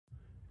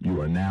You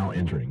are now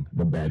entering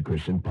the Bad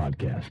Christian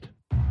Podcast.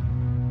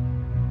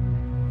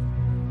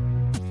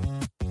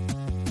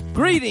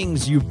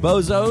 Greetings, you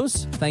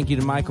bozos. Thank you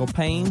to Michael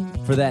Payne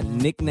for that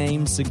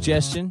nickname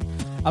suggestion.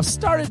 I've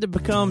started to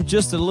become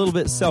just a little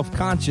bit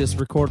self-conscious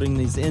recording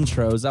these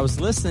intros. I was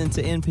listening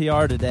to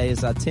NPR today,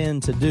 as I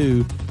tend to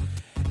do,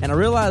 and I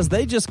realized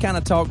they just kind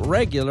of talk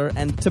regular,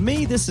 and to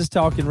me, this is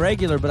talking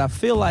regular, but I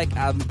feel like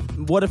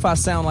what if I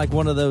sound like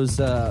one of those,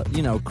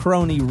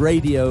 crony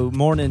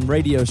morning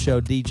radio show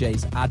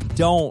DJs? I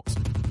don't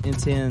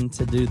intend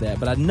to do that,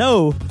 but I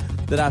know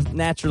that I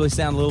naturally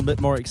sound a little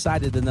bit more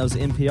excited than those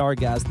NPR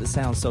guys that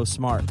sound so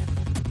smart.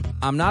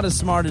 I'm not as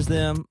smart as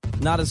them,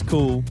 not as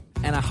cool,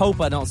 and I hope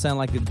I don't sound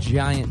like a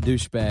giant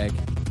douchebag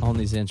on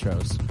these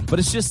intros. But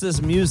it's just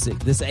this music,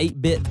 this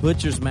 8-bit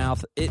butcher's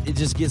mouth, it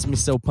just gets me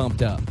so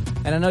pumped up.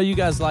 And I know you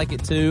guys like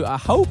it too. I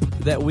hope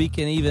that we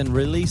can even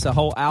release a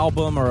whole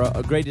album or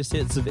a greatest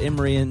hits of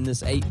Emery in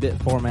this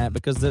 8-bit format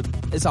because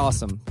it's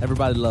awesome.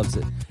 Everybody loves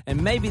it.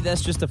 And maybe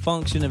that's just a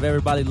function of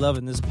everybody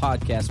loving this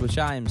podcast, which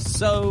I am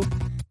so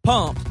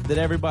pumped that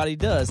everybody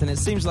does, and it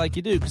seems like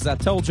you do, because I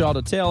told y'all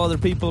to tell other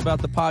people about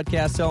the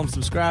podcast, tell them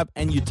subscribe,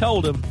 and you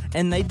told them,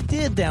 and they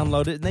did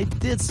download it, and they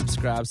did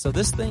subscribe, so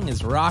this thing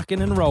is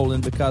rocking and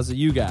rolling because of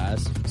you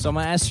guys. So I'm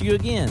going to ask you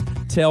again,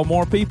 tell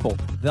more people.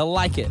 They'll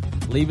like it.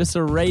 Leave us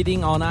a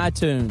rating on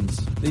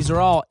iTunes. These are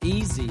all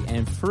easy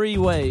and free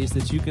ways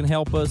that you can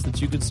help us,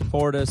 that you can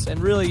support us, and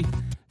really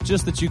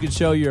just that you can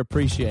show your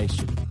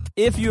appreciation.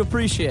 If you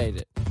appreciate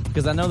it,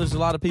 because I know there's a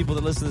lot of people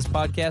that listen to this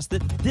podcast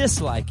that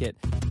dislike it,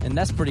 and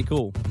that's pretty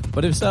cool.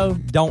 But if so,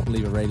 don't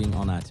leave a rating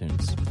on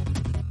iTunes.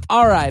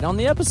 All right, on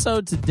the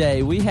episode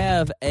today, we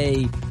have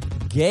a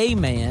gay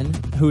man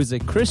who is a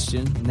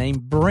Christian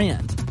named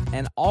Brent,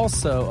 and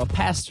also a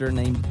pastor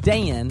named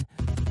Dan,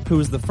 who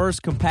was the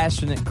first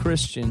compassionate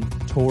Christian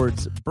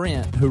towards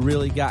Brent, who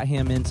really got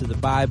him into the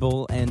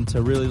Bible and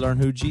to really learn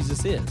who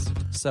Jesus is.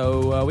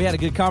 So we had a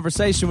good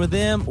conversation with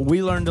them.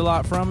 We learned a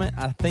lot from it.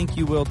 I think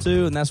you will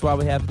too, and that's why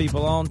we have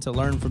people on, to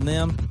learn from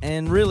them.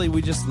 And really,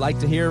 we just like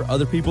to hear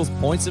other people's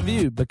points of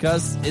view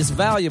because it's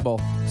valuable.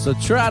 So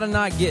try to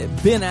not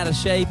get bent out of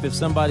shape if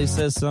somebody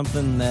says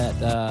something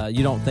that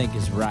you don't think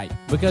is right,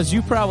 because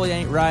you probably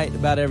ain't right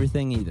about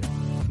everything either.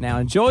 Now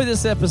enjoy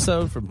this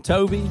episode from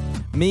Toby,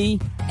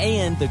 me,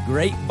 and the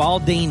great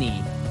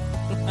Baldini.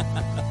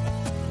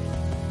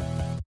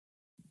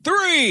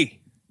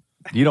 3!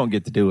 You don't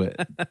get to do it.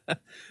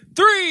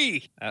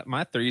 3!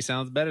 My 3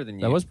 sounds better than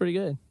you. That was pretty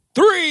good.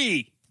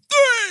 3!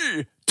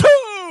 3, 2,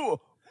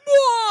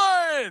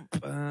 1.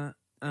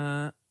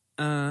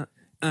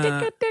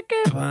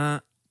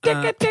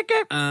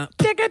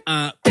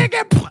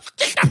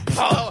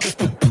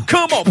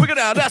 Come on, bring it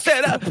down. That's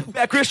it.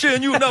 Bad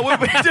Christian, you know what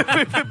we do.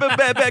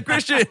 Bad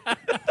Christian.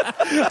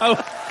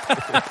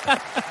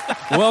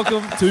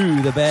 Welcome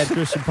to the Bad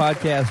Christian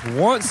Podcast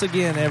once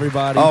again,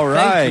 everybody. All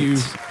right.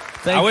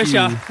 Thank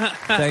you.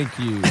 Thank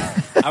you.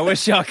 I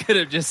wish y'all could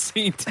have just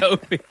seen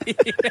Toby.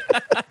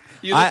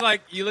 You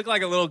look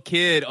like a little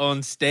kid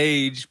on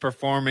stage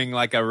performing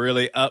like a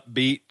really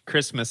upbeat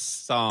Christmas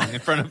song in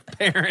front of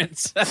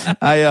parents.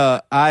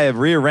 I have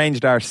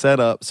rearranged our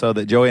setup so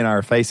that Joey and I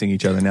are facing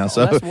each other now.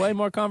 So that's way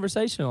more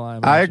conversational.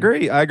 I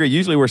agree.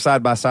 Usually we're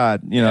side by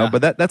side,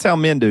 but that's how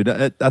men do.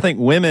 I think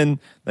women,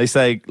 they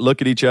say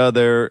look at each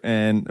other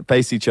and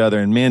face each other,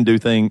 and men do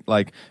things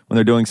like when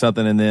they're doing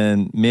something, and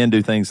then men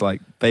do things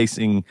like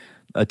facing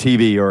a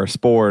TV or a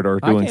sport or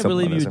doing something. I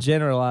can't believe you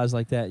generalize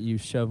like that, you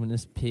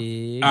chauvinist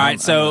pig. All right,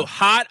 so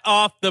hot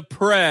off the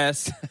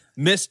press,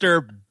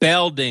 Mr.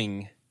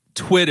 Belding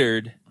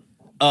twittered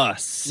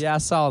us. Yeah, I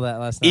saw that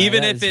last night.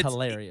 Even that if is it's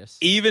hilarious.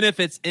 Even if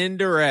it's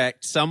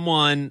indirect,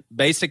 someone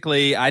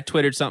basically, I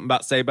twittered something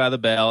about Saved by the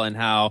Bell and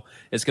how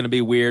it's going to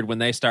be weird when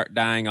they start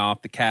dying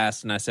off the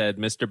cast, and I said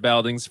Mr.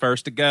 Belding's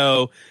first to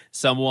go.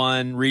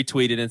 Someone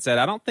retweeted and said,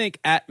 I don't think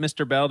at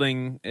Mr.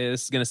 Belding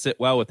is going to sit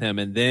well with him,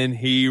 and then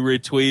he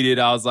retweeted.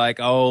 I was like,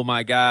 oh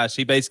my gosh.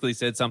 He basically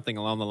said something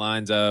along the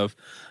lines of,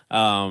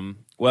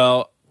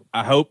 well,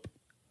 I hope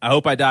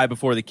I die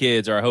before the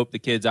kids, or I hope the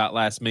kids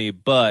outlast me,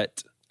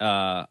 but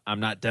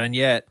I'm not done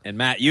yet. And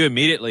Matt, you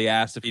immediately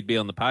asked if he'd be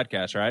on the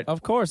podcast, right?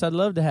 Of course, I'd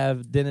love to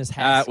have Dennis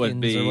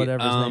Haskins or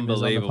whatever his name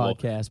is on the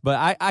podcast.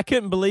 But I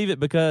couldn't believe it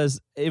because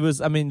it was,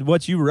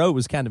 what you wrote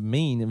was kind of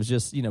mean. It was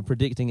just,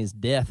 predicting his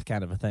death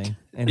kind of a thing.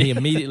 And he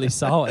immediately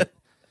saw it.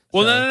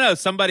 Well, no.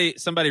 Somebody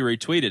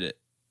retweeted it.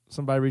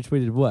 Somebody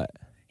retweeted what?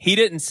 He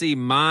didn't see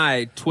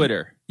my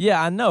Twitter. Yeah,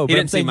 I know. But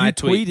I'm saying you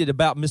tweeted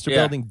about Mr.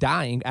 Belding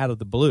dying out of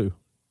the blue.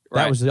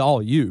 That was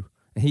all you.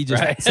 He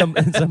just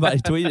somebody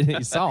tweeted and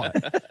he saw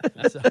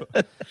it. So.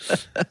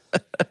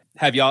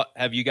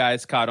 Have you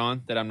guys caught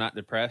on that I'm not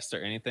depressed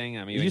or anything?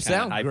 You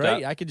sound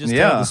great. Up. I could just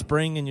tell the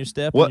spring in your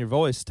step and your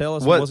voice. Tell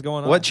us what's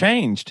going on. What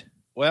changed?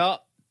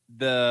 Well,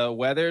 the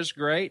weather's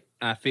great.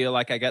 I feel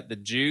like I got the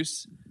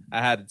juice.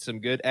 I had some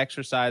good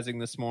exercising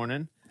this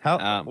morning.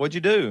 What'd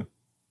you do?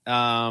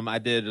 I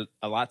did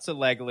lots of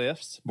leg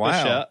lifts,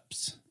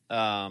 push-ups.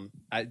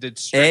 I did Egg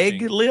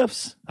stretching.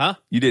 lifts? Huh?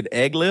 You did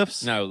egg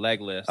lifts? No, leg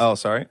lifts. Oh,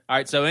 sorry. All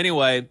right, so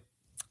anyway,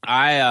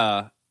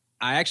 I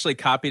actually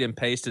copied and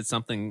pasted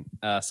something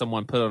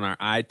someone put on our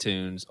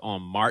iTunes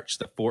on March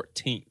the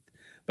 14th,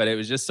 but it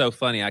was just so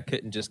funny I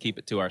couldn't just keep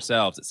it to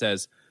ourselves. It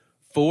says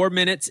 4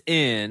 minutes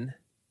in.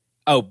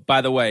 Oh,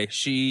 by the way,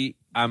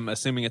 I'm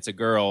assuming it's a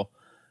girl.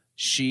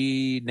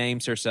 She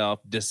names herself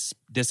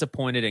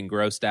disappointed and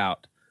grossed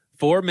out.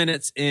 4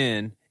 minutes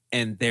in,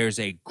 and there's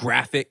a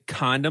graphic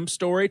condom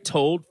story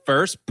told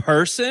first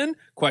person?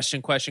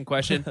 Question.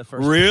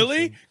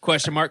 Really?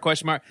 Question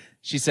mark.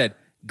 She said,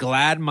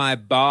 glad my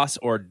boss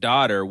or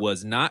daughter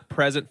was not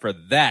present for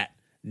that.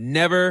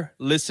 Never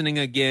listening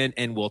again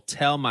and will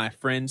tell my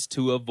friends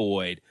to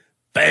avoid.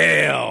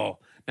 Fail.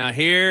 Now,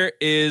 here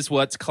is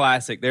what's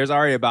classic. There's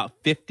already about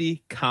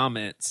 50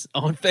 comments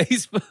on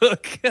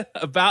Facebook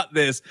about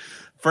this.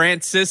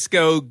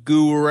 Francisco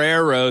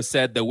Guerrero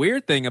said the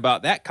weird thing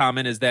about that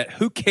comment is that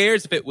who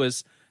cares if it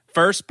was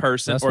first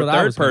person or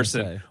third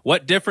person?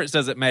 What difference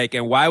does it make?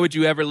 And why would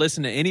you ever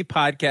listen to any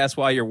podcast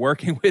while you're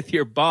working with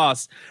your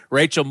boss?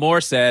 Rachel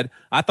Moore said,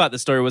 I thought the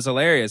story was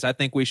hilarious. I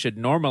think we should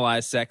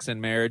normalize sex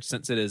in marriage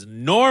since it is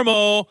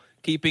normal.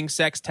 Keeping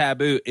sex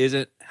taboo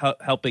isn't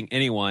helping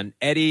anyone.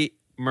 Eddie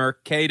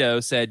Mercado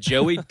said,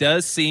 Joey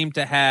does seem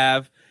to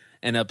have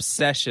an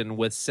obsession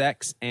with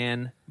sex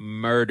and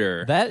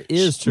murder. That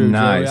is true,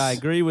 Nice. Joey. I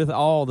agree with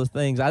all the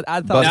things. I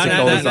thought Busted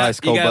No. Cold Ice,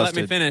 You Cold gotta Busted.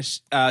 let me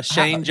finish.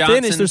 Shane Johnson.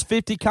 Finish. There's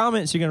 50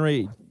 comments you can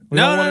read.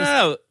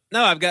 No.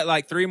 I've got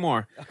like 3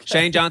 more. Okay.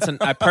 Shane Johnson.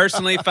 I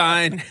personally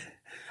find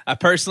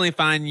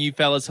you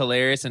fellas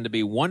hilarious and to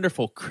be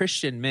wonderful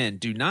Christian men.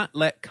 Do not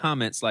let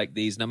comments like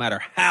these, no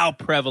matter how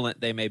prevalent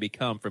they may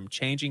become, from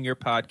changing your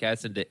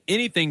podcast into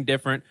anything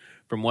different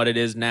from what it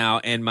is now.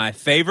 And my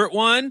favorite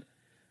one,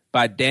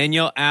 by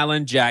Daniel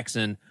Allen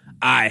Jackson.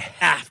 I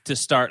have to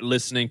start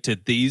listening to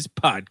these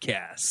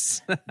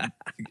podcasts.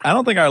 I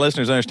don't think our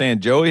listeners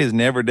understand. Joey has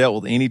never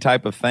dealt with any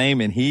type of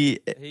fame, and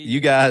you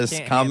guys'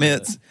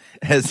 comments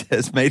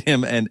has made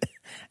him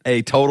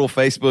a total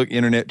Facebook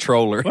internet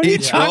troller. What are you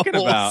talking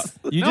about?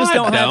 You just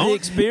don't have the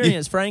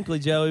experience, frankly,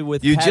 Joey.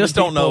 With you having just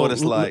don't know people what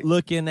it's like.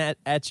 Looking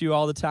at you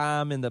all the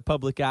time in the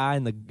public eye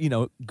and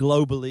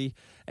globally.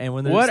 And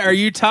when what are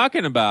you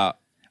talking about?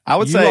 I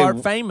would you say are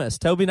famous.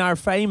 Toby and I are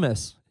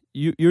famous.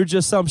 You're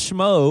just some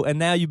schmo, and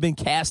now you've been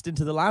cast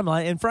into the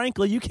limelight. And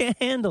frankly, you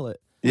can't handle it.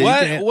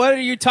 Yeah, what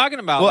are you talking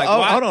about? Well,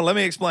 like, hold on, let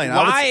me explain.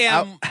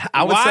 I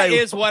would say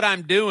is what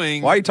I'm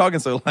doing? Why are you talking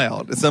so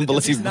loud? It's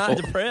unbelievable. He's not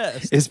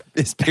depressed.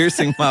 It's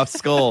piercing my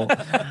skull.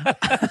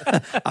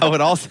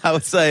 I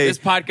would say this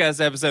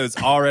podcast episode is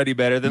already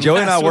better than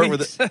Joey and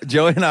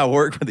I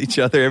work with each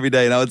other every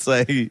day, and I would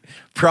say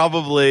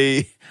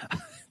probably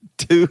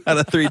 2 out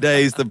of 3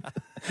 days the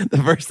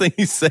first thing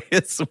he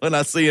says when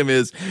I see him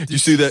is, "Did you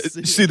see that? Did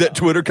you see that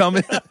Twitter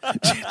comment?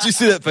 Did you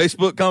see that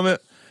Facebook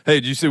comment? Hey,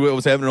 did you see what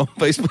was happening on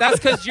Facebook?" That's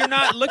because you're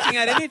not looking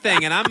at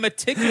anything, and I'm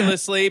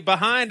meticulously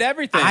behind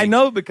everything. I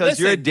know, because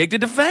you're addicted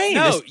to fame.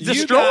 No, it's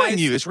destroying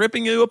you. It's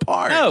ripping you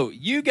apart. No,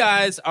 you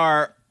guys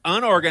are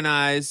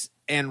unorganized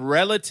and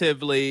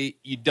relatively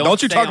you don't.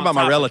 Don't you stay talk on about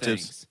my top of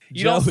relatives. things.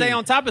 You don't stay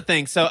on top of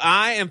things. So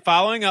I am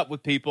following up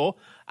with people.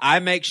 I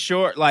make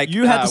sure, like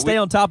You have to stay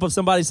on top of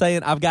somebody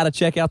saying, I've got to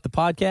check out the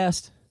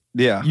podcast.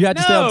 Yeah. You have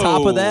to stay on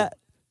top of that.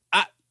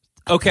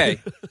 Okay,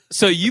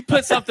 so you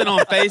put something on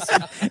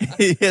Facebook.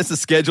 He has to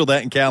schedule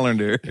that in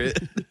calendar.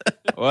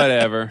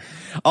 Whatever.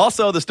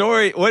 Also, the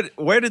story.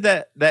 Where did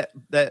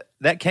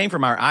that came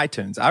from? Our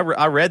iTunes. I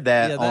read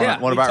that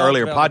on one of our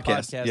earlier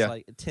podcasts. Podcast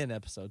like 10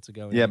 episodes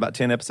ago. Yeah, about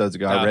 10 episodes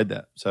ago, I read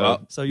that. So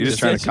you're just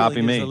trying to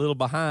copy me. A little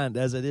behind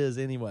as it is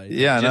anyway.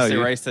 Yeah, I know. Just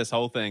erase this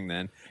whole thing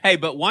then. Hey,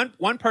 but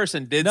one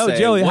person did say,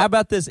 Joey, how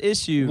about this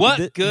issue?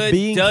 What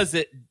good does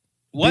it?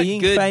 What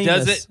good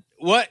does it?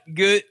 What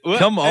good?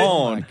 Come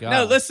on.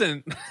 No,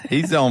 listen.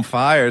 He's on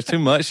fire. It's too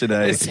much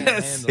today.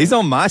 He's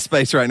on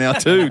MySpace right now,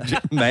 too,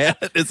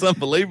 Matt. It's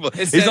unbelievable.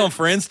 He's on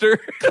Friendster.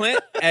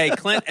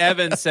 Clint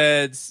Evans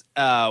says,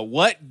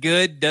 what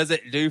good does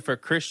it do for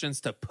Christians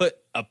to put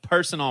a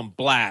person on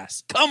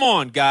blast? Come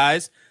on,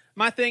 guys.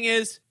 My thing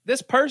is,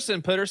 this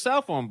person put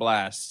herself on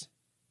blast.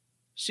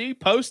 She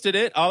posted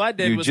it. All I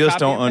did was You just copy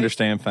don't and paste.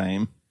 understand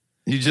fame.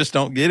 You just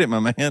don't get it, my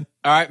man.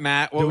 All right,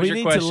 Matt, what was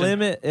your question? Do we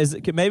need to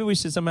limit? Maybe we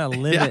should somehow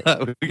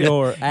limit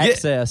your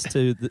access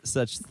to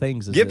such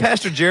things as Get this.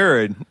 Pastor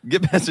Jared.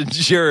 Get Pastor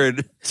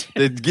Jared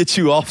to get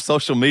you off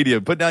social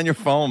media. Put down your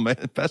phone, man.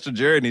 Pastor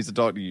Jared needs to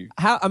talk to you.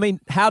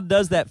 How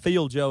does that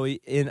feel, Joey,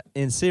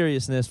 in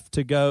seriousness,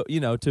 to go,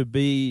 to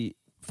be,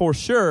 for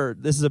sure,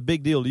 this is a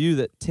big deal to you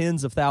that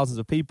tens of thousands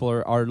of people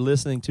are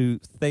listening to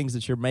things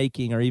that you're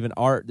making or even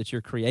art that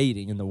you're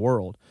creating in the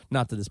world.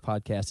 Not that this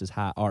podcast is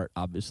high art,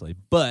 obviously,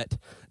 but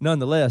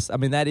nonetheless,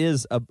 that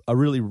is a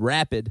really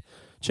rapid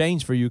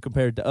change for you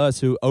compared to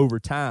us who over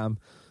time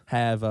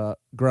have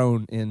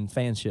grown in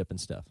fanship and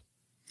stuff.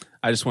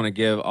 I just want to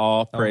give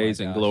all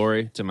praise and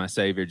glory to my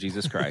Savior,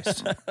 Jesus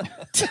Christ.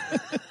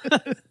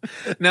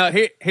 Now,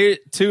 here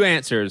 2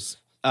 answers.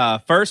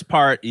 First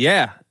part,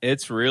 yeah,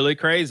 it's really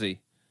crazy.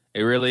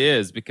 It really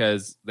is,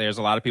 because there's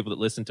a lot of people that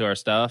listen to our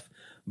stuff.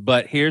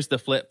 But here's the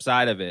flip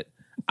side of it.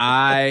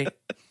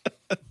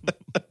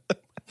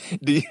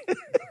 Do you,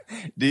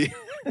 do you,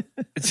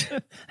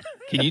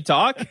 Can you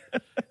talk?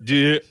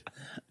 Do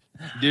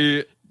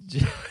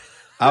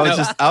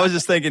I was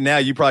just thinking. Now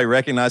you probably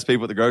recognize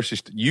people at the grocery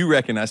store. You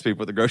recognize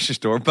people at the grocery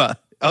store, but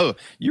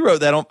you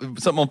wrote that on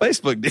something on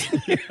Facebook,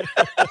 didn't you?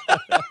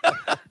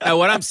 Now,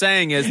 what I'm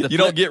saying is you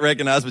don't get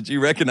recognized, but you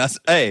recognize.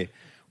 Hey,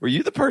 were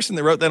you the person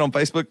that wrote that on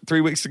Facebook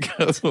 3 weeks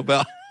ago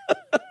about?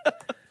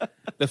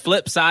 The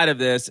flip side of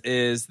this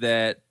is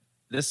that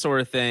this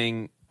sort of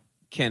thing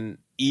can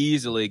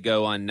easily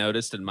go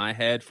unnoticed in my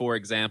head. For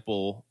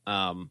example,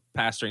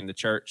 pastoring the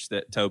church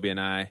that Toby and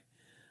I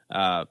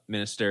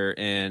minister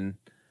in,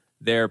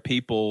 there are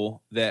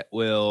people that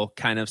will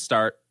kind of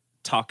start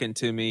talking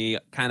to me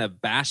kind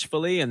of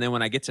bashfully. And then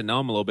when I get to know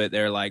them a little bit,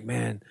 they're like,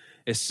 man,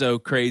 it's so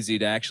crazy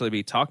to actually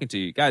be talking to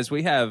you. Guys,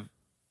 we have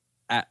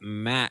at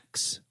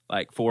max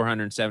like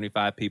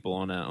 475 people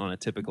on a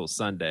typical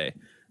Sunday.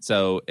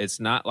 So it's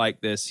not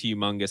like this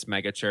humongous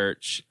mega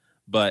church,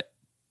 but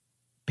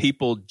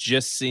people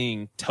just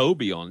seeing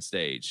Toby on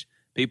stage,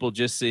 people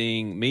just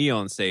seeing me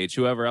on stage,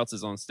 whoever else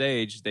is on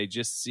stage, they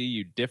just see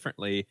you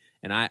differently.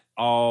 And I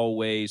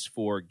always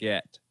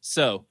forget.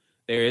 So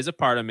there is a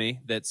part of me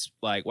that's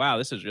like, wow,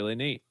 this is really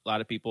neat. A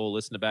lot of people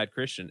listen to Bad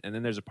Christian. And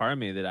then there's a part of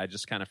me that I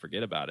just kind of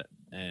forget about it.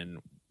 And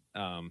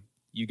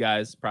you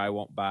guys probably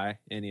won't buy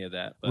any of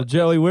that. But well,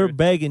 Joey, we're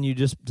begging you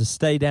just to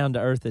stay down to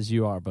earth as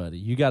you are, buddy.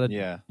 You got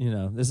to,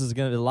 this is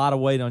going to be a lot of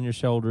weight on your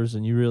shoulders,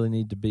 and you really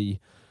need to be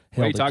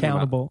held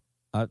accountable.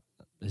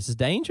 This is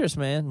dangerous,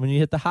 man. When you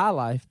hit the high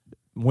life,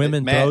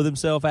 women throw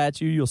themselves at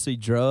you. You'll see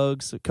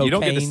drugs,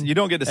 cocaine. You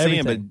don't get to see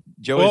him, but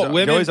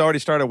Joey's already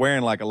started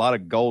wearing like a lot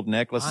of gold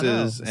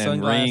necklaces and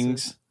sunglasses.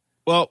 Rings.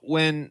 Well,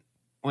 when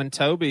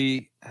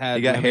Toby had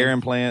he got hair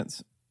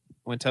implants.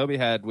 When Toby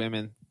had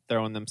women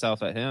throwing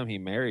themselves at him, he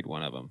married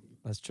one of them.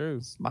 That's true.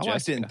 My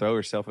wife didn't throw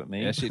herself at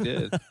me. Yes, she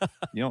did.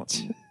 You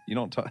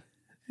don't talk.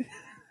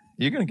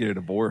 You're going to get a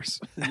divorce.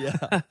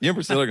 Yeah. You and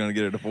Priscilla are going to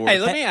get a divorce. Hey,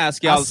 let me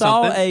ask y'all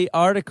something. I saw an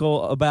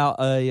article about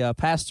a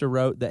pastor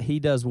wrote that he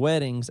does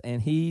weddings,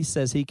 and he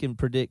says he can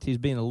predict, he's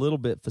being a little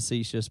bit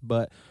facetious,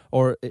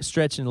 or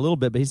stretching a little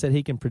bit, but he said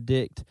he can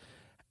predict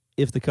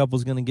if the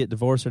couple's going to get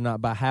divorced or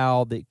not by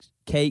how the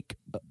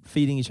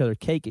feeding each other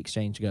cake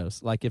exchange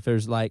goes. Like if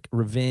there's like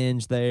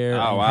revenge there.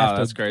 Oh, wow,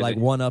 that's crazy. Like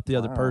one up the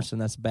other person,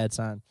 that's a bad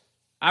sign.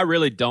 I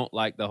really don't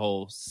like the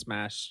whole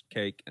smash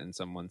cake in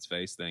someone's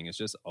face thing. It's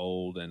just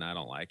old, and I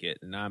don't like it.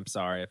 And I'm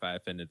sorry if I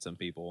offended some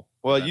people.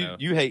 Well,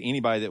 you hate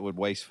anybody that would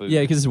waste food. Yeah,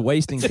 because it's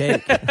wasting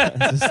cake. I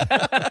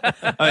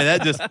mean,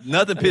 that just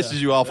nothing pisses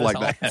you off like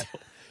awful. That.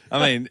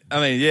 I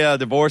mean, yeah,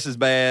 divorce is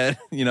bad.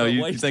 You know,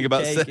 you think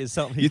about cake is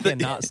something you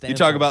cannot stand. You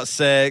talk about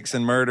sex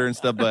and murder and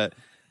stuff, but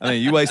I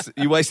mean,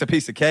 you waste a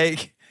piece of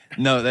cake.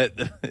 No, that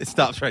it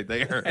stops right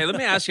there. Hey, let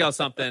me ask y'all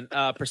something.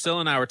 Priscilla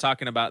and I were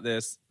talking about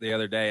this the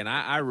other day, and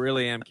I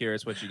really am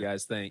curious what you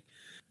guys think.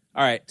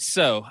 All right,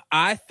 so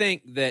I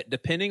think that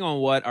depending on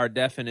what our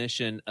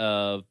definition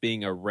of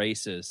being a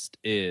racist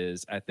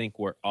is, I think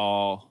we're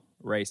all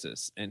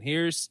racist. And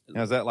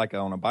now, is that like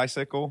on a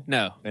bicycle?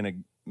 No. In a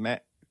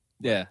mat?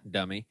 Yeah,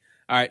 dummy.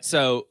 All right,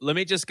 so let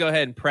me just go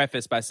ahead and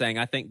preface by saying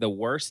I think the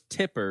worst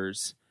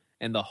tippers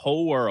in the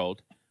whole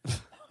world,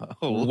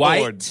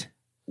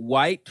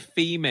 white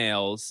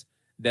females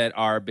that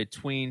are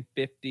between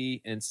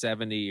 50 and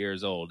 70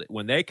 years old.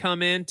 When they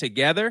come in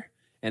together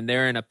and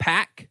they're in a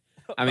pack,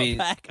 I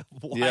mean, a pack of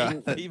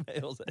white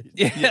females.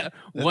 Yeah,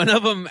 one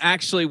of them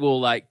actually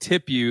will like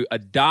tip you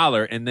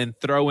 $1 and then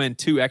throw in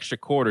 2 extra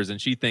quarters, and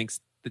she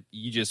thinks that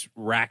you just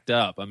racked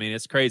up. I mean,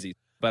 it's crazy.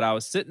 But I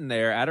was sitting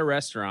there at a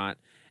restaurant,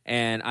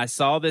 and I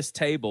saw this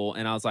table,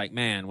 and I was like,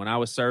 man, when I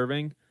was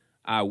serving,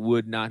 I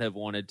would not have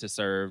wanted to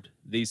serve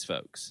these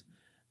folks.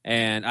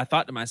 And I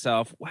thought to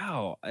myself,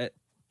 wow,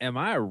 am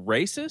I a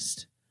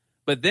racist?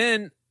 But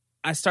then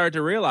I started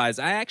to realize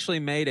I actually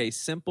made a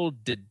simple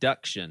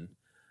deduction.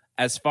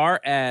 As far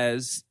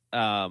as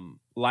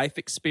life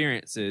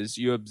experiences,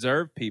 you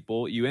observe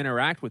people, you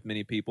interact with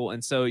many people,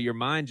 and so your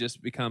mind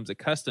just becomes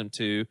accustomed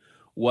to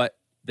what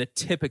the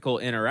typical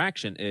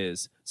interaction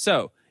is.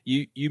 So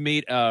you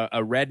meet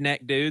a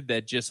redneck dude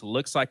that just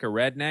looks like a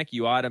redneck,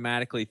 you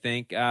automatically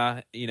think,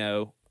 well,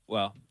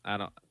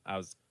 I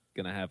was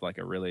going to have like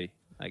a really,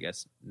 I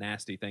guess,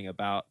 nasty thing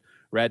about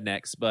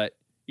rednecks, but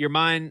your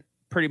mind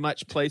pretty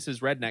much places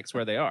rednecks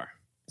where they are.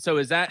 So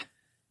is that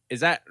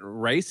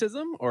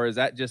racism, or is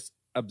that just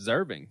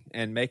observing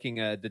and making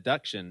a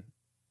deduction?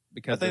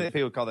 Because I think that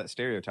people call that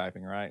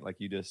stereotyping, right? Like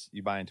you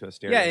buy into a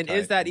stereotype. Yeah, and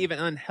is that even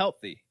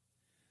unhealthy?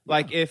 Yeah.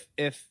 Like if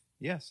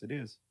yes, it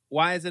is.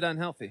 Why is it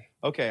unhealthy?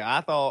 Okay,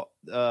 I thought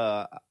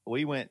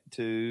we went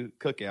to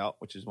Cookout,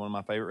 which is one of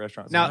my favorite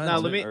restaurants. Now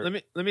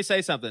let me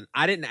say something.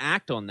 I didn't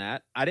act on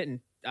that. I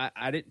didn't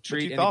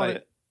treat anybody.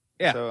 It.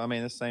 Yeah. So I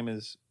mean, it's the same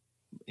as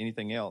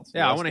anything else.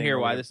 Yeah, I want to hear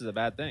why this is a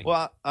bad thing.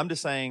 Well, I'm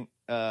just saying.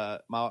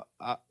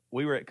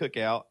 We were at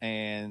Cookout,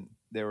 and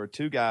there were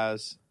 2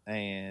 guys,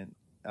 and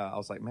I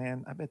was like,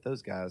 man, I bet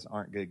those guys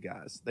aren't good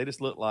guys. They just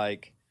look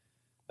like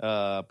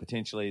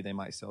potentially they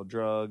might sell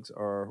drugs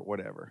or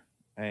whatever.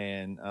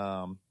 And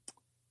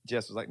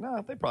Jess was like,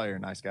 no, they probably are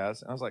nice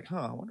guys. And I was like,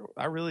 I wonder.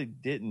 I really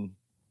didn't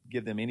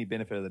give them any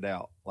benefit of the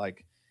doubt.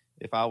 Like,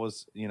 if I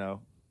was,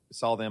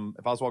 saw them,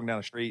 if I was walking down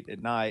the street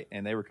at night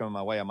and they were coming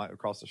my way, I might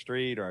cross the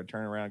street or I'd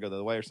turn around and go the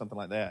other way or something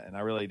like that. And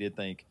I really did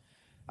think,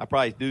 I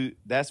probably do.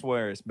 That's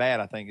where it's bad,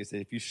 I think, is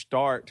that if you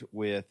start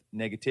with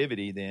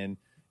negativity, then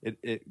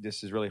it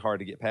just is really hard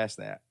to get past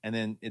that. And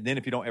then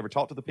if you don't ever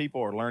talk to the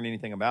people or learn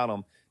anything about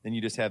them, then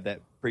you just have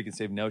that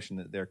preconceived notion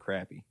that they're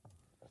crappy.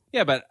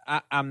 Yeah, but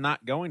I'm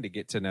not going to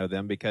get to know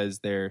them because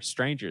they're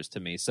strangers to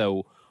me.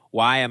 So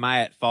why am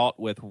I at fault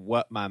with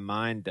what my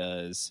mind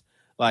does?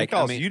 Like,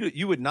 because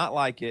you would not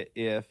like it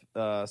if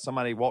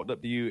somebody walked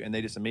up to you and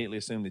they just immediately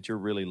assumed that you're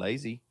really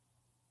lazy.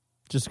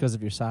 Just because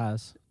of your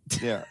size.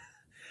 Yeah.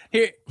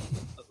 Here,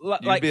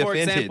 like for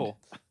offended.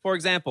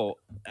 example.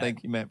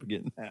 Thank you, Matt, for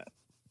getting that.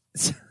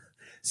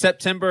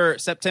 September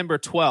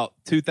 12th,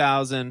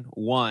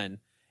 2001.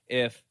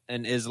 If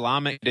an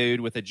Islamic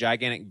dude with a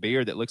gigantic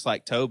beard that looks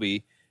like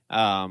Toby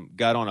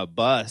got on a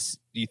bus,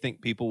 do you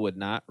think people would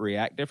not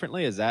react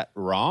differently? Is that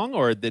wrong,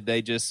 or did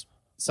they just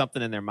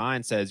something in their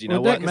mind says, it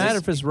doesn't matter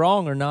if it's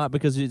wrong or not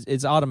because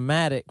it's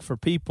automatic for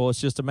people. It's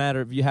just a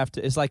matter of you have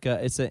to. It's like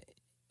it's an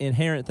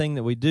inherent thing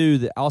that we do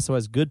that also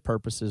has good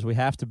purposes. We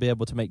have to be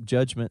able to make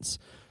judgments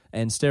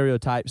and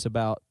stereotypes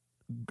about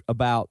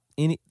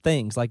any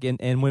things like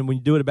and when we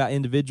do it about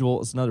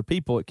individuals and other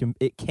people,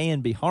 it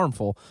can be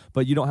harmful,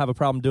 but you don't have a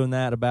problem doing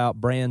that about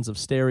brands of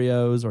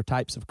stereos or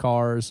types of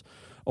cars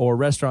or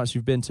restaurants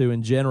you've been to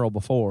in general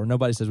before.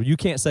 Nobody says, well, you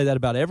can't say that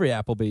about every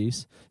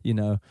Applebee's,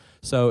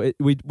 So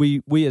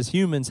we as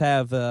humans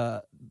have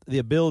the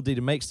ability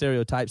to make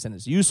stereotypes, and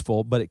it's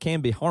useful, but it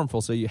can be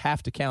harmful, so you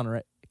have to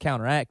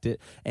counteract it,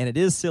 and it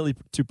is silly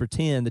to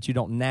pretend that you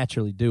don't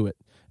naturally do it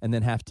and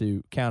then have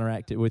to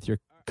counteract it with your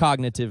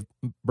cognitive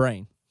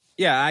brain.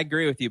 Yeah, I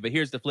agree with you, but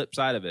here's the flip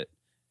side of it.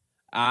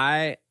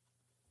 I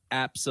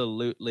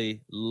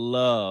absolutely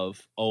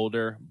love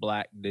older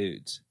black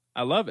dudes.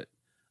 I love it.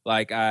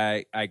 Like,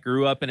 I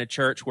grew up in a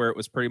church where it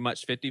was pretty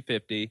much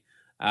 50-50.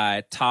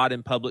 I taught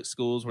in public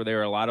schools where there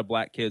were a lot of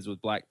black kids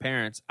with black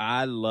parents.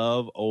 I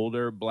love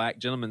older black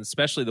gentlemen,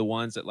 especially the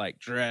ones that like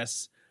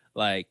dress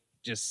like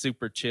just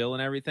super chill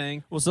and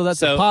everything. Well, so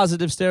that's a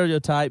positive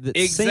stereotype that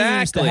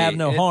seems to have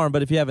no harm,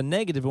 but if you have a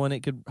negative one,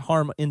 it could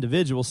harm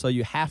individuals, so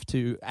you have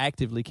to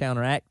actively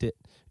counteract it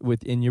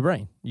within your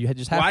brain. You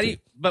just have to.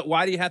 But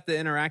why do you have to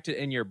interact it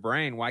in your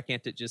brain? Why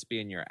can't it just be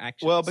in your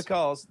actions? Well,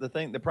 because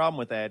the problem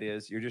with that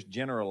is you're just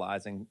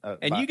generalizing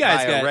and you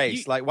guys by a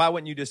race. Like, why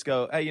wouldn't you just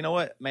go, hey, you know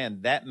what,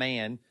 man, that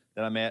man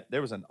that I met,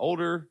 there was an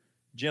older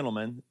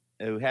gentleman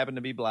who happened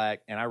to be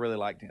black, and I really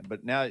liked him. But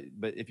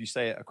if you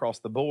say it across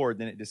the board,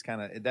 then it just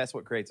kind of, that's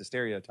what creates a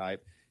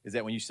stereotype, is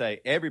that when you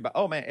say everybody,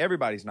 oh man,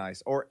 everybody's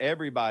nice, or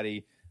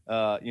everybody,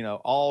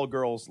 all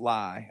girls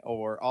lie,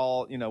 or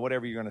all,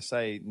 whatever you're going to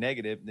say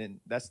negative, then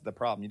that's the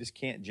problem. You just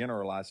can't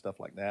generalize stuff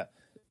like that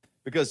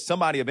because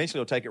somebody eventually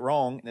will take it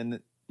wrong,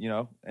 and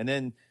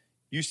then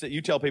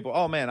you tell people,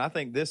 oh man, I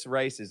think this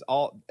race is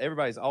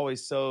everybody's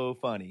always so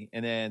funny,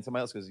 and then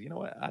somebody else goes, you know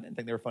what, I didn't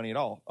think they were funny at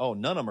all. Oh,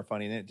 none of them are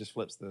funny, and then it just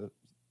flips the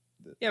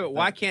yeah, but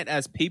why can't,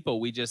 as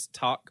people, we just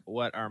talk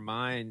what our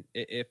mind,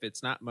 if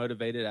it's not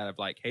motivated out of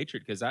like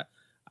hatred? Because I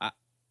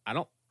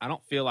don't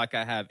feel like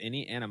I have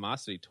any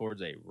animosity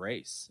towards a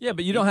race. Yeah,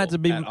 but you don't have to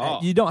be.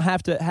 You don't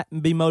have to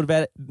be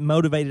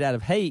motivated out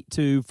of hate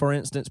to, for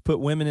instance,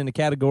 put women in a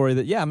category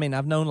that. Yeah, I mean,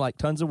 I've known like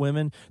tons of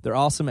women. They're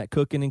awesome at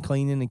cooking and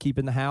cleaning and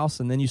keeping the house,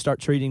 and then you start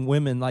treating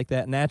women like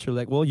that naturally.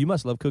 Like, well, you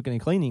must love cooking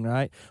and cleaning,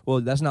 right? Well,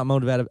 that's not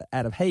motivated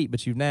out of hate,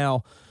 but you've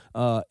now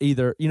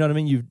either, you know what I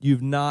mean.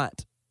 You've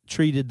not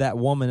treated that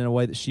woman in a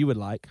way that she would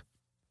like.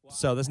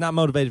 So that's not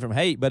motivated from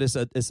hate, but it's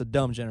a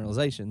dumb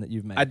generalization that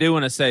you've made. I do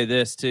want to say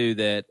this too,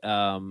 that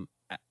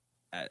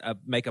I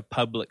make a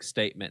public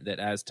statement that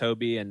as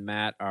Toby and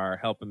Matt are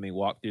helping me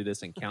walk through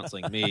this and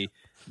counseling me,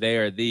 they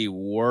are the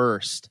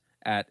worst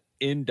at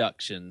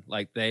induction.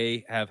 Like,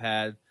 they have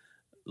had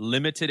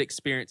limited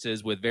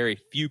experiences with very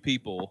few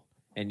people,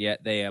 and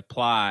yet they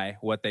apply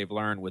what they've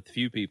learned with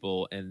few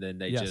people, and then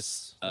they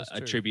just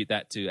attribute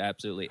that to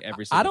absolutely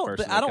every single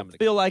person. I don't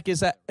feel like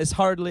it's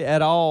hardly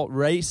at all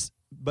race,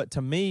 but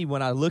to me,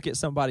 when I look at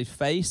somebody's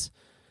face,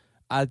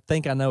 I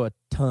think I know a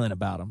ton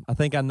about them. I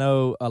think I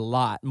know a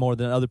lot more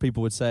than other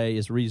people would say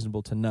is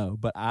reasonable to know,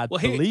 but I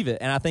believe it,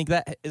 and I think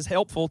that is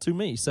helpful to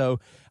me. So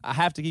I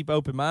have to keep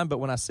open mind, but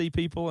when I see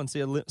people and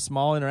see a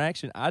small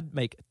interaction, I'd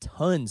make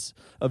tons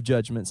of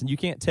judgments, and you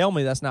can't tell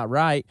me that's not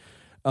right.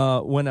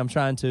 When I'm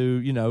trying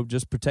to,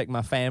 just protect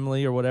my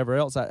family or whatever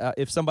else.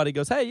 If somebody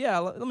goes, hey, yeah,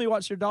 let me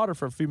watch your daughter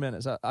for a few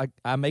minutes,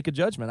 I make a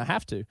judgment. I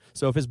have to.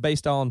 So if it's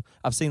based on,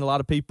 I've seen a lot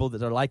of people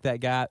that are like that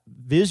guy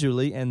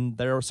visually and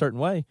they're a certain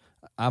way,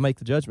 I make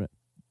the judgment.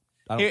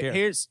 I don't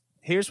care.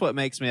 Here's what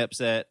makes me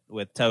upset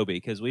with Toby,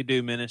 because we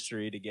do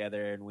ministry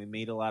together and we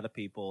meet a lot of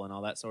people and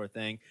all that sort of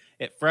thing.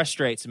 It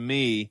frustrates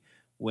me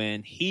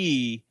when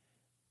he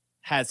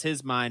has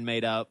his mind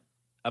made up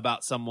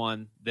about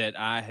someone that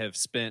I have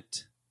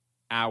spent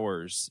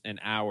hours and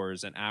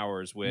hours and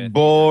hours with,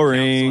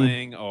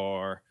 boring counseling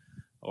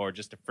or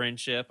just a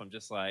friendship. I'm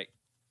just like,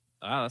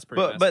 Oh, that's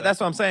pretty. But that's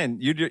what I'm saying.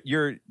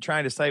 You're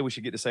trying to say we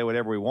should get to say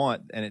whatever we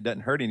want, and it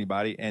doesn't hurt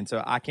anybody. And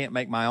so I can't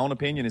make my own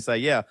opinion and say,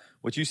 yeah,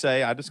 what you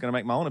say, I'm just going to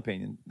make my own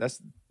opinion.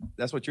 That's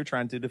what you're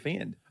trying to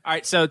defend. All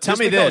right, so tell just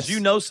me because this. you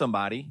know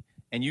somebody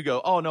and you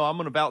go, oh no, I'm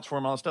going to vouch for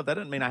them all this stuff. That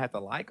doesn't mean I have to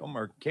like them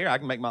or care. I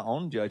can make my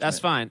own judgment. That's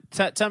fine.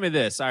 Tell me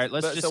this. All right,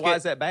 why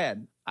is that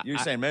bad? You're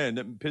saying, man,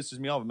 that pisses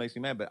me off. It makes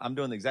me mad. But I'm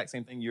doing the exact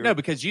same thing you're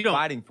because you don't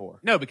fighting for.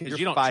 No, because you're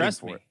you don't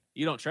trust me. It.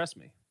 You don't trust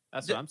me.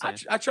 That's what I'm saying.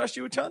 I trust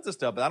you with tons of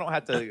stuff, but I don't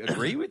have to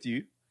agree with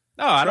you.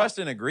 No, I trust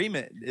and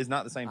agreement is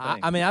not the same thing.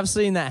 I mean, I've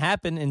seen that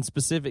happen in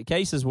specific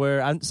cases where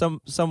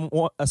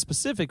a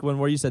specific one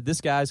where you said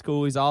this guy's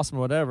cool, he's awesome,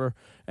 or whatever,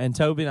 and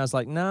Toby and I was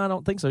like, no, I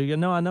don't think so. You go,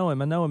 no, I know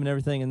him and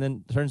everything, and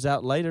then turns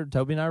out later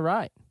Toby and I are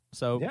right.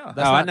 So yeah,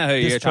 I know who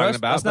you're talking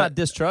about. That's not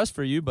distrust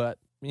for you, but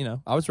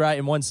I was right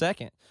in 1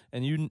 second,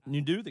 and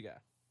you do the guy.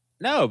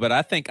 No, but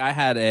I think I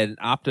had an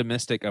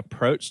optimistic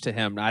approach to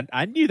him.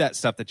 I knew that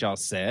stuff that y'all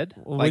said.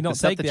 Well, we don't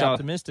take the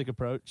optimistic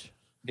approach.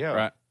 Yeah,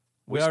 right.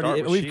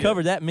 We've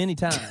covered that many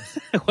times.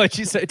 What'd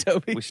you say,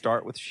 Toby? We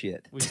start with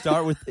shit. We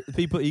start with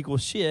people equal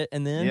shit,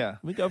 and then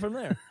we go from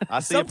there.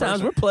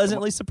 Sometimes we're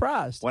pleasantly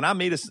surprised. When I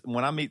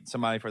meet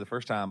somebody for the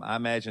first time, I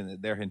imagine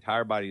that their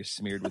entire body is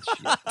smeared with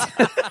shit.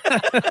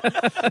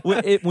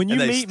 when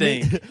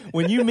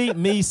you meet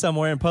me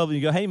somewhere in public,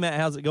 you go, "Hey Matt,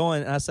 how's it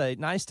going?" And I say,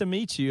 "Nice to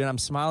meet you," and I'm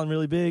smiling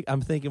really big.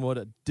 I'm thinking, "What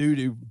a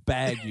doo-doo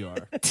bag you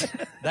are."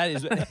 That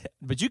is,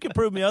 but you can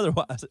prove me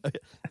otherwise.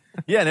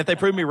 Yeah, and if they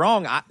prove me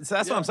wrong, so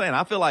that's what I'm saying.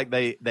 I feel like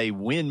they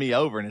win me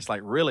over, and it's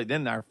like really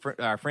then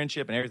our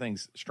friendship and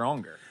everything's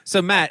stronger.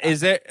 So Matt,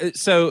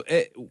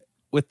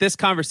 with this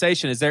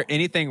conversation, is there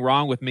anything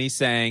wrong with me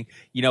saying,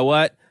 you know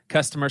what,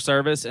 customer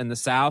service in the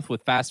South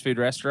with fast food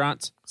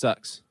restaurants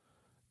sucks?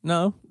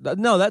 No,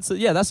 that's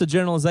a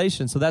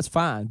generalization, so that's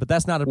fine. But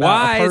that's not about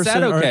why a person. Is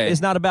that okay?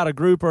 It's not about a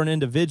group or an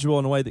individual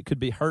in a way that could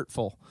be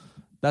hurtful.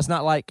 That's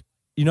not like.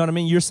 You know what I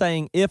mean? You're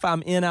saying if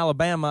I'm in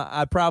Alabama,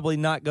 I'm probably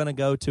not going to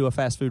go to a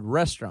fast food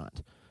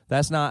restaurant.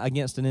 That's not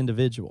against an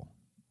individual.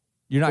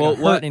 You're not going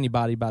to hurt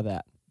anybody by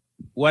that.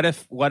 What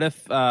if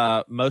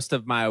most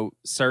of my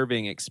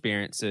serving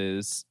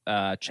experiences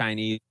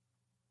Chinese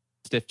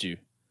stiffed you,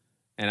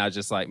 and I was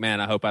just like, man,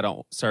 I hope I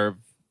don't serve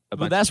a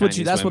bunch of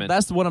Chinese women.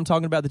 That's what I'm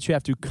talking about. That you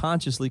have to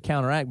consciously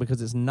counteract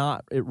because it's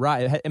not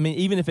right. I mean,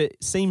 even if it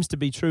seems to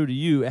be true to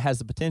you, it has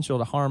the potential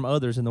to harm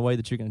others in the way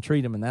that you're going to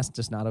treat them, and that's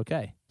just not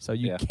okay. So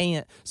you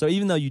can't. So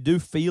even though you do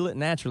feel it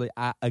naturally,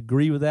 I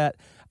agree with that.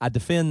 I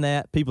defend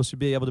that. People should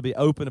be able to be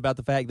open about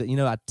the fact that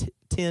I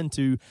tend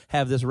to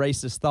have this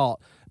racist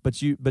thought,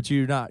 but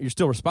you're not. You're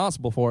still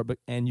responsible for it,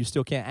 and you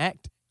still can't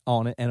act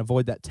on it and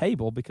avoid that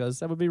table because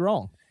that would be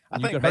wrong. I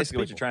think basically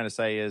what you're trying to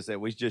say is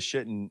that we just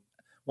shouldn't.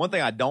 One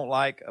thing I don't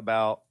like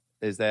about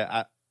is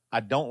that I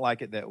don't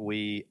like it that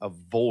we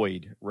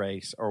avoid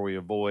race or we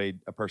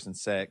avoid a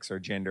person's sex or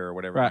gender or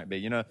whatever it might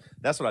be.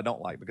 That's what I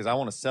don't like because I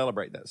want to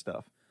celebrate that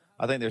stuff.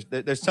 I think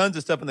there's tons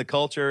of stuff in the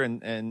culture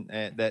and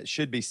that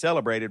should be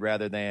celebrated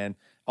rather than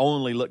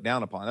only looked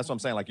down upon. That's what I'm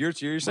saying. Like you're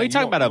saying. What are you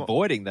talking about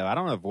avoiding though? I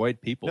don't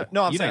avoid people.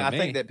 No, I'm saying I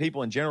think that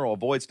people in general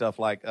avoid stuff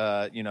like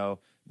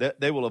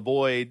they will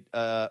avoid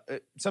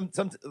some.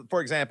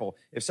 For example,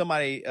 if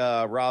somebody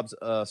robs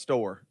a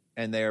store.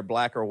 And they're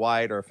black or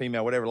white or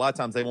female, whatever. A lot of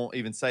times they won't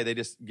even say. They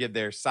just give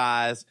their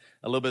size,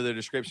 a little bit of their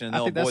description, and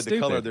they'll avoid the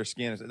color of their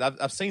skin.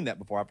 I've seen that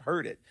before. I've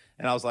heard it,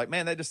 and I was like,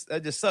 man, that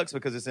just sucks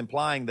because it's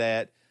implying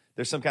that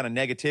there's some kind of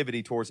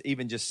negativity towards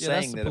even just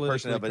saying that a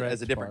person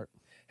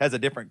has a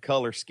different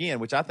color skin,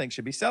 which I think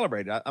should be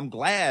celebrated. I'm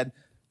glad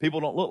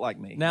people don't look like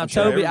me. Now,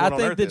 Toby, I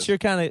think that you're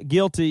kind of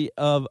guilty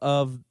of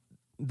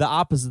the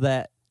opposite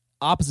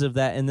of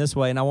that in this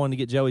way, and I wanted to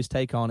get Joey's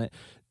take on it.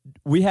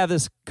 We have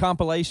this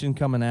compilation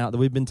coming out that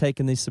we've been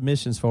taking these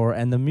submissions for,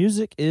 and the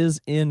music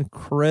is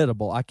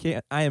incredible. I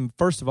am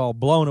first of all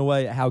blown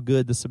away at how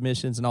good the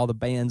submissions and all the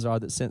bands are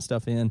that sent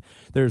stuff in.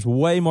 There's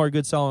way more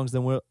good songs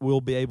than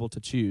we'll be able to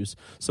choose.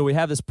 So we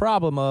have this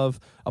problem of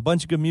a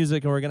bunch of good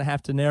music, and we're going to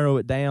have to narrow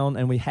it down,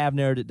 and we have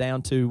narrowed it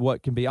down to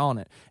what can be on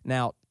it.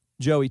 Now,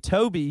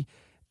 Toby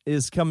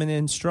is coming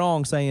in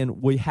strong saying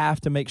we have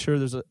to make sure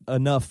there's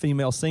enough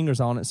female singers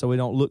on it so we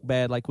don't look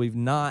bad like we've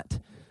not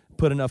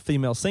put enough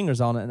female singers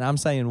on it. And I'm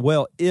saying,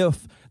 well,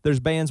 if there's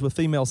bands with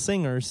female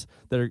singers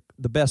that are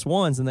the best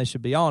ones, then they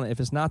should be on it. If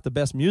it's not the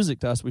best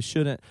music to us, we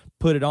shouldn't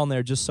put it on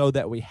there just so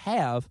that we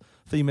have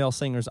female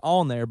singers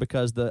on there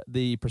because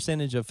the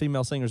percentage of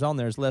female singers on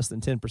there is less than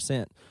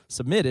 10%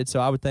 submitted. So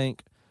I would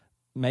think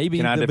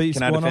maybe the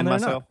Beast one on there.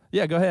 Myself?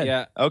 Yeah, go ahead.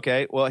 Yeah.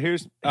 Okay. Well,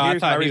 here's I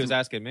thought he was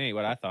asking me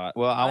what I thought.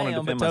 Well, I want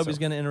to defend myself. Toby's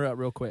going to interrupt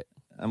real quick.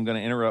 I'm going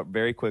to interrupt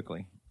very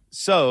quickly.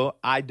 So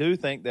I do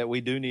think that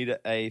we do need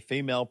a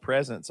female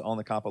presence on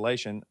the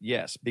compilation,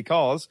 yes,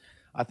 because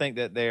I think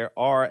that there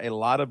are a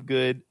lot of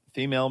good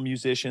female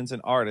musicians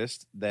and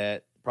artists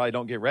that probably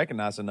don't get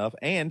recognized enough,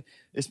 and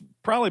it's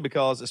probably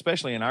because,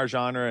 especially in our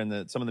genre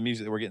and some of the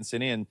music that we're getting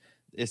sent in,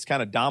 it's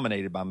kind of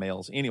dominated by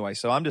males anyway.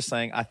 So I'm just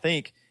saying I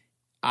think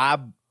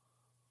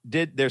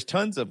there's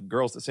tons of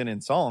girls that send in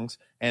songs,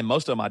 and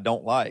most of them I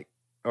don't like.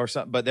 or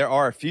something. But there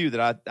are a few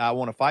that I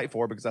want to fight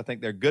for because I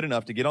think they're good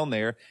enough to get on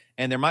there.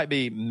 And there might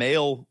be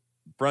male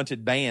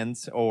fronted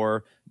bands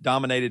or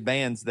dominated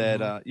bands that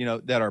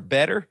that are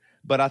better.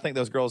 But I think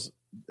those girls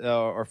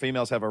or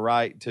females have a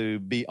right to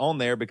be on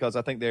there because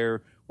I think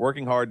they're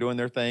working hard, doing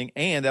their thing,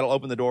 and that'll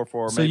open the door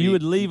for. So you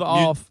would leave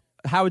off.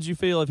 How would you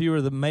feel if you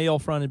were the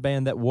male-fronted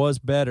band that was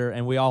better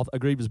and we all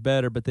agreed was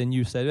better, but then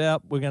you said, "Yeah,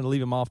 we're going to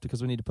leave them off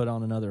because we need to put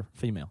on another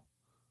female"?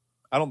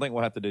 I don't think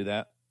we'll have to do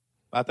that.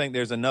 I think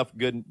there's enough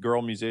good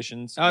girl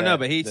musicians. No,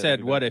 but he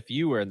said, "What if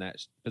you were in that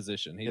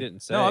position?" He didn't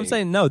say. No, I'm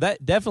saying no.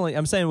 That definitely.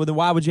 I'm saying, well, then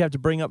why would you have to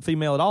bring up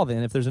female at all?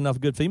 Then, if there's enough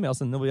good females,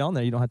 then they'll be on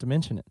there. You don't have to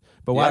mention it.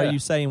 But why are you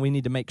saying we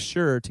need to make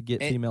sure to get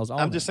females on?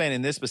 I'm just saying,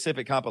 in this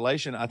specific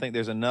compilation, I think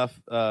there's enough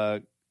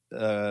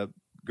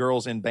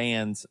girls in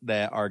bands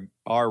that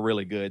are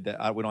really good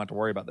that we don't have to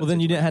worry about that. Well, then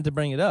you didn't have to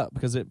bring it up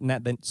because they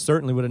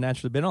certainly would have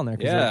naturally been on there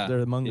because they're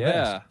among the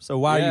best. So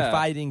why are you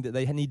fighting that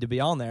they need to be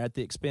on there at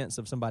the expense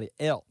of somebody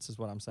else is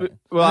what I'm saying.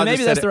 Well,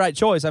 maybe that's the right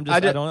choice. I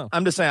don't know.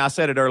 I'm just saying I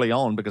said it early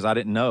on because I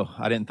didn't know.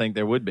 I didn't think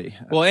there would be.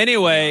 Well,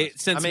 anyway,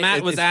 since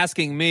Matt was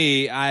asking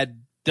me, I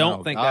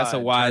don't think that's a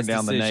wise turn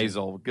down decision. The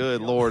nasal.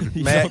 Good Lord.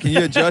 Matt, can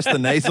you adjust the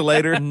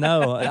nasalator?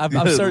 No. I've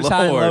searched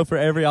high and low for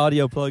every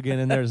audio plugin,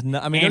 and there's no.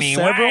 I mean, there's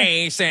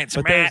several, since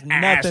but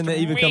Matt there's nothing that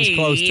even comes me.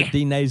 close to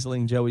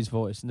denasaling Joey's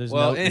voice. There's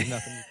nothing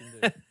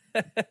you can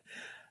do.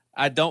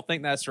 I don't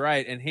think that's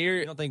right. And here,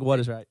 You don't think what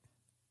is right?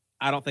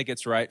 I don't think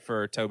it's right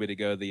for Toby to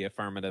go the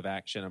affirmative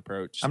action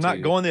approach. I'm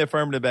not going the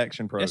affirmative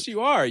action approach. Yes,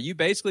 you are. You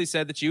basically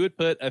said that you would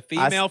put a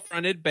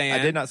female-fronted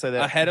band I did not say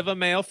that. ahead of a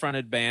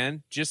male-fronted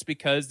band just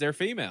because they're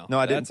female. No,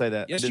 I didn't say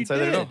that. Yes, I didn't you say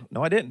did. that at all.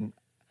 No, I didn't.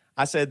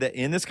 I said that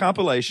in this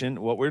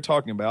compilation, what we're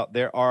talking about,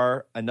 there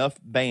are enough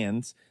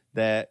bands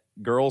that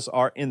girls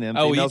are in them.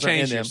 Oh, females you are in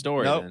changed them. your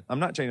story No, then. I'm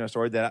not changing my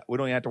story. That we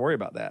don't even have to worry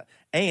about that.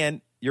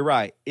 And you're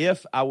right.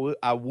 If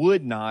I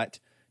would not,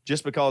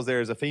 just because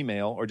there is a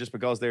female or just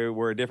because they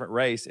were a different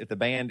race, if the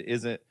band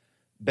isn't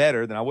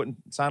better, then I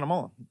wouldn't sign them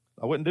on.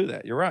 I wouldn't do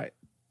that. You're right.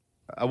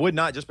 I would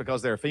not, just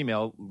because they're a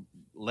female,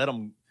 let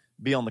them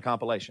be on the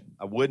compilation.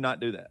 I would not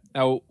do that.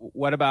 Oh,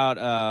 what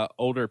about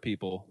older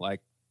people?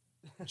 Like,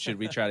 should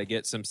we try to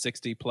get some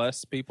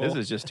 60-plus people? This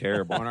is just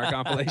terrible. On our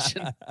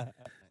compilation.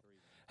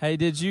 Hey,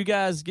 did you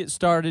guys get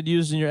started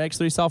using your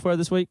X3 software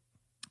this week?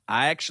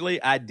 I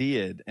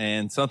did,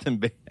 and something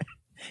big.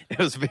 It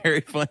was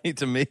very funny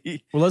to me.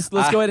 Well, let's go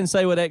ahead and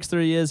say what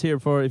X3 is here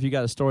for if you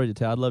got a story to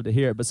tell. I'd love to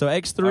hear it. But so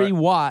X3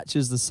 Watch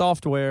is the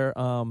software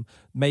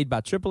made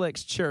by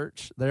XXX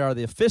Church. They are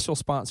the official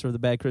sponsor of the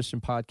Bad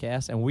Christian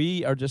Podcast, and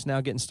we are just now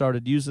getting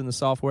started using the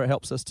software. It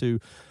helps us to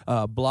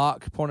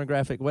block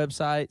pornographic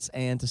websites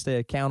and to stay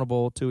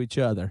accountable to each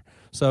other.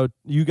 So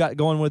you got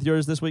going with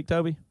yours this week,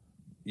 Toby?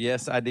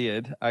 Yes, I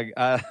did.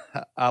 I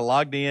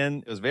logged in.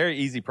 It was a very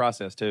easy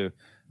process too.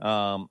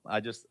 I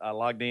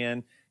logged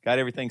in, got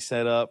everything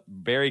set up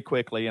very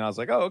quickly, and I was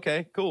like, "Oh,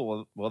 okay,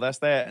 cool. Well, that's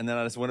that." And then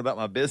I just went about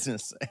my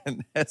business,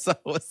 and as I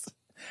was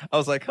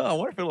like, "Oh, I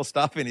wonder if it'll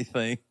stop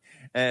anything."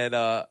 And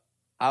I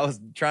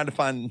was trying to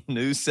find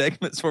news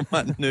segments for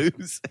my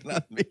news, and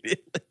I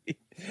immediately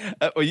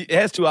it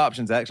has two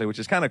options actually, which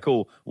is kind of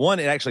cool. One,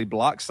 it actually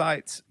blocks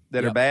sites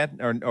that are bad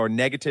or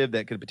negative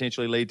that could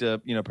potentially lead to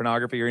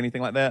pornography or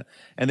anything like that.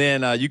 And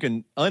then you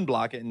can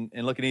unblock it and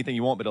look at anything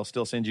you want, but it'll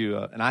still send you.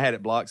 And I had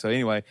it blocked, so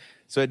anyway,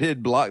 so it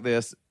did block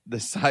the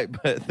site,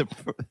 but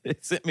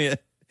it sent me an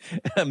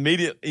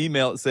immediate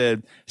email that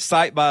said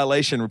site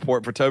violation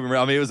report for Toby.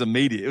 I mean, it was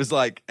immediate. It was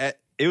like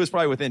it was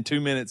probably within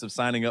 2 minutes of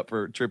signing up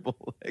for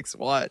XXX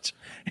Watch,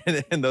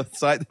 and the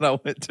site that I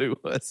went to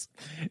was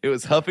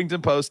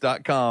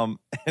HuffingtonPost.com,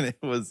 and it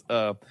was.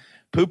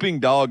 Pooping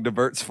dog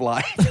diverts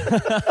flight.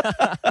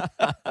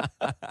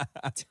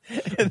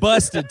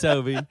 Busted,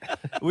 Toby.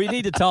 We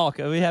need to talk.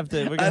 We're gonna have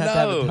to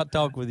have a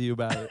talk with you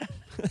about it.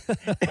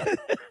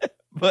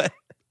 but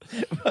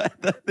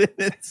then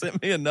it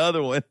sent me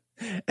another one,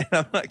 and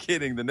I'm not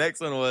kidding. The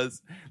next one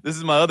was, this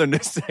is my other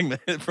news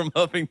segment from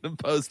Huffington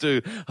Post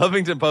too.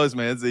 Huffington Post,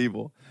 man, it's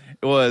evil.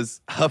 It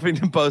was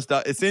Huffington Post.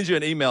 It sends you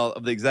an email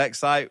of the exact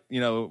site,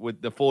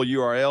 with the full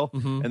URL.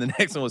 Mm-hmm. And the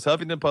next one was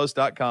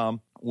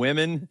HuffingtonPost.com,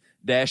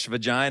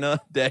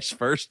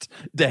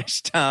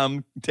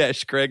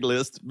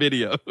 women-vagina-first-time-Craigslist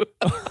video.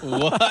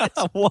 What?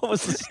 What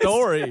was the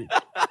story?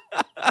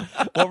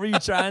 What were you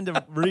trying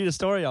to read a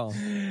story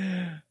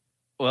on?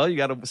 Well, you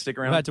got to stick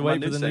around. You have to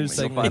wait for the news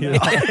segment. You'll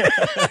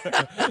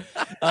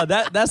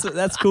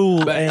That's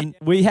cool, and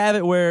we have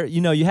it where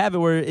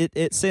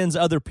it sends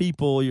other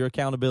people your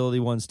accountability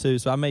ones too.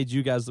 So I made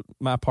you guys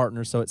my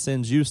partner, so it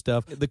sends you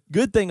stuff. The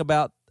good thing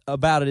about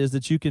it is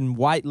that you can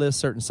whitelist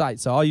certain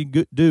sites. So all you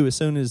do as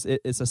soon as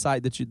it's a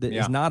site that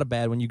is not a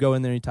bad one, you go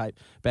in there and you type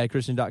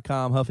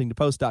badchristian.com,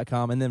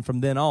 huffingtonpost.com, and then from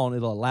then on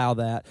it'll allow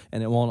that,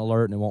 and it won't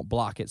alert and it won't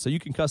block it. So you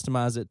can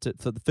customize it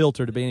for the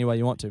filter to be any way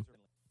you want to.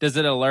 Does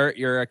it alert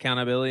your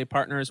accountability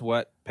partners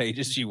what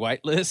pages you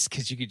whitelist?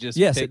 Because you could just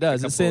pick it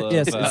does. It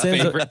sends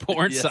favorite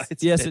porn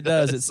sites. Yes, it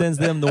does. It sends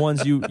them the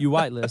ones you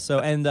whitelist. So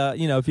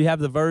if you have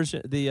the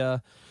version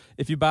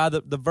if you buy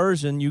the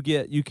version, you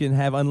can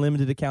have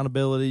unlimited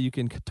accountability. You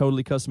can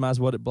totally customize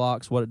what it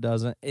blocks, what it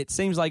doesn't. It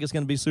seems like it's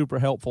going to be super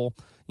helpful.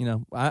 You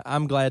know,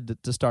 I'm glad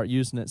to start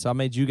using it. So I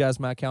made you guys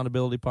my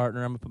accountability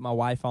partner. I'm going to put my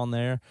wife on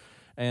there.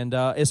 And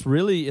it's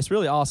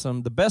really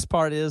awesome. The best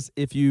part is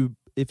if you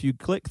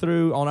click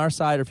through on our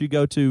site, or if you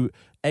go to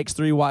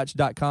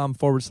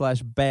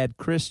x3watch.com/bad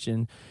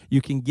Christian,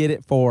 you can get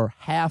it for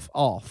half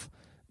off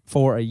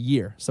for a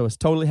year. So it's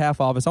totally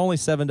half off. It's only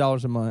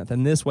 $7 a month,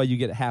 and this way you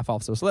get it half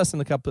off. So it's less than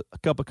a cup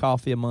of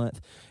coffee a month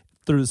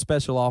through the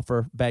special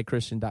offer,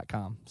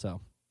 badchristian.com.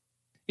 So.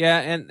 Yeah,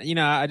 and you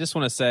know, I just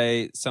want to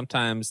say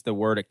sometimes the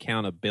word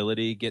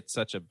accountability gets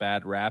such a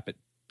bad rap. It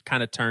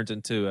kind of turns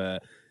into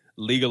a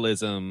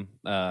legalism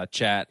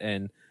chat,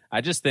 and I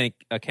just think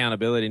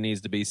accountability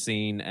needs to be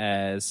seen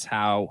as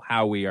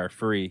how we are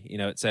free. You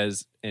know, it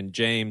says in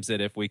James that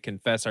if we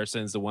confess our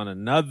sins to one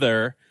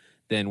another,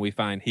 then we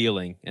find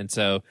healing. And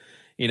so,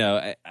 you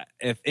know,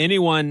 if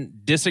anyone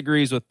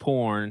disagrees with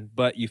porn,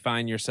 but you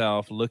find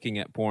yourself looking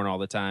at porn all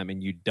the time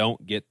and you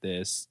don't get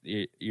this,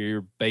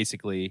 you're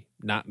basically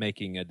not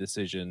making a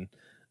decision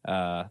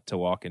to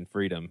walk in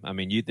freedom. I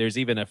mean, there's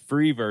even a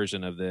free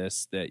version of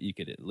this that you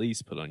could at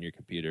least put on your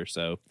computer.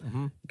 So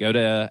go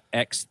to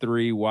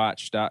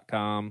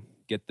x3watch.com,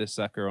 get this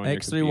sucker on your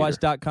computer.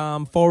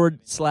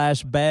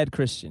 x3watch.com/bad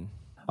Christian.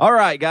 All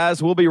right,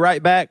 guys, we'll be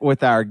right back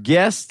with our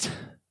guest,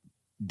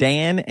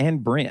 Dan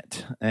and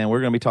Brent, and we're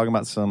going to be talking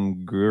about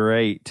some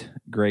great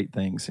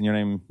things. In your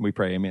name, we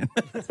pray, amen.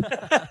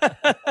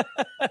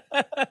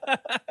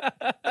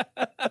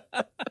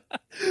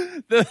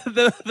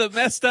 The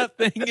messed up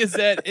thing is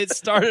that it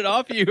started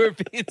off you were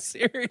being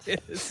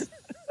serious.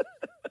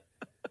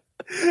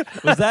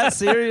 Was that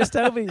serious,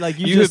 Toby? Like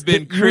you have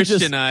been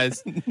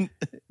Christianized.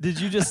 Did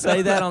you just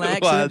say that on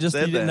accident? Well, just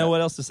you didn't know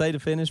what else to say to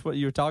finish what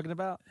you were talking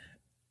about?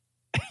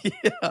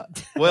 Yeah.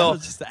 Well,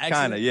 just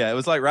kind of. Yeah, it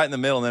was like right in the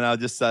middle, and then I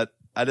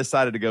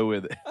decided to go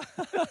with it.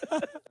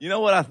 You know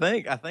what I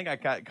think? I think I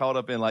got caught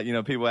up in, like, you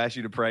know, people ask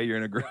you to pray, you're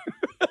in a group.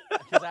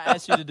 Because I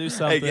asked you to do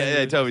something.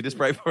 Hey, Toby, just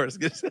pray for us.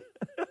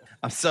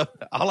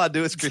 All I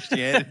do is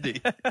Christianity.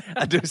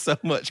 I do so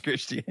much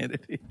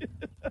Christianity.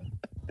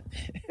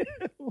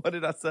 What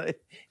did I say?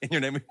 In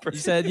your name we pray. You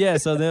said, yeah,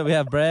 so then we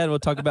have Brad. We'll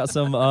talk about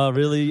some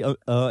really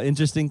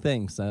interesting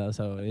things.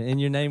 So in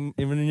your name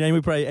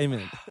we pray,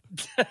 amen.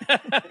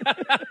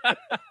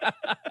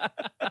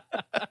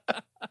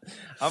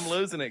 I'm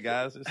losing it,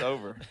 guys. It's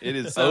over. It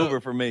is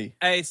over for me.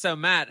 Hey, so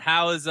Matt,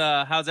 how's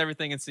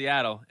everything in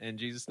Seattle? In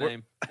Jesus'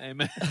 name,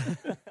 amen.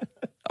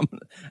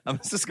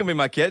 This is gonna be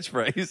my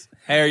catchphrase.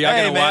 Hey, are y'all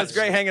gonna watch? It's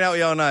great hanging out with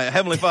y'all tonight.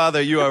 Heavenly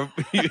Father, you are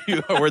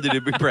worthy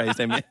to be praised.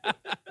 Amen.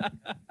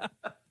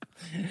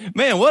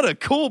 Man, what a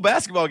cool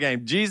basketball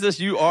game. Jesus,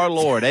 you are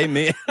Lord.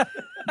 Amen.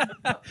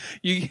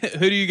 Who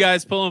do you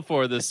guys pulling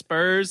for? The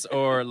Spurs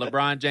or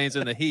LeBron James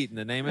and the Heat? In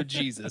the name of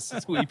Jesus,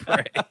 we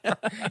pray.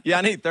 Yeah,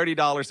 I need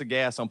 $30 of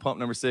gas on pump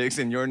number 6.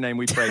 In your name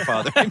we pray,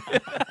 Father.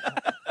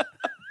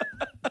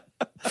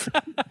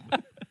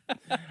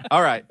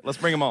 All right, let's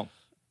bring them on.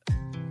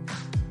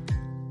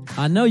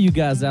 I know you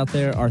guys out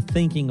there are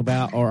thinking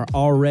about or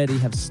already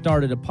have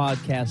started a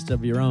podcast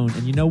of your own.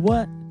 And you know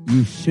what?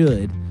 You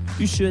should.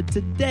 You should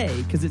today,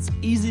 because it's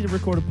easy to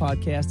record a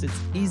podcast. It's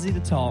easy to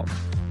talk.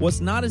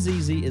 What's not as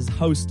easy is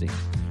hosting.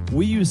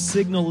 We use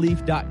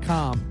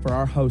signalleaf.com for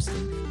our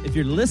hosting. If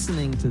you're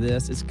listening to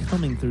this, it's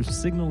coming through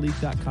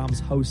signalleaf.com's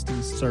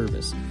hosting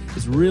service.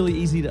 It's really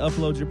easy to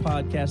upload your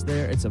podcast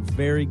there. It's a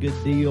very good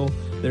deal.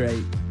 They're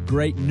a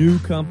great new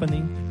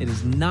company. It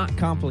is not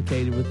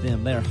complicated with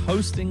them. They're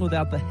hosting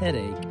without the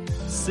headache.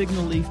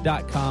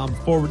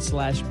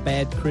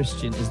 signalleaf.com/bad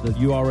Christian is the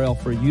URL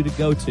for you to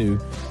go to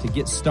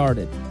get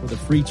started with a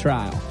free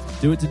trial.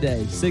 Do it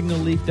today.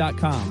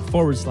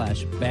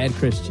 signalleaf.com/bad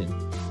Christian.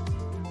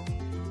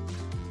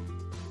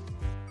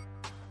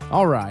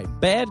 All right.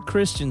 Bad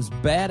Christian's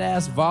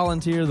badass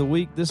volunteer of the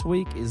week this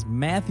week is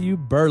Matthew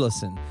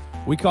Burleson.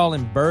 We call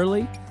him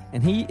Burley,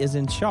 and he is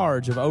in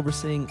charge of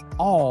overseeing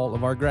all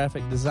of our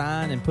graphic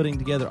design and putting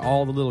together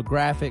all the little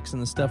graphics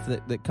and the stuff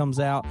that comes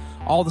out.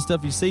 All the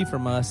stuff you see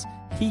from us,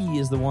 he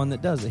is the one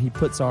that does it. He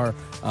puts our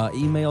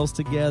emails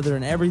together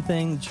and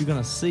everything that you're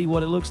going to see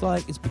what it looks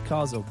like. It's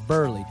because of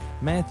Burley,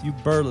 Matthew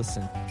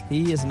Burleson.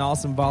 He is an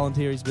awesome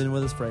volunteer. He's been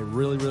with us for a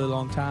really, really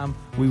long time.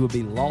 We would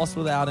be lost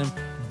without him.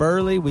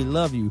 Burley, we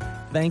love you.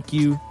 Thank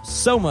you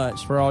so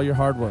much for all your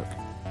hard work.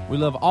 We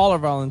love all our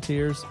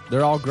volunteers.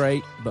 They're all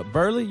great. But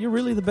Burley, you're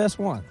really the best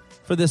one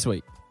for this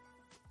week.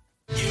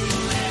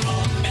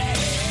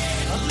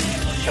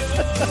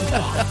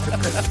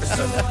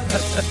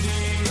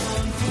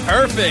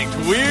 Perfect.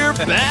 We're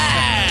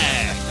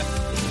back.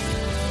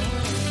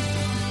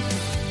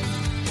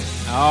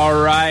 All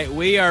right.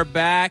 We are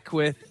back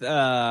with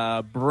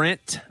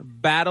Brent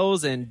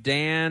Battles and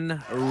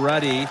Dan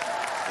Ruddy.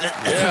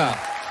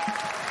 Yeah.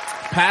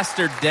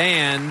 Pastor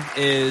Dan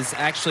is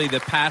actually the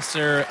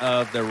pastor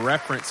of the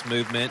Reference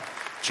Movement,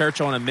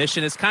 Church on a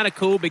Mission. It's kind of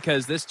cool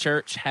because this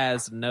church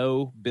has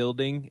no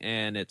building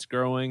and it's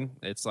growing.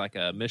 It's like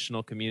a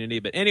missional community.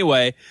 But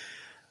anyway,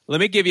 Let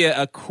me give you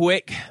a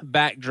quick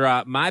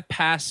backdrop. My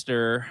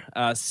pastor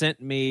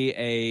sent me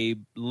a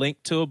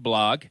link to a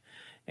blog,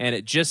 and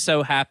it just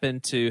so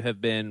happened to have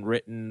been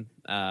written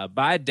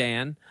by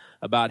Dan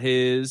about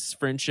his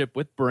friendship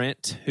with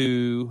Brent,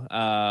 who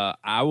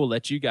I will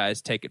let you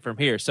guys take it from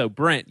here. So,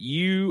 Brent,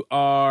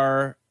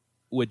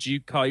 would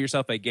you call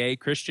yourself a gay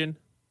Christian?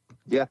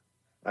 Yeah,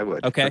 I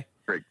would. Okay. That's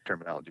great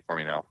terminology for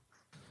me now.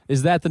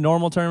 Is that the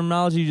normal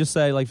terminology? You just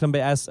say, like,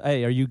 somebody asks,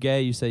 "Hey, are you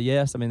gay?" You say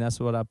yes. I mean, that's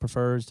what I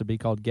prefer, is to be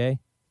called gay.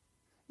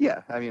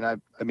 Yeah, I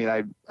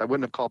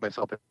wouldn't have called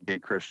myself a gay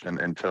Christian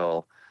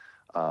until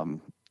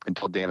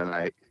Dan and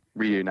I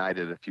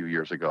reunited a few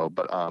years ago.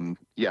 But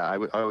yeah, I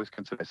always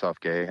consider myself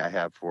gay. I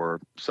have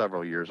for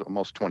several years,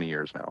 almost 20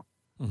 years now.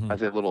 Mm-hmm. I'd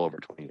say a little over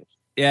 20 years.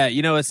 Yeah,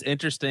 you know what's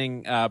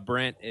interesting,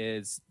 Brent,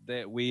 is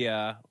that we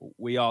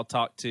all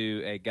talked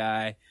to a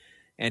guy,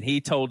 and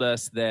he told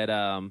us that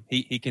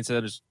he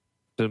considers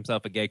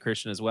himself a gay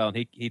Christian as well,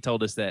 and he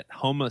told us that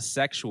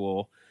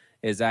homosexual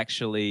is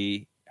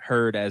actually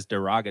heard as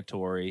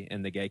derogatory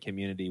in the gay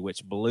community,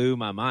 which blew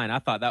my mind. I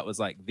thought that was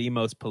like the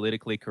most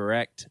politically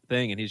correct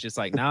thing, and he's just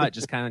like, no, it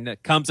just kind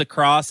of comes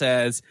across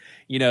as,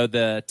 you know,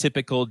 the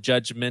typical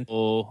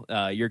judgmental,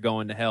 you're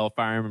going to hell,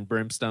 fire and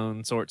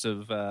brimstone sorts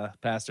of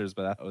pastors.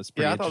 But I thought it was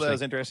pretty I thought interesting. that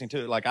was interesting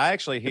too. Like, I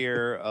actually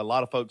hear a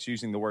lot of folks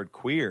using the word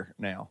queer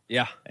now.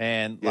 Yeah,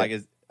 And like,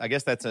 I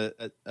guess that's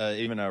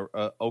even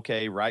a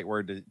okay right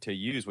word to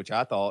use, which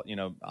I thought, you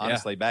know,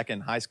 honestly, back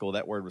in high school,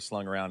 that word was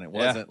slung around. It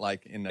wasn't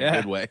like in a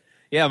good way.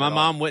 Yeah, my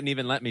mom wouldn't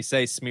even let me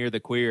say "smear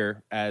the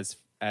queer" as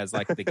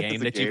like the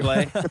game that you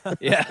game. play.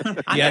 Yeah,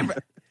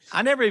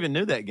 I never even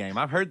knew that game.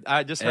 I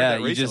just heard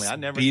that you recently. just I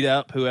never beat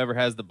up whoever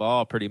has the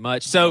ball, pretty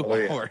much. So,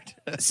 Oh,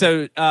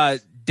 yeah.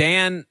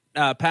 Dan,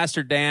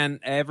 Pastor Dan,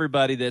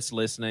 everybody that's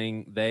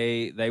listening,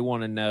 they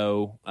want to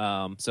know.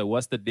 So,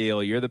 what's the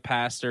deal? You're the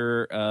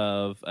pastor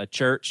of a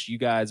church. You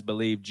guys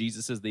believe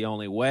Jesus is the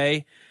only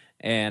way,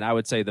 and I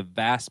would say the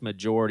vast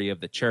majority of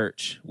the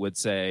church would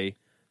say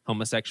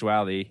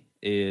homosexuality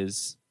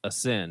is a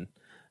sin.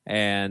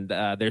 And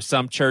there's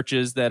some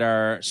churches that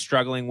are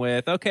struggling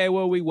with, okay,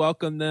 well, we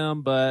welcome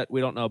them, but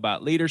we don't know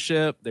about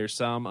leadership. There's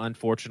some,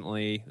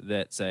 unfortunately,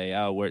 that say,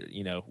 oh,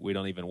 we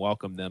don't even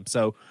welcome them.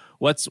 So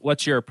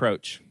what's your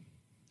approach?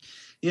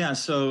 Yeah,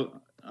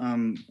 so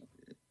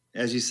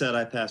as you said,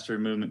 I pastor a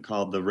movement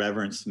called the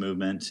Reverence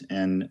Movement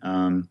in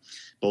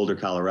Boulder,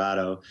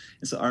 Colorado.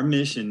 And so our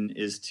mission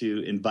is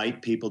to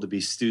invite people to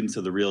be students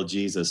of the real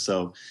Jesus.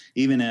 So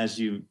even as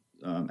you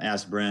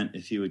asked Brent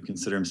if he would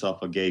consider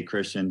himself a gay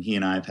Christian, he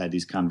and I have had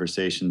these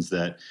conversations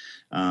that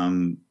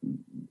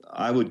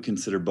I would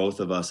consider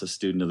both of us a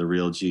student of the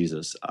real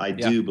Jesus. I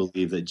do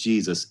believe that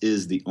Jesus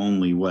is the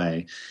only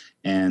way,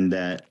 and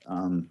that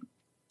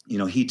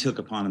he took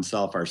upon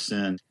himself our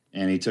sin,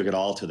 and he took it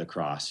all to the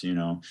cross.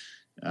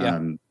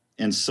 And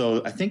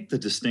so I think the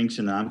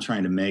distinction that I'm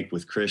trying to make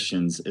with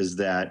Christians is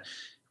that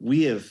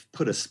we have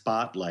put a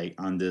spotlight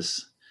on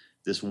this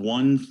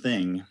one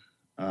thing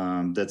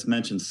that's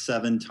mentioned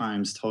 7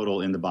 times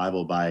total in the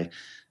Bible by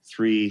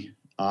 3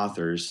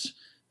 authors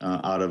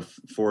out of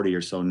 40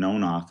 or so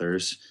known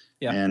authors.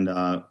 Yeah. And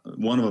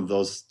one of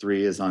those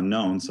 3 is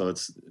unknown. So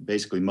it's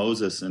basically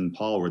Moses and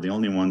Paul were the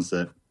only ones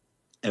that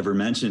ever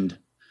mentioned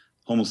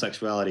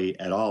homosexuality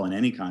at all in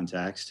any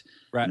context.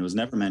 Right. And it was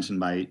never mentioned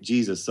by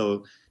Jesus.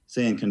 So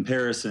say in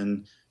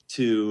comparison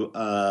to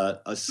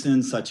a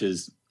sin such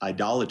as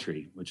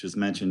idolatry, which was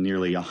mentioned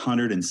nearly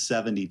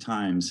 170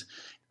 times,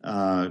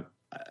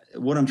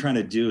 what I'm trying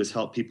to do is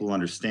help people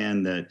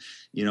understand that,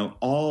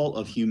 all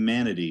of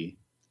humanity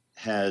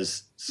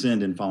has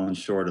sinned and fallen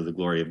short of the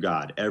glory of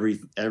God.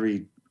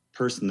 Every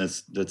person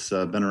that's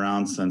been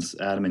around since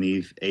Adam and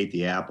Eve ate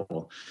the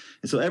apple.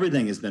 And so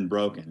everything has been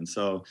broken. And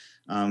so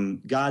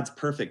God's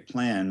perfect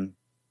plan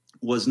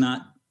was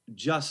not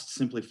just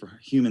simply for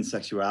human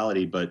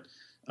sexuality, but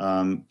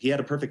he had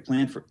a perfect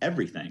plan for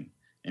everything.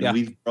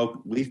 And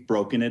we've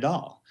broken it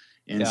all.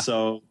 And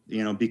so,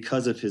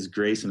 because of his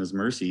grace and his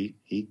mercy,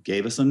 he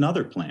gave us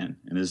another plan.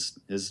 And his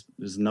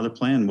another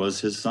plan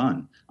was his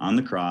son on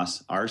the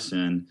cross, our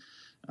sin.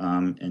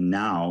 And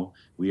now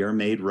we are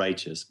made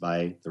righteous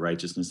by the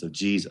righteousness of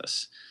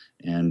Jesus.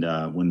 And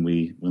when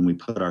we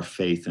put our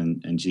faith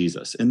in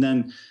Jesus, and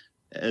then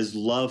as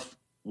love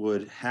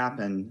would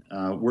happen,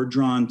 we're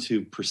drawn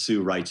to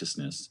pursue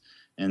righteousness.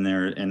 And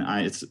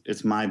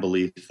it's my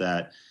belief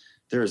that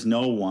there is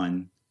no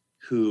one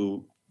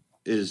who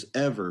is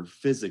ever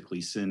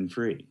physically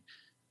sin-free.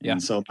 Yeah.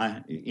 And so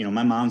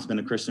my mom's been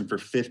a Christian for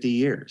 50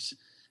 years.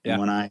 Yeah.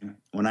 And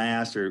when I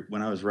asked her,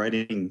 when I was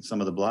writing some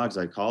of the blogs,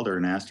 I called her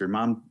and asked her,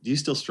 Mom, do you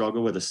still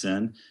struggle with a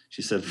sin?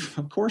 She said,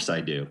 of course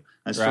I do.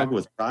 I struggle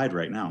with pride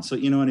right now. So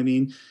you know what I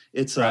mean?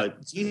 It's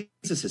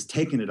Jesus has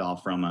taken it all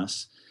from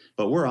us,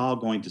 but we're all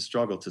going to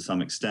struggle to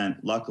some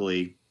extent.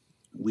 Luckily,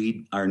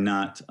 we are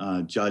not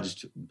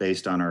judged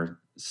based on our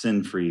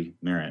sin-free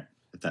merit,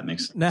 if that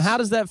makes sense. Now, how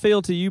does that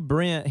feel to you,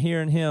 Brent,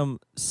 hearing him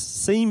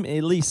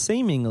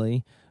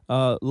seemingly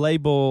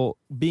label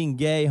being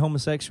gay,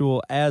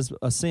 homosexual as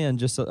a sin,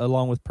 just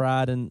along with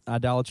pride and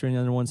idolatry and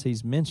the other ones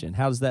he's mentioned?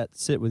 How does that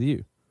sit with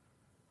you?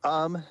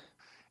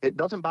 It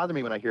doesn't bother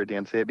me when I hear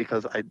Dan say it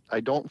because I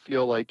don't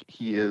feel like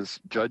he is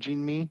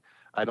judging me.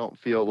 I don't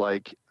feel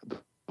like the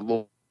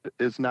Lord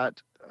is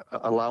not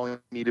allowing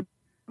me to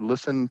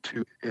listen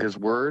to his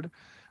word.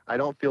 I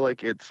don't feel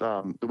like it's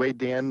the way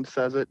Dan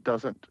says it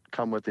doesn't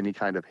come with any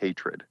kind of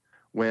hatred.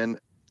 When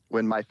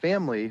my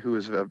family, who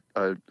is a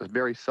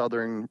very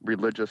Southern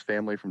religious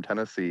family from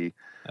Tennessee,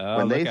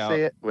 when they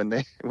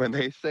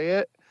say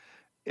it,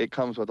 it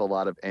comes with a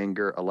lot of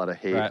anger, a lot of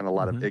hate, and a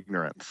lot of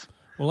ignorance.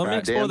 Well, let me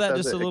explore that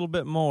just a little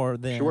bit more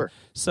then. Sure.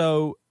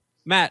 So,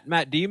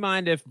 Matt, do you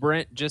mind if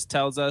Brent just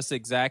tells us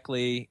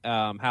exactly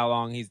how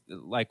long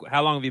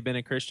have you been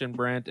a Christian,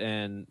 Brent?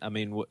 And I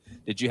mean,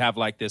 did you have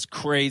like this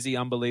crazy,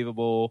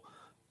 unbelievable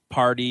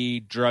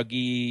party,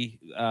 druggy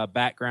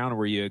background? Or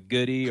were you a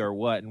goodie or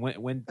what? And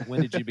when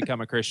did you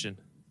become a Christian?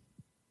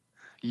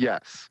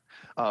 Yes.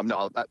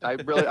 No, I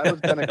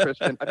was been a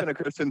Christian. I've been a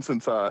Christian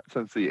since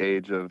the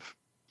age of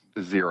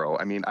 0.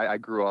 I mean, I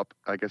grew up,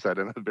 like I said,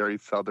 in a very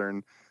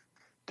Southern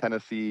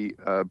Tennessee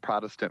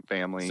Protestant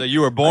family. So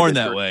you were born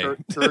that way.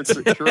 Church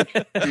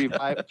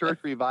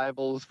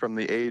revivals from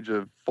the age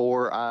of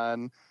 4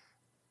 on.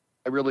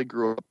 I really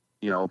grew up,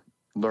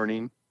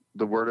 learning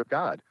the Word of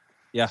God.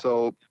 Yeah.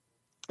 So,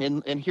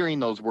 in hearing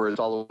those words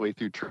all the way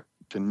through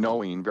to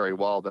knowing very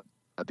well that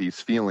these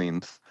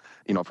feelings,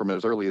 from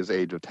as early as the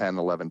age of 10,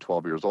 11,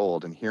 12 years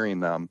old, and hearing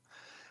them,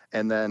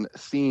 and then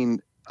seeing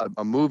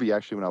a movie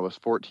actually when I was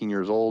 14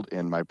 years old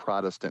in my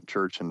Protestant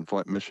church in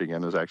Flint,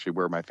 Michigan, is actually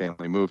where my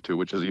family moved to,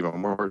 which is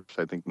even worse,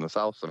 I think, in the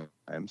South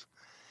sometimes.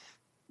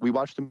 We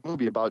watched a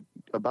movie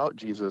about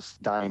Jesus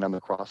dying on the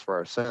cross for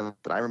our sins,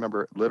 and I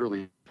remember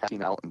literally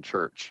passing out in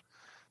church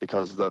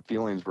because the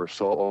feelings were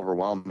so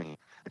overwhelming.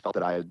 I felt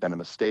that I had been a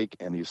mistake,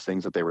 and these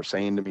things that they were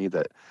saying to me,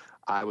 that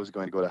I was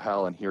going to go to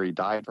hell, and here he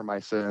died for my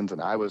sins, and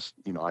I was,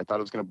 I thought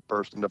I was going to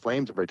burst into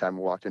flames every time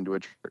I walked into a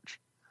church.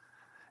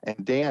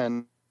 And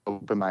Dan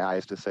opened my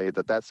eyes to say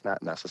that that's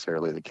not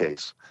necessarily the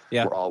case.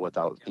 Yeah. We're all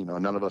without,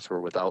 none of us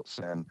were without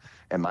sin,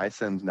 and my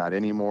sin's not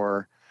any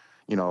more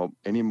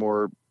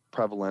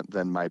prevalent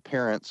than my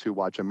parents who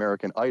watch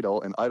American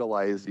Idol and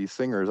idolize these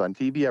singers on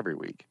TV every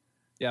week.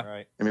 Yeah.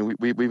 Right. I mean,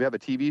 we have a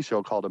TV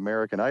show called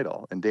American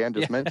Idol, and Dan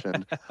just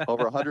mentioned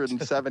over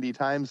 170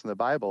 times in the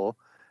Bible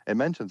it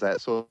mentions that.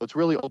 So it's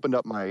really opened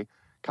up my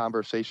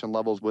conversation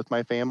levels with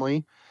my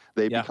family.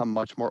 They've become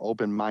much more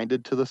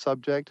open-minded to the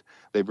subject.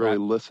 They've really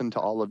listened to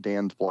all of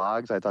Dan's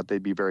blogs. I thought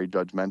they'd be very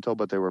judgmental,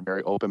 but they were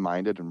very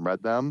open-minded and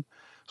read them.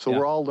 So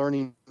we're all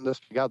learning this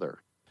together.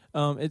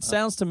 It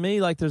sounds to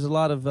me like there's a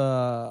lot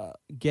of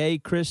gay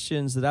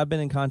Christians that I've been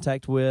in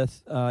contact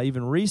with,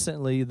 even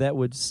recently, that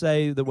would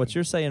say that what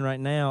you're saying right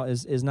now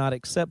is not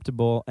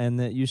acceptable, and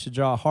that you should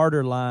draw a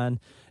harder line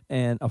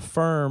and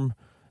affirm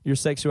your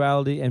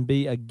sexuality and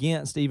be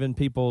against even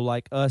people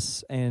like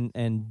us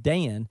and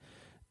Dan.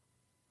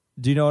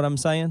 Do you know what I'm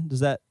saying?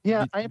 Does that?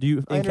 Yeah, do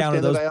you encounter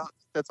those?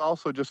 That's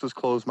also just as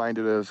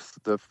close-minded as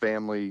the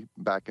family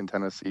back in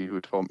Tennessee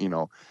who told me,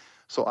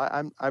 So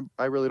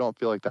I really don't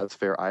feel like that's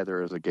fair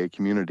either as a gay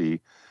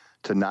community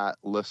to not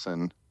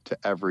listen to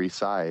every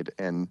side,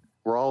 and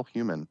we're all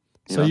human.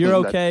 So you're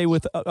okay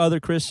with other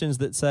Christians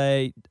that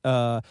say,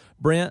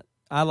 Brent,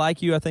 I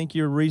like you, I think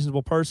you're a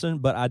reasonable person,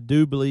 but I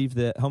do believe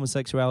that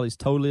homosexuality is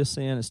totally a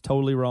sin, it's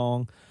totally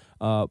wrong,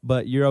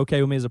 but you're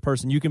okay with me as a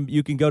person. You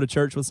can go to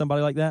church with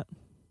somebody like that?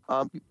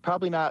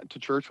 Probably not to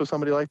church with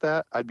somebody like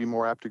that. I'd be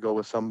more apt to go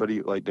with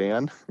somebody like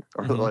Dan,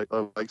 or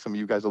like some of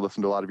you guys that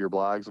listen to a lot of your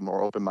blogs and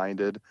more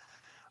open-minded.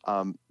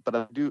 But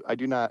I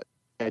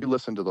do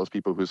listen to those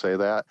people who say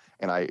that,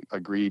 and I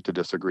agree to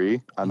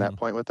disagree on that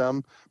point with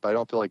them. But I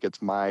don't feel like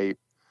it's my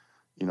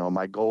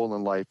goal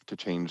in life to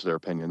change their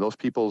opinion. Those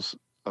people's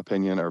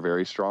opinion are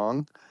very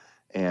strong,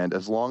 and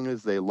as long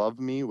as they love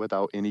me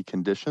without any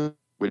condition,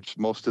 which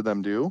most of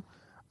them do,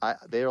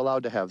 they're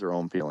allowed to have their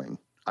own feeling.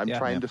 I'm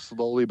trying to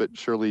slowly but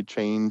surely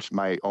change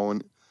my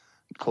own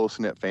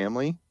close-knit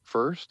family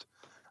first.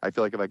 I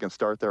feel like if I can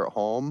start there at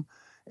home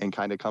and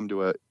kind of come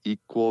to a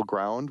equal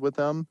ground with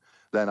them,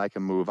 then I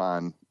can move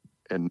on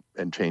and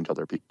change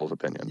other people's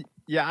opinion.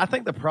 Yeah, I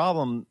think the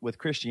problem with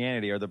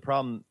Christianity, or the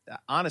problem,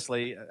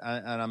 honestly,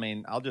 and I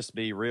mean, I'll just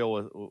be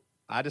real.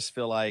 I just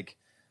feel like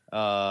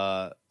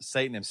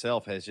Satan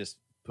himself has just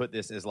put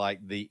this as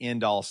like the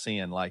end-all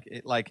sin. Like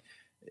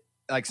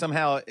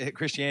somehow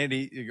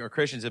Christianity or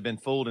Christians have been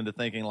fooled into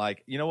thinking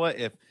like, you know what,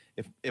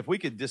 if we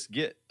could just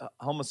get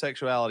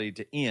homosexuality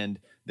to end,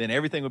 then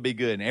everything would be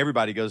good and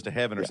everybody goes to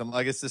heaven or something.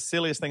 Like, it's the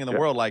silliest thing in the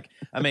world. Like,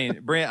 I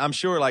mean, Brent, I'm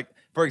sure, like,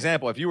 for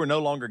example, if you were no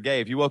longer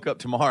gay, if you woke up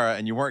tomorrow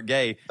and you weren't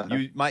gay,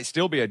 you might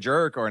still be a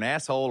jerk or an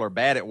asshole or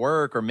bad at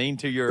work or mean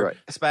to your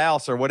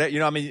spouse or whatever,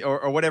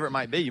 or whatever it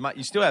might be.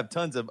 You still have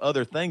tons of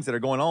other things that are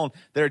going on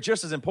that are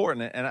just as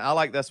important. And I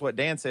like, that's what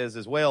Dan says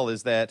as well,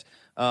 is that,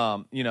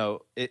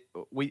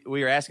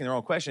 we are asking the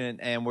wrong question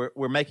and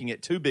we're making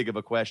it too big of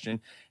a question.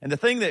 And the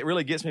thing that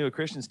really gets me with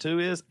Christians too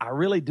is I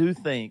really do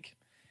think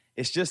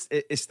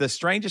it's the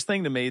strangest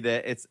thing to me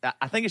that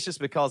I think it's just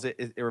because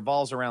it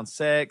revolves around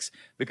sex,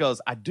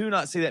 because I do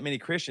not see that many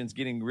Christians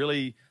getting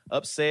really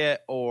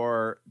upset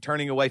or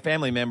turning away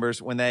family members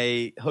when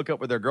they hook up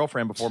with their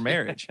girlfriend before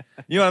marriage.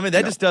 You know what I mean?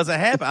 That just doesn't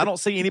happen. I don't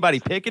see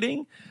anybody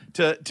picketing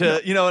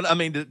to you know what I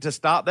mean, to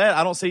stop that.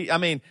 I don't see, I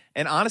mean,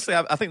 and honestly,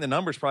 I think the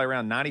number is probably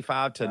around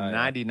 95 to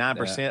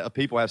 99% of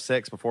people have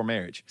sex before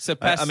marriage. So,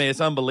 I mean,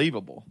 it's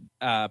unbelievable.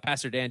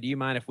 Pastor Dan, do you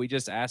mind if we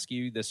just ask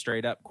you the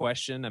straight up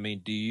question? I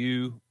mean, do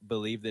you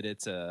believe that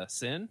it's a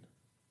sin?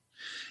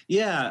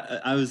 Yeah,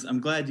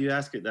 I'm glad you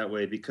asked it that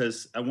way,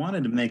 because I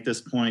wanted to make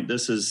this point.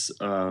 This is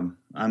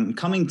I'm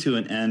coming to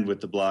an end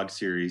with the blog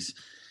series.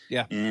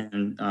 Yeah.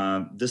 And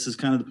this is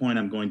kind of the point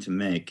I'm going to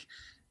make.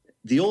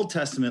 The Old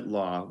Testament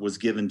law was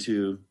given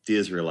to the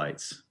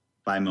Israelites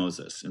by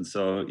Moses. And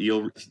so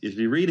if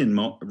you read in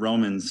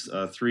Romans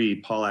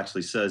 3, Paul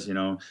actually says,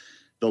 the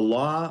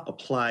law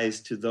applies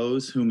to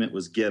those whom it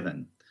was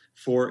given,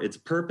 for its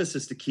purpose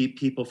is to keep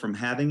people from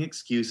having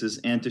excuses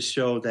and to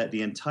show that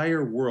the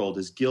entire world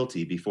is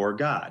guilty before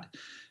God.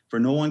 For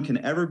no one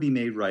can ever be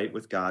made right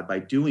with God by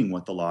doing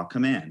what the law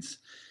commands.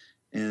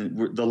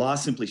 And the law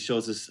simply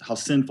shows us how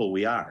sinful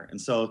we are. And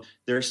so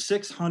there are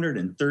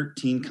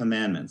 613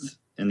 commandments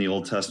in the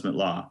Old Testament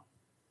law.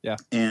 Yeah.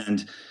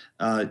 And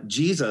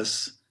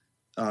Jesus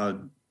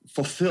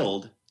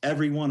fulfilled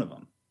every one of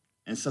them.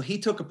 And so he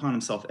took upon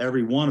himself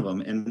every one of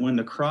them. And when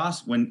the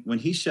cross, when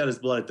he shed his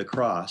blood at the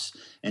cross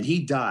and he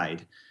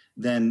died,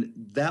 then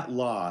that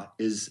law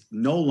is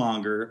no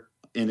longer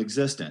in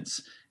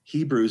existence.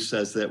 Hebrews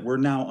says that we're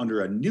now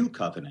under a new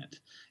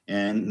covenant,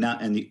 and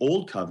the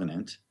old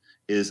covenant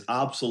is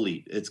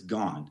obsolete. It's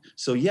gone.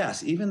 So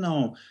yes, even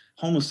though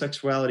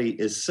homosexuality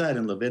is said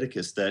in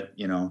Leviticus that,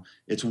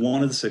 it's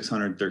one of the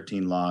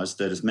 613 laws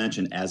that is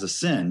mentioned as a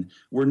sin,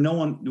 we're no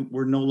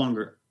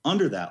longer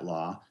under that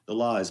law. The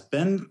law has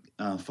been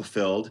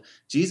fulfilled.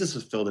 Jesus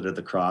fulfilled it at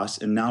the cross,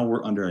 and now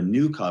we're under a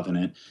new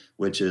covenant,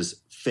 which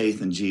is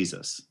faith in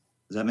Jesus.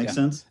 Does that make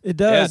sense? It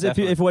does. Yeah,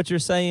 if what you're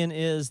saying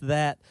is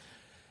that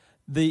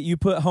you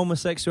put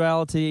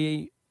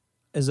homosexuality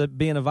as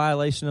being a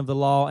violation of the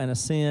law and a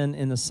sin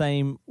in the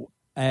same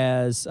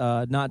as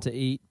not to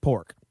eat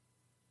pork.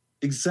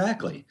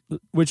 Exactly.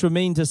 Which would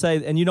mean to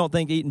say, and you don't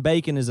think eating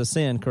bacon is a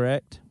sin,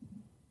 correct?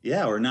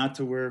 Yeah, or not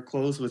to wear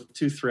clothes with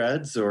 2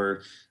 threads,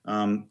 or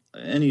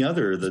any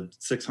other the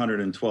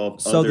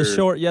 612 So the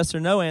short yes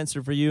or no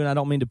answer for you, and I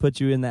don't mean to put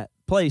you in that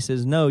place,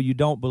 is no, you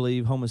don't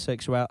believe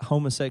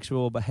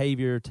homosexual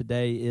behavior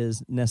today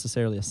is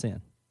necessarily a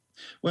sin.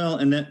 Well,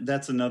 and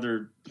that's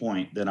another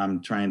point that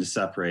I'm trying to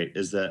separate,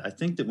 is that I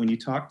think that when you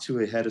talk to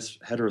a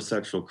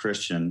heterosexual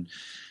Christian,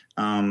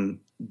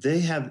 they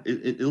have,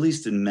 at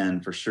least in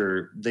men for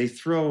sure, they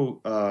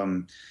throw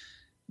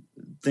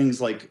things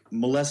like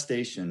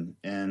molestation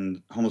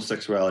and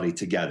homosexuality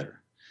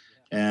together.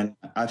 And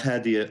I've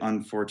had the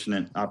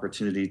unfortunate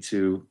opportunity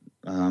to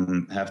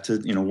have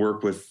to,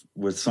 work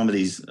with some of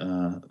these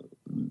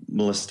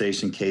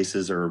molestation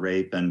cases or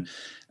rape. And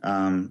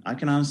I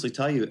can honestly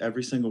tell you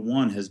every single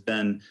one has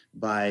been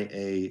by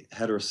a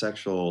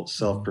heterosexual,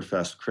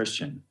 self-professed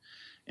Christian.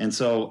 And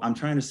so I'm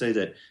trying to say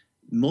that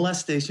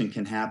molestation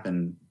can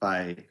happen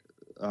by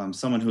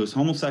someone who is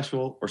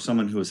homosexual or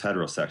someone who is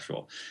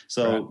heterosexual.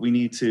 So we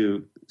need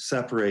to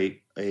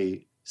separate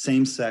a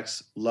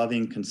same-sex,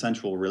 loving,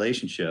 consensual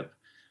relationship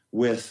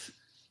with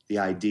the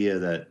idea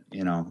that,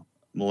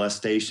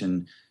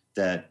 molestation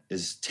that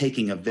is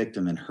taking a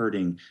victim and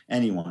hurting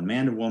anyone,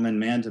 man to woman,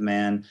 man to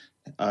man,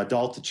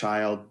 adult to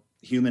child,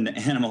 human to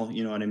animal,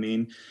 you know what I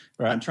mean?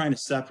 Right. I'm trying to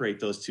separate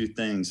those two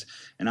things.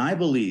 And I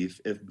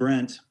believe if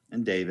Brent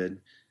and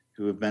David,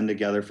 who have been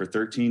together for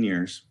 13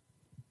 years,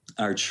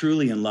 are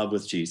truly in love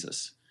with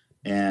Jesus,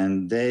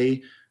 and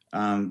they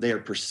are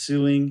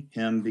pursuing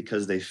him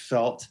because they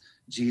felt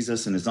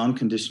Jesus and his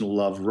unconditional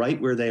love right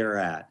where they are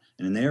at,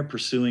 and they are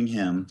pursuing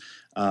him,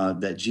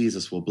 that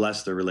Jesus will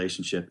bless their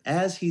relationship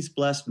as he's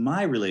blessed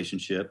my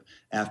relationship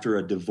after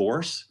a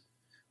divorce.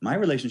 My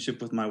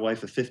relationship with my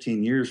wife of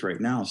 15 years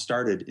right now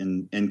started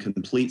in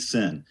complete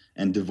sin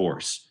and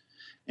divorce.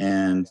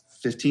 And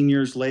 15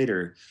 years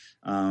later,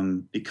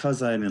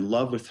 because I'm in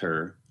love with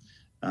her,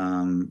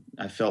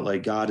 I felt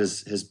like God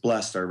has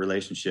blessed our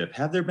relationship.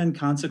 Have there been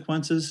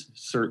consequences?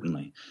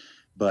 Certainly.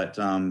 But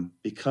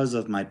because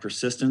of my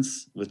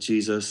persistence with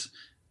Jesus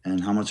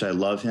and how much I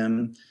love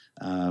him,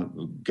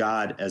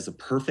 God, as a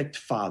perfect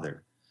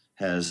father,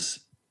 has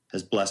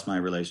blessed my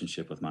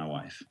relationship with my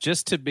wife.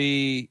 Just to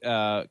be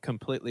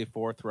completely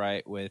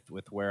forthright with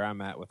where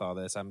I'm at with all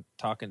this, I'm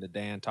talking to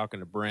Dan, talking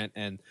to Brent,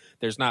 and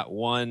there's not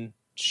one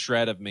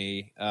shred of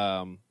me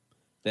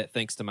that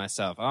thinks to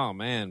myself, oh,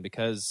 man,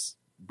 because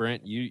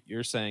Brent,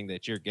 you're saying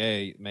that you're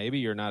gay, maybe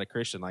you're not a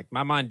Christian. Like,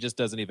 my mind just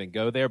doesn't even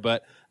go there.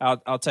 But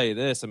I'll tell you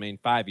this. I mean,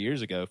 5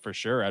 years ago, for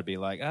sure, I'd be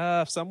like,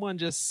 if someone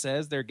just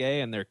says they're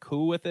gay and they're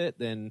cool with it,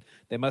 then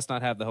they must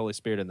not have the Holy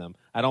Spirit in them.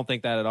 I don't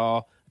think that at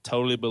all.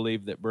 Totally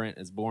believe that Brent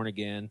is born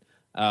again.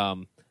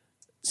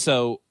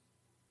 So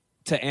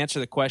to answer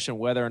the question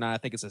whether or not I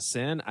think it's a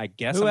sin, I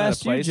guess Who I'm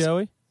asked at a place. You,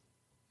 Joey?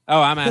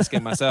 Oh, I'm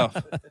asking myself.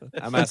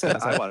 I'm asking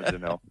myself. I wanted to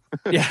know.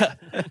 Yeah.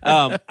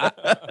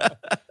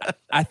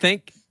 I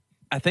think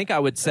I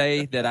would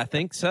say that I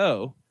think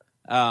so,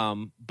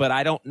 but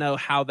I don't know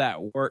how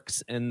that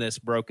works in this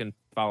broken,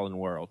 fallen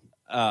world.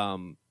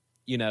 Pride,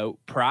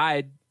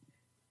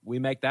 we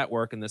make that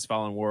work in this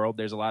fallen world.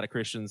 There's a lot of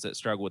Christians that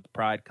struggle with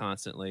pride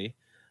constantly.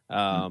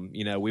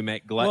 We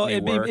make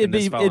gluttony work in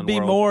this fallen world. It'd be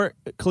more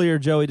clear,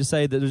 Joey, to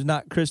say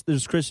that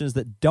there's Christians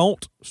that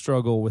don't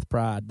struggle with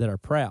pride that are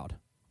proud.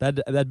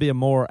 That'd be a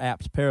more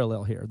apt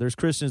parallel here. There's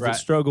Christians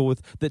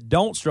that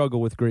don't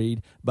struggle with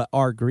greed but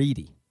are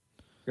greedy.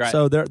 Right.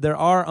 So there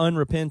are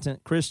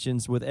unrepentant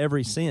Christians with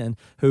every sin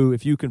who,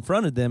 if you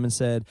confronted them and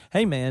said,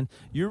 "Hey, man,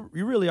 you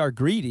really are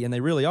greedy," and they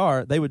really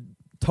are, they would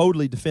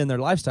totally defend their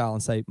lifestyle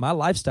and say, "My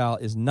lifestyle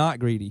is not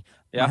greedy.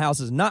 My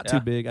house is not too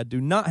big. I do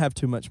not have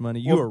too much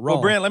money. You are wrong."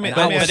 Well, Brent, let me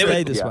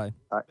stay this way.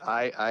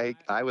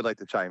 I would like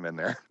to chime in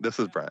there. This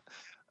is Brent.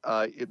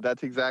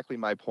 That's exactly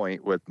my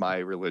point with my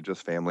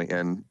religious family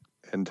in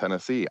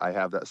Tennessee. I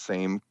have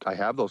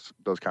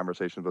those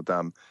conversations with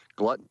them.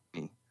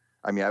 Gluttony.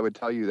 I mean, I would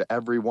tell you that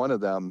every one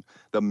of them,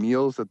 the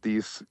meals that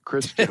these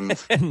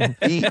Christians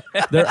eat,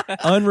 they're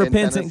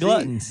unrepentant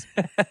gluttons.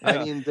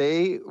 I mean,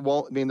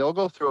 they'll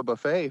go through a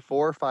buffet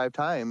 4 or 5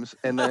 times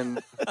and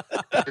then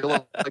feel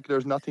like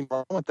there's nothing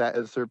wrong with that,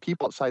 as there are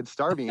people outside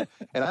starving.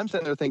 And I'm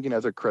sitting there thinking,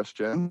 as a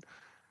Christian,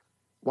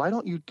 why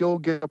don't you go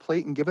get a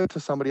plate and give it to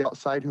somebody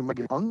outside who might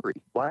be hungry?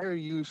 Why are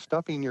you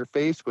stuffing your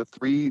face with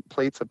 3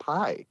 plates of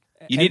pie?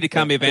 You need to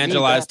come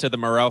evangelize to the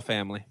Morrell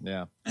family.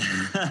 Yeah,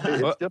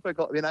 it's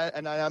difficult.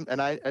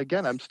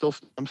 I'm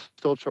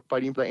still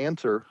fighting for the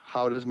answer.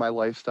 How does my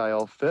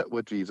lifestyle fit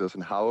with Jesus,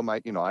 and how am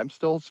I? I'm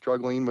still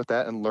struggling with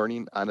that and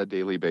learning on a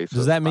daily basis.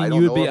 Does that mean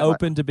you would be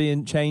open to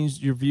being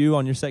changed your view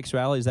on your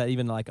sexuality? Is that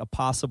even like a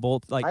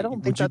possible? Like, I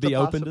don't think that's a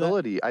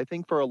possibility. I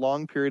think for a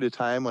long period of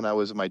time, when I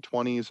was in my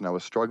 20s and I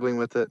was struggling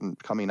with it and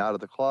coming out of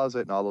the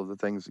closet and all of the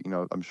things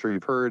I'm sure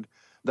you've heard,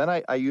 then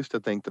I used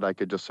to think that I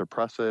could just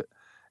suppress it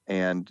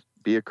and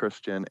be a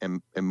Christian and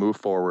move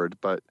forward.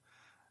 But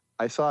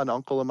I saw an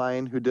uncle of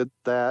mine who did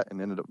that and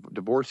ended up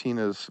divorcing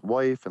his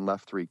wife and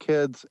left 3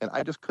 kids. And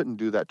I just couldn't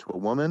do that to a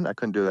woman. I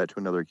couldn't do that to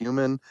another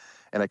human.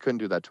 And I couldn't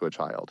do that to a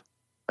child.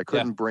 I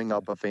couldn't bring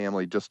up a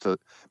family just to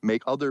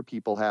make other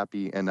people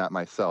happy and not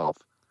myself.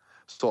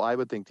 So I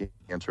would think the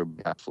answer would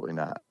be absolutely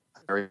not.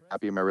 I'm very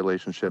happy in my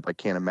relationship. I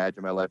can't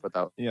imagine my life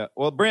without. Yeah.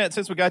 Well, Brent,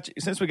 since we got you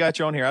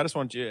on here, I just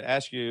want to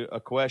ask you a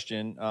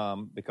question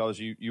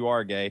because you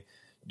are gay.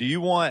 Do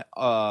you want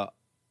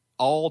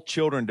all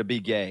children to be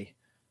gay?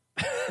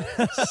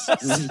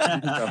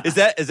 Is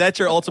that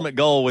your ultimate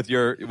goal with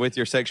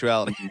your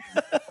sexuality?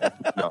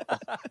 No.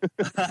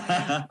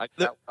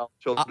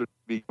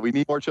 We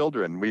need more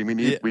children. We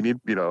need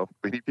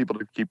people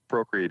to keep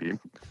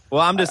procreating.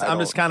 Well, I'm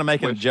just kind of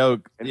making a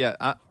joke.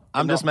 Yeah,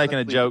 I'm just making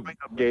a joke.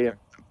 Gay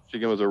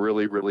Michigan was a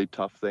really, really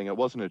tough thing. It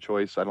wasn't a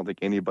choice I don't think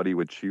anybody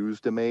would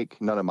choose to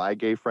make. None of my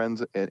gay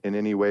friends in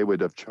any way would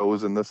have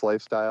chosen this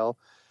lifestyle.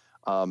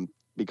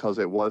 Because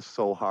it was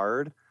so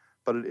hard,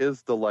 but it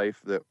is the life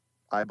that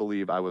I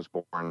believe I was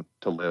born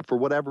to live, for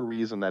whatever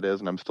reason that is,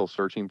 and I'm still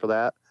searching for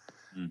that.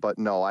 But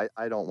no, I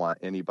don't want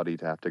anybody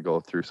to have to go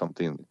through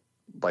something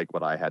like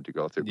what I had to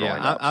go through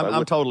growing up.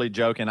 I'm totally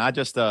joking. I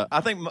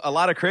think a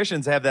lot of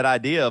Christians have that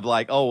idea of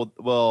like, oh,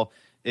 well,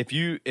 if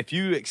you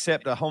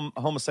accept a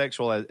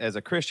homosexual as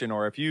a Christian,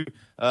 or if you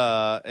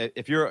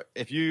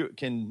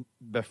can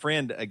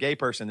befriend a gay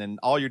person, then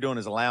all you're doing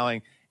is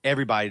allowing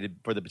everybody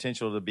for the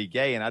potential to be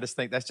gay. And I just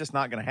think that's just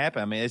not going to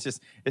happen. I mean, it's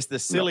the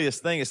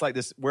silliest thing. It's like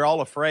this, we're all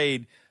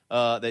afraid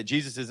that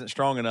Jesus isn't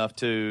strong enough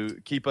to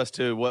keep us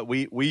to what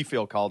we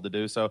feel called to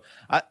do. So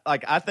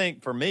I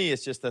think for me,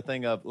 it's just the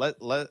thing of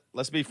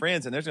let's be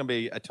friends. And there's going to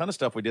be a ton of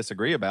stuff we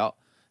disagree about.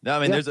 No, I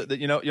mean, there's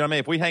you know what I mean?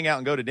 If we hang out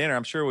and go to dinner,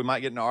 I'm sure we might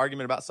get in an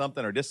argument about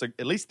something, or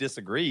at least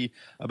disagree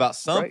about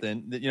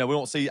something. Right. We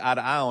won't see eye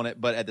to eye on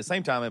it. But at the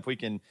same time, if we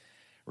can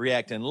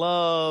react in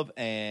love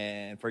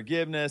and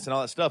forgiveness and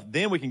all that stuff,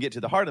 then we can get to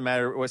the heart of the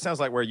matter. Well, it sounds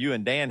like where you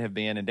and Dan have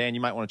been, and Dan,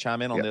 you might want to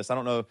chime in on this. I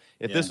don't know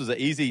if this was an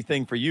easy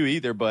thing for you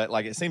either, but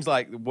like it seems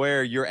like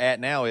where you're at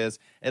now is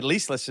at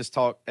least let's just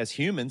talk as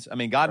humans. I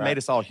mean, God made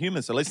us all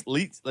humans, so let's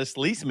at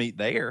least meet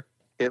there.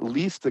 At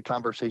least the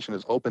conversation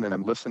is open, and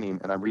I'm listening,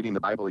 and I'm reading the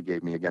Bible he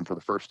gave me again for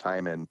the first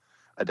time in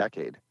a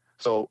decade.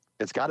 So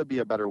it's got to be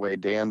a better way,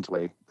 Dan's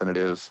way, than it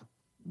is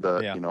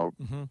the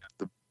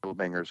the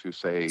bangers who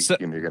say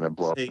you're going to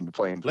blow up in the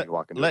flames when you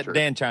walk into the church. Let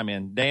Dan chime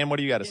in. Dan, what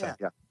do you got to say?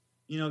 Yeah.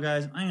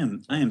 Guys, I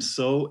am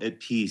so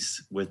at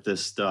peace with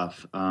this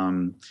stuff.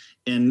 And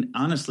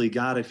honestly,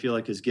 God, I feel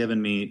like has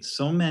given me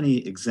so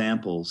many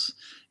examples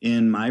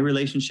in my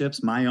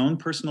relationships, my own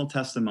personal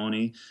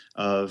testimony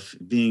of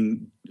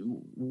being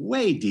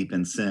way deep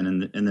in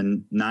sin in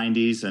the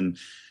 90s. And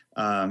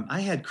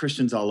I had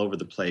Christians all over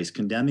the place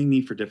condemning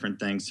me for different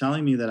things,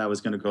 telling me that I was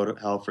going to go to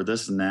hell for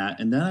this and that.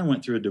 And then I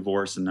went through a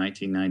divorce in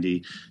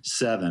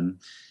 1997.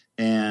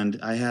 And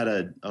I had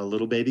a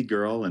little baby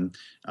girl, and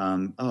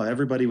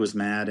everybody was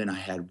mad. And I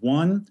had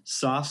one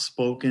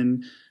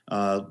soft-spoken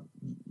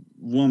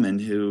woman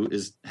who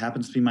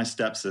happens to be my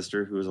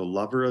stepsister, who is a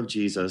lover of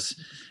Jesus,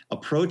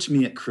 approached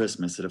me at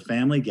Christmas at a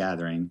family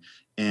gathering,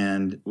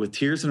 and with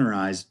tears in her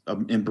eyes,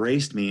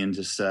 embraced me and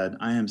just said,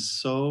 "I am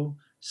so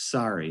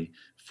sorry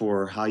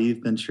for how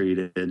you've been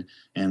treated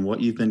and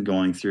what you've been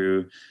going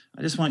through.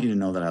 I just want you to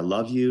know that I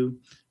love you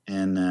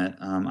and that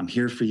I'm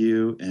here for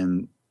you,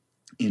 and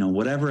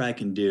whatever I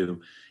can do."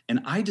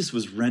 And I just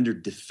was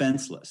rendered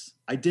defenseless.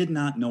 I did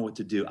not know what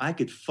to do. I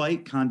could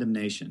fight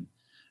condemnation,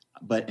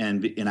 but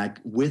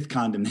with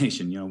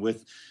condemnation,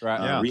 with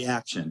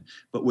reaction.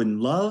 But when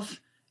love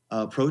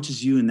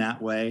approaches you in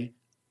that way,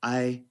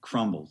 I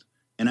crumbled.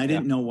 And I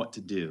didn't know what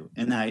to do.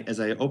 And as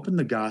I opened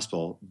the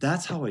gospel,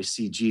 that's how I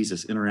see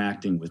Jesus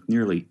interacting with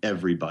nearly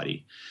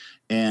everybody.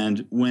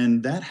 And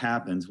when that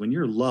happens, when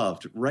you're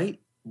loved right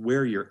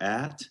where you're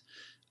at,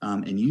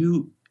 and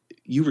you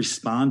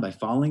respond by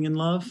falling in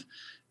love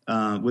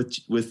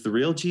with the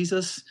real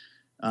Jesus,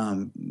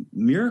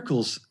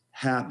 miracles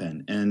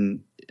happen.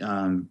 And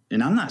I'm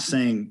not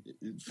saying,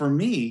 for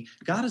me,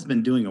 God has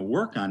been doing a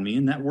work on me,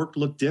 and that work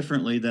looked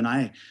differently than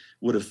I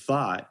would have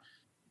thought.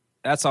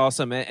 That's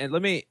awesome.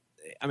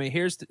 And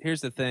here's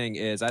the thing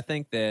is, I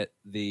think that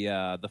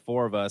the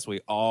four of us,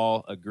 we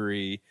all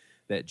agree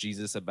that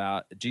Jesus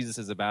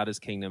is about his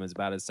kingdom, is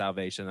about his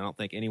salvation. I don't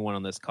think anyone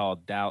on this call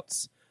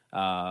doubts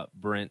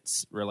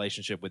Brent's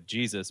relationship with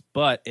Jesus,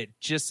 but it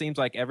just seems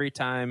like every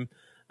time,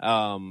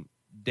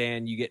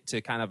 Dan, you get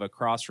to kind of a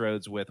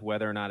crossroads with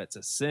whether or not it's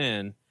a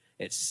sin,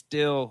 it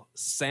still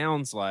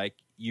sounds like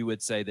you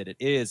would say that it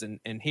is.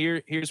 And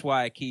here's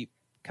why I keep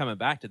coming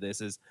back to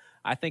this is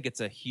I think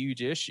it's a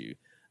huge issue.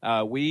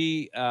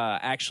 We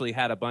actually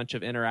had a bunch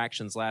of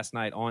interactions last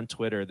night on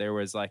Twitter. There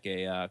was like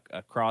a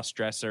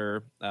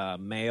cross-dresser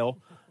male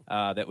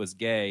that was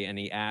gay, and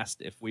he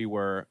asked if we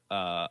were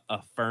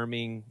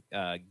affirming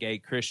gay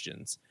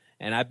Christians.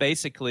 And I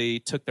basically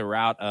took the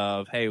route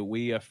of, hey,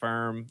 we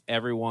affirm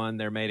everyone.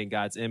 They're made in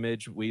God's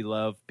image. We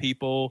love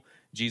people.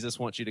 Jesus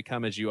wants you to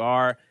come as you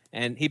are.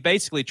 And he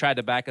basically tried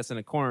to back us in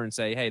a corner and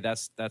say, hey,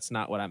 that's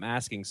not what I'm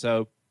asking.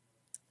 So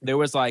there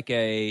was like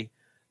a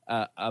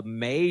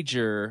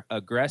major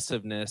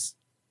aggressiveness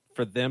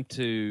for them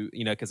to,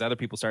 because other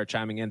people started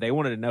chiming in. They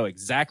wanted to know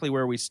exactly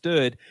where we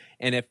stood.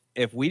 And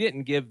if we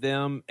didn't give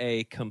them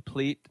a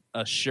complete,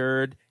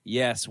 assured,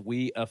 yes,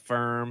 we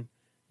affirm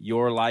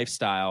your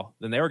lifestyle,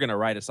 then they were going to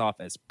write us off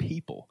as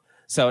people.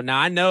 So now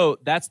I know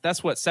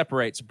that's what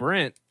separates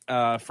Brent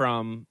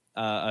from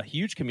a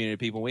huge community of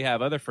people. We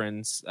have other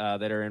friends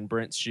that are in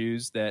Brent's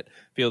shoes that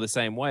feel the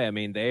same way. I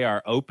mean, they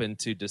are open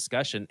to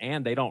discussion,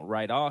 and they don't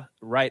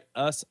write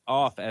us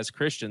off as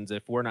Christians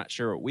if we're not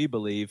sure what we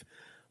believe.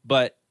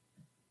 But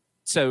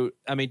so,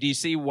 I mean, do you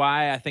see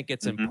why I think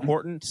it's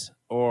important?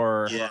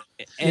 Or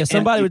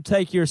somebody would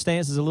take your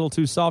stance as a little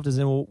too soft, as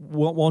in,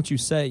 well, won't you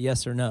say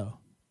yes or no?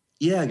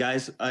 Yeah,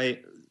 guys,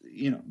 I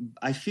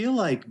feel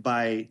like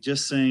by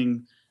just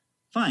saying,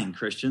 fine,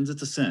 Christians,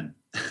 it's a sin.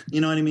 You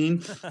know what I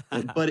mean?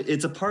 But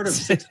it's a part of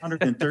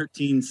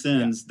 613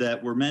 sins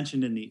that were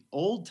mentioned in the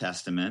Old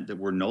Testament that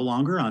we're no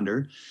longer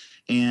under.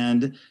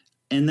 And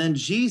then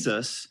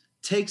Jesus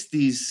takes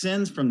these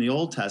sins from the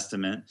Old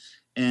Testament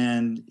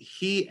and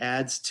he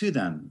adds to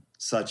them,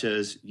 such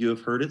as you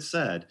have heard it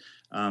said,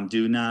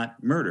 do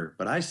not murder.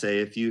 But I say,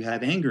 if you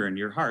have anger in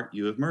your heart,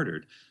 you have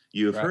murdered.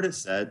 You have heard it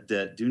said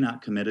that do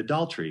not commit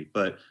adultery.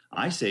 But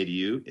I say to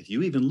you, if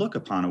you even look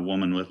upon a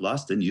woman with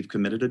lust, then you've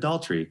committed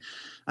adultery.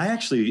 I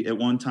actually, at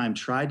one time,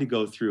 tried to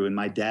go through, and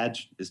my dad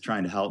is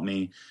trying to help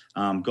me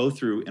go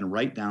through and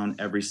write down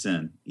every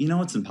sin. You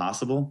know, it's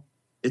impossible.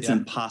 It's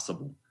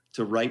impossible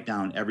to write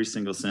down every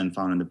single sin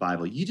found in the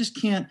Bible. You just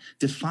can't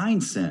define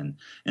sin.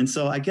 And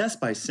so I guess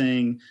by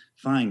saying,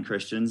 fine,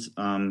 Christians,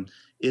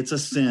 it's a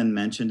sin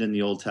mentioned in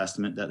the Old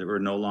Testament that we're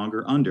no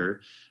longer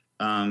under.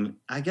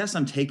 I guess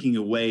I'm taking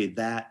away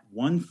that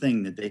one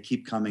thing that they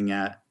keep coming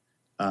at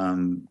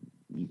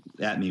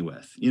me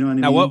with. You know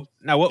what I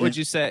mean? What would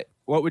you say?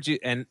 What would you?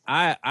 And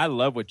I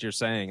love what you're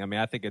saying. I mean,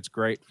 I think it's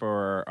great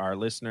for our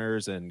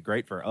listeners and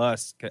great for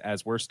us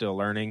as we're still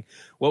learning.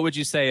 What would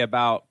you say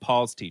about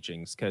Paul's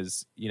teachings?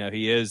 Because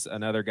he is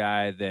another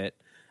guy that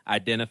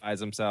identifies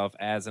himself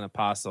as an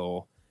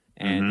apostle.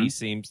 And he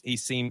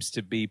seems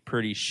to be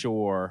pretty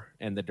sure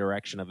in the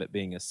direction of it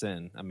being a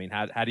sin. I mean,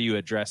 how do you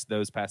address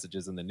those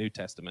passages in the New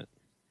Testament?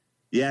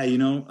 Yeah,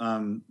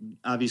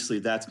 obviously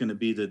that's going to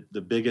be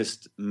the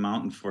biggest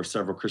mountain for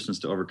several Christians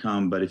to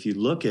overcome. But if you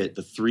look at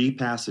the three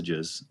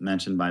passages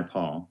mentioned by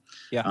Paul,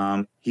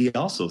 he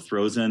also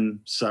throws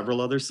in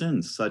several other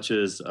sins, such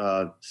as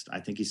I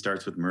think he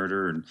starts with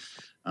murder,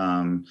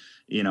 and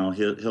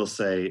he'll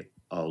say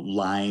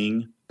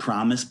lying,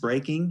 promise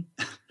breaking,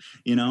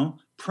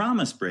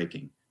 promise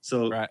breaking.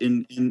 So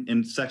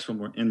in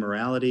sexual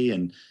immorality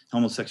and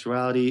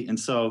homosexuality. And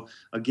so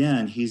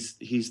again,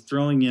 he's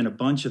throwing in a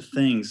bunch of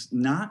things,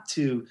 not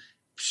to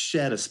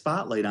shed a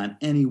spotlight on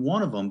any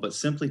one of them, but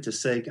simply to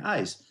say,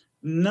 guys,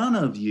 none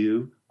of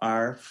you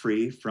are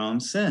free from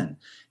sin.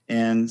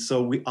 And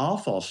so we all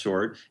fall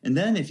short. And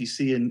then if you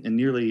see in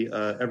nearly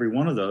every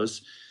one of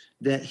those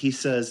that he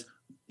says,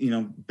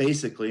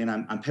 basically, and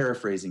I'm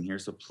paraphrasing here,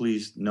 so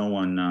please, no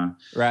one,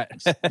 Right.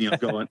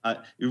 go and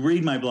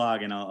read my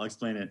blog, and I'll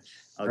explain it.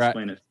 I'll Right.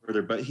 explain it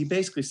further. But he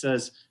basically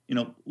says,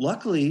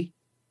 luckily,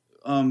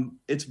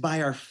 it's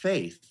by our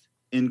faith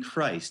in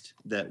Christ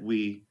that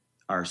we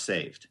are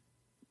saved.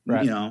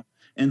 Right.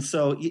 And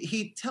so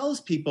he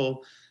tells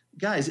people,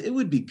 guys, it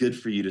would be good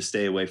for you to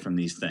stay away from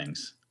these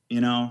things,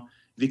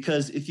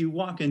 because if you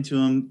walk into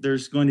them,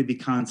 there's going to be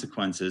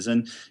consequences.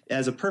 And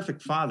as a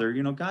perfect father,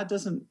 God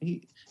doesn't,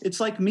 it's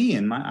like me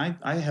and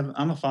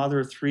I'm a father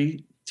of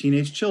 3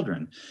 teenage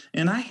children,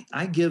 and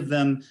I give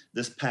them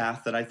this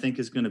path that I think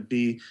is going to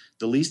be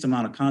the least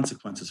amount of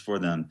consequences for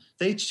them.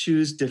 They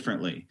choose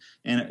differently.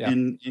 And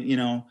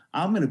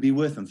I'm going to be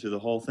with them through the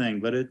whole thing,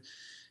 but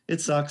it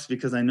sucks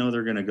because I know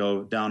they're going to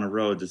go down a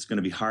road that's going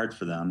to be hard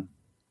for them.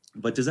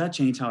 But does that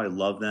change how I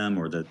love them,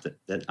 or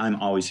that I'm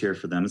always here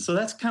for them? And so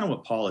that's kind of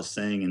what Paul is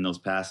saying in those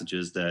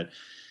passages, that,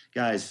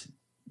 guys,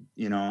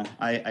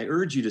 I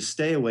urge you to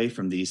stay away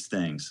from these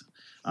things.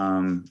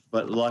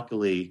 But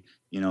luckily,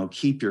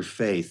 keep your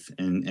faith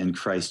in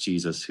Christ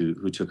Jesus,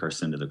 who took our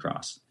sin to the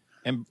cross.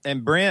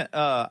 And Brent,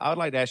 I would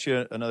like to ask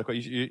you another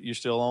question. You're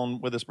still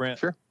on with us, Brent?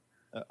 Sure.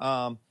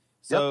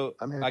 So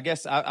I'm here. I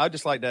guess I'd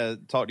just like to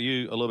talk to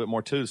you a little bit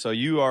more too. So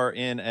you are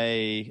in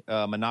a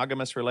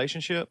monogamous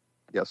relationship?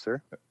 Yes,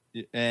 sir.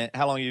 And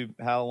how long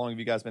have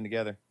you guys been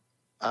together?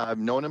 I've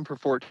known him for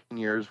 14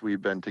 years. We've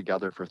been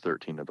together for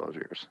 13 of those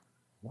years.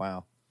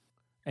 Wow.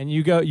 And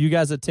you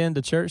guys attend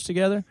the church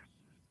together?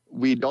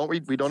 We don't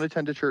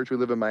attend a church. We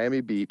live in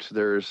Miami Beach.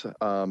 There's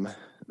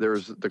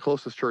the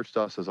closest church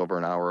to us is over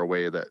an hour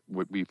away that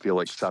we feel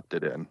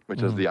accepted in,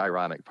 which is the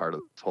ironic part of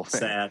this whole thing.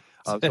 Sad.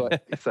 So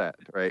it's sad,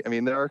 right? I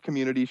mean, there are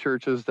community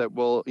churches that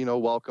will,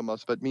 welcome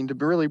us, but I mean, to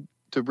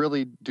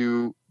really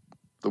do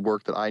the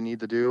work that I need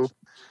to do,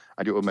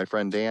 I do it with my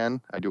friend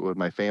Dan. I do it with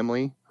my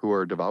family, who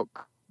are devout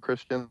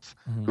Christians,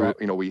 who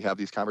we have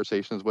these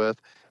conversations with,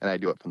 and I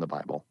do it from the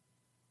Bible.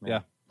 Yeah.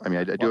 I mean,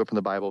 I do it from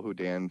the Bible, who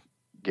Dan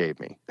gave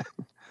me,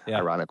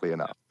 ironically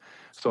enough.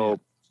 So,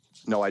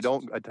 no, I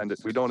don't attend it.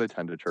 We don't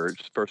attend a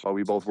church. First of all,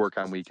 we both work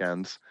on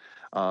weekends.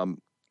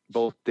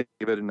 Both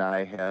David and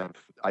I have,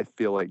 I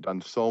feel like,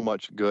 done so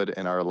much good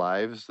in our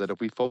lives that if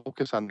we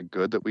focus on the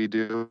good that we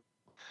do,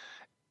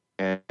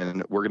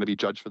 and we're going to be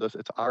judged for this,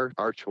 it's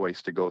our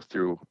choice to go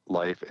through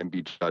life and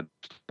be judged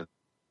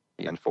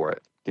and for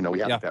it. We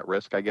have that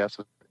risk, I guess.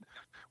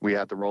 We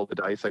have to roll the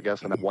dice, I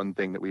guess, and that one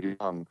thing that we do.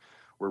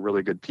 We're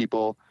really good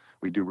people.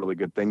 We do really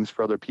good things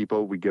for other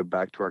people. We give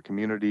back to our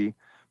community.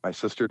 My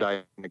sister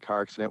died in a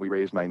car accident. We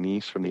raised my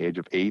niece from the age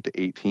of 8 to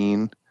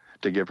 18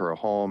 to give her a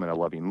home and a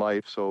loving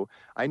life. So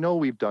I know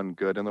we've done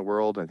good in the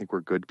world. I think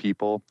we're good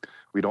people.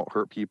 We don't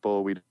hurt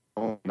people. We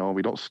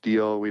don't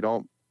steal. We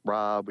don't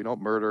rob. We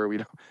don't murder.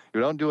 We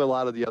don't do a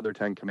lot of the other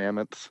 10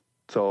 commandments.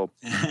 So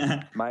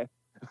my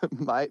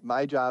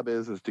job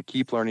is to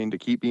keep learning, to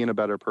keep being a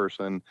better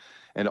person,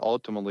 and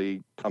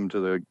ultimately come to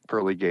the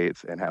pearly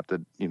gates and have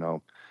to,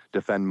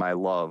 defend my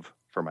love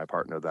for my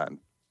partner then.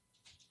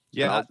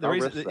 Yeah,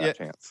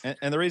 chance.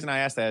 And the reason I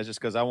ask that is just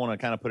because I want to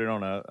kind of put it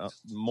on a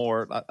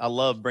more. I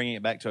love bringing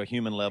it back to a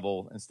human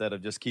level instead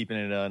of just keeping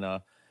it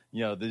on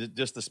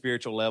just the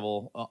spiritual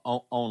level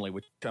only.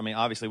 Which, I mean,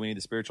 obviously we need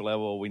the spiritual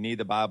level. We need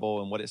the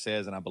Bible and what it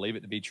says, and I believe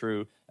it to be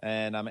true.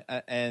 And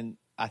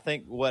I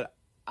think what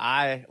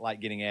I like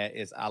getting at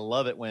is I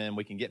love it when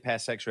we can get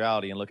past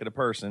sexuality and look at a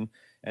person,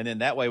 and then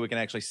that way we can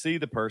actually see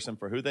the person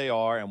for who they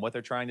are and what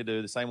they're trying to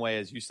do. The same way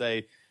as you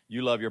say,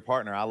 you love your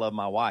partner, I love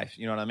my wife.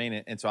 You know what I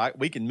mean? And so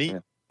we can meet,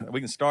 we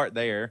can start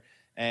there,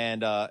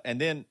 and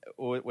then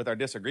with our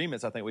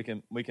disagreements, I think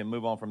we can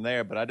move on from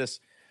there. But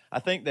I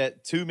think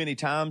that too many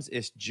times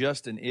it's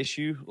just an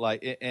issue.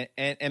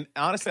 And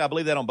honestly, I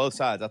believe that on both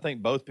sides. I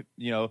think both,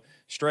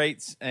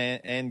 straights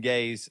and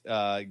gays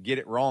get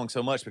it wrong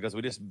so much because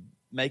we just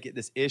make it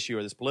this issue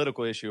or this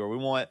political issue, or we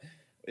want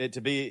it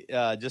to be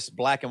just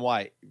black and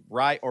white,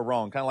 right or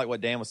wrong, kind of like what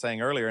Dan was saying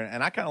earlier.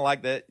 And I kind of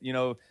like that,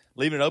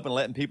 leaving it open,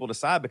 letting people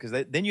decide, because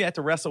then you have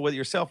to wrestle with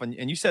yourself.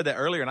 And you said that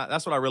earlier, and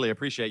that's what I really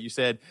appreciate. You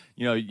said,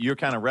 you're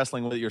kind of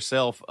wrestling with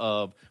yourself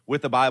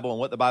with the Bible and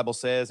what the Bible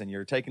says, and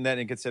you're taking that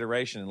into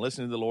consideration and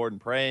listening to the Lord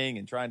and praying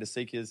and trying to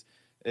seek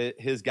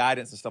His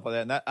guidance and stuff like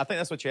that. And I think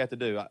that's what you have to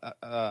do.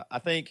 I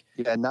think.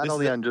 Yeah, not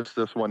only on just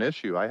this one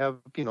issue. I have,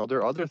 there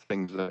are other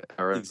things that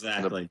are in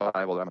the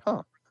Bible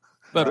that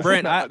But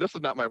Brent, this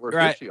is not my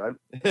worst issue.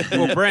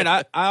 Well, Brent,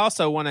 I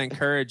also want to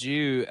encourage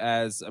you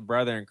as a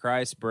brother in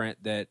Christ,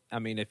 Brent, that, I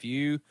mean, if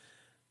you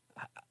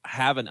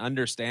have an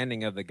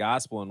understanding of the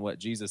gospel and what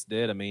Jesus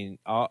did, I mean,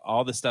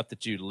 all the stuff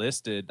that you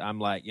listed, I'm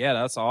like, yeah,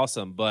 that's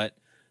awesome, but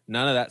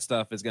none of that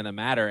stuff is going to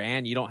matter,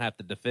 and you don't have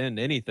to defend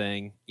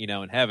anything,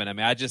 in heaven. I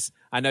mean,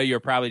 I know you're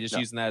probably just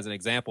using that as an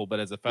example, but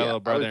as a fellow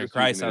brother in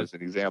Christ, as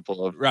an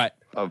example of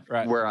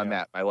where I'm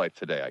at in my life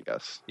today, I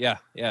guess. Yeah,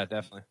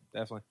 definitely.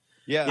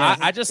 Yeah,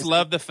 I just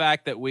love the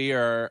fact that we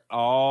are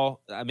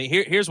all. I mean,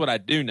 here's what I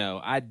do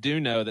know. I do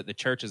know that the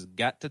church has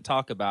got to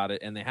talk about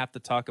it, and they have to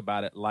talk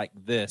about it like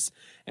this.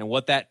 And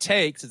what that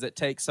takes is it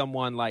takes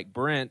someone like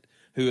Brent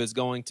who is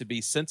going to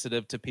be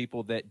sensitive to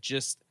people that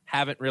just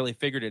haven't really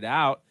figured it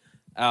out.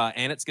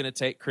 And it's going to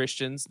take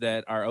Christians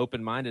that are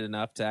open-minded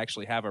enough to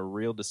actually have a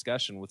real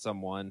discussion with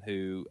someone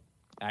who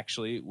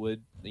actually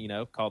would,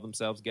 call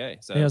themselves gay.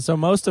 So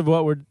most of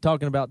what we're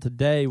talking about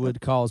today would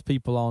cause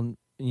people on,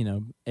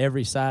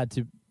 every side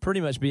to pretty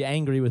much be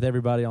angry with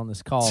everybody on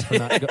this call for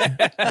not going.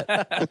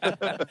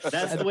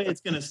 That's the way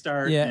it's going to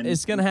start. Yeah, and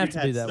it's going to have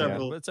to be that way.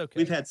 But it's okay.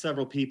 We've had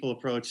several people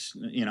approach.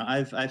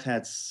 I've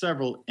had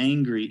several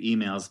angry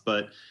emails,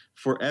 but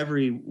for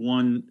every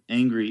one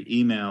angry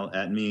email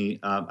at me,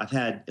 I've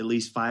had at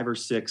least 5 or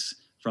 6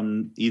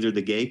 from either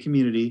the gay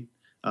community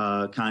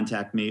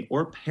contact me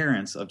or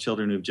parents of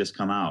children who've just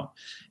come out,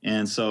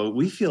 and so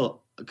we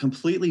feel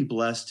completely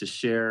blessed to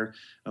share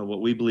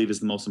what we believe is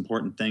the most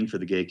important thing for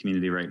the gay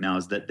community right now,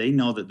 is that they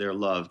know that they're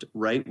loved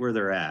right where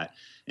they're at.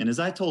 And as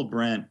I told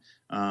Brent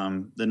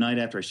the night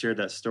after I shared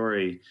that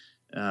story,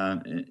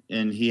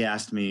 and he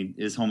asked me,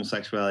 is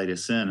homosexuality a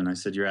sin? And I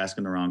said, you're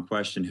asking the wrong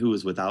question. Who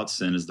is without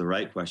sin is the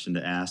right question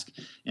to ask.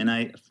 And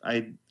I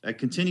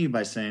continue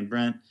by saying,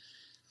 Brent,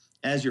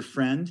 as your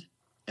friend,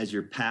 as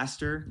your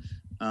pastor,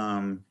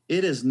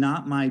 it is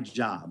not my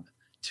job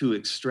to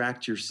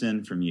extract your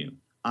sin from you.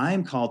 I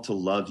am called to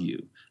love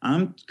you.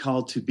 I'm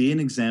called to be an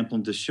example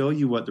and to show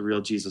you what the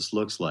real Jesus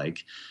looks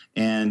like.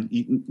 And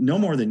no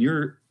more than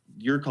you're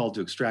called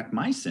to extract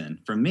my sin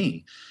from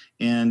me.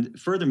 And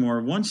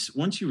furthermore,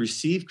 once you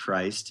receive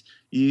Christ,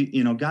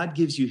 God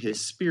gives you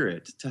his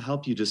Spirit to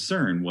help you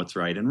discern what's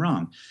right and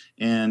wrong.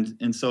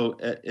 And so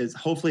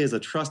hopefully as a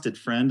trusted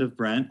friend of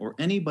Brent or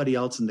anybody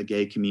else in the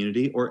gay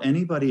community or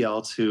anybody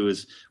else who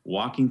is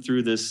walking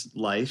through this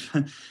life,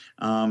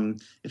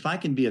 if I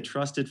can be a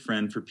trusted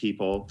friend for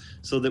people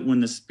so that when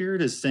the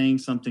Spirit is saying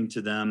something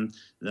to them,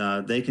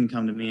 they can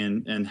come to me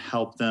and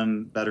help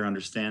them better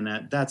understand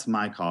that. That's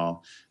my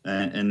call.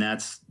 And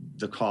that's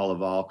the call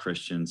of all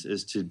Christians,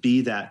 is to be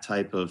that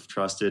type of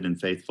trusted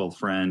and faithful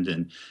friend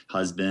and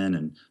husband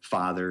and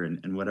father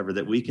and whatever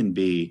that we can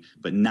be,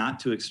 but not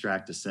to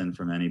extract a sin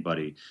from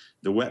anybody.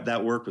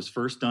 That work was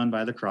first done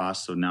by the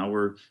cross. So now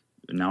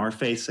our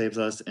faith saves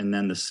us, and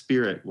then the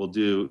Spirit will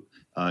do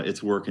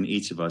its work in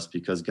each of us,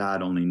 because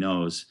God only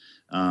knows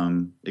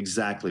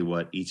exactly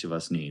what each of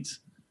us needs.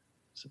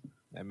 So.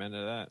 Amen to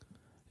that.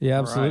 Yeah,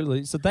 absolutely.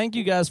 Right. So thank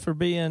you guys for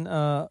being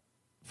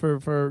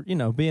for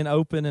being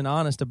open and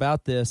honest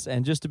about this.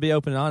 And just to be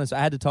open and honest, I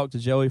had to talk to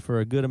Joey for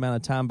a good amount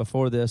of time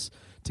before this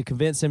to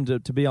convince him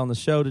to be on the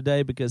show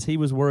today, because he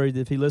was worried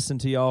that if he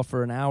listened to y'all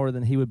for an hour,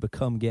 then he would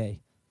become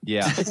gay.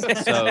 Yeah.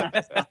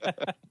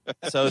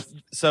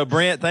 So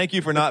Brent, thank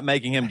you for not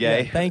making him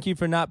gay. Yeah, thank you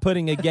for not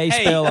putting a gay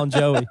spell on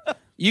Joey.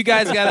 You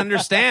guys got to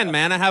understand,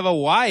 man. I have a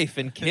wife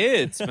and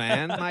kids,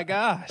 man. My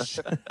gosh.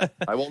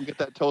 I won't get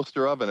that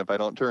toaster oven if I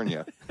don't turn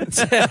you.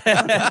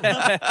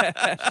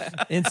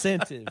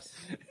 Incentives.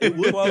 It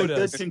would be a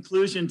good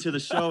conclusion to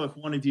the show if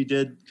one of you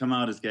did come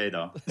out as gay,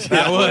 though.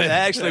 That would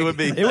actually would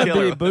be. It would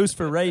be a boost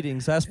for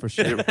ratings, that's for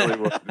sure. It really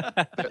would.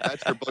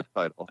 That's your book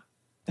title.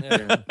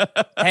 Yeah.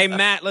 Hey,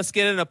 Matt, let's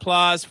get an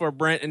applause for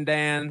Brent and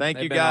Dan. Thank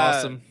They've you, been guys.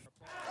 Awesome.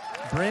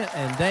 Brent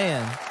and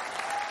Dan,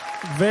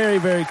 very,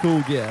 very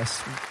cool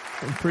guests.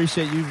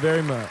 Appreciate you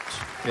very much.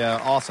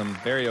 Yeah, awesome.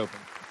 Very open.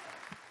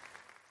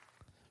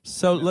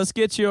 So let's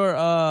get your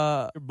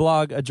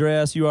blog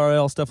address,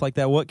 URL, stuff like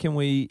that. What can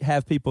we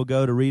have people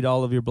go to read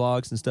all of your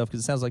blogs and stuff?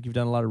 Because it sounds like you've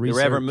done a lot of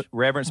research.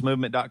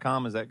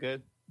 Reverencemovement.com, is that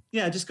good?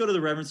 Yeah, just go to the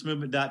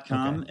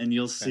reverencemovement.com and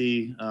you'll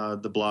see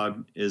the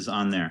blog is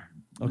on there.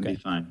 It'll be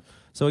fine.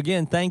 So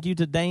again, thank you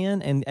to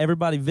Dan, and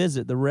everybody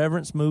visit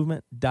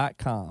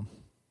thereverencemovement.com.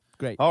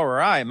 Great. All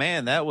right,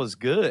 man, that was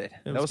good.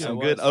 That was some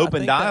good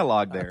open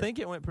dialogue there. I think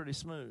it went pretty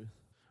smooth.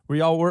 Were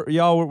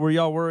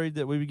y'all worried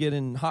that we would get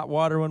in hot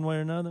water one way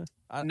or another?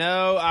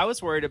 No, I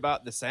was worried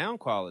about the sound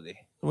quality.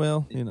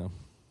 Well,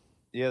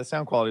 Yeah, the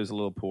sound quality was a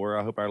little poor.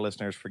 I hope our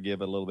listeners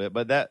forgive it a little bit.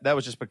 But that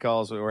was just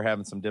because we were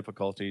having some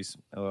difficulties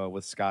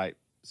with Skype,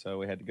 so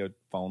we had to go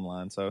phone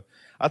line. So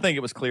I think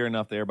it was clear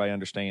enough that everybody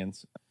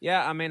understands.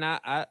 Yeah, I mean,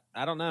 I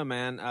don't know,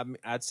 man.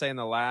 I'd say in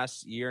the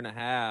last year and a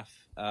half,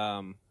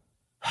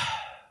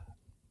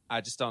 I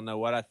just don't know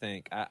what I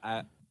think.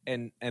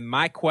 And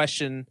my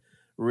question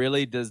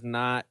really does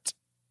not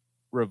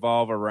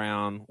revolve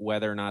around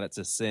whether or not it's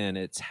a sin.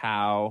 It's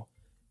how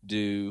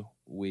do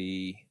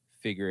we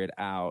figure it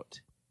out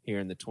here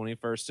in the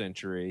 21st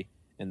century,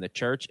 in the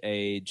church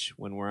age,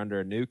 when we're under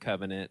a new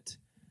covenant,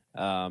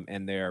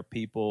 and there are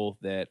people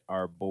that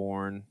are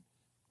born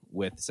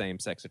with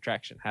same-sex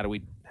attraction. How do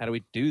we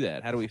do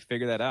that? How do we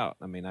figure that out?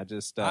 I mean, I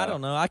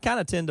don't know. I kind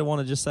of tend to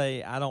want to just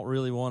say I don't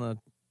really want to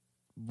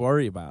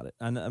worry about it.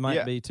 It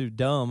might be too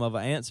dumb of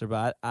an answer,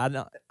 but I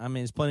don't. I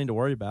mean, it's plenty to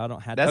worry about. I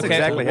don't have. That's to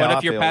exactly how What I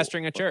if you're feel.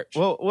 pastoring a church?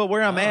 Well,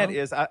 where I'm at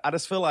is I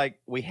just feel like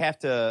we have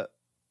to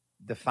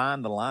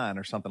define the line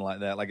or something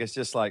like that. Like, it's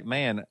just like,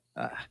 man,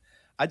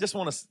 I just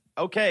want to.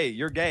 Okay,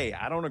 you're gay.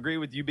 I don't agree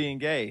with you being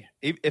gay.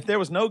 If there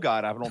was no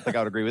God, I don't think I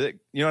would agree with it.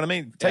 You know what I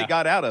mean? Take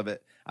God out of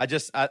it.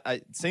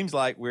 It seems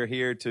like we're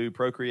here to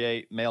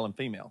procreate male and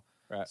female.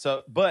 Right.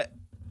 So, but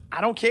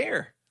I don't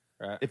care.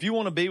 Right. If you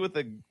want to be with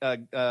if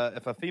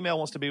a female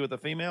wants to be with a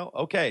female,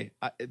 okay.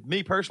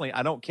 Me personally,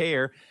 I don't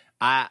care.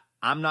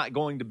 I'm not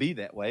going to be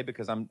that way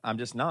because I'm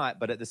just not.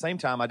 But at the same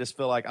time, I just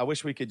feel like I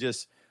wish we could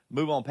just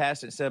move on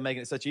past it instead of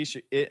making it such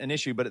an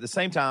issue. But at the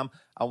same time,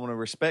 I want to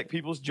respect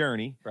people's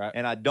journey, right.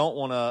 And I don't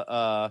want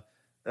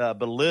to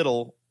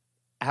belittle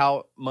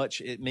how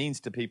much it means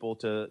to people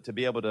to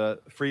be able to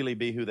freely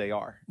be who they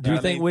are. Do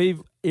you think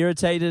we've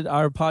irritated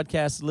our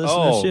podcast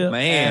listenership? Oh,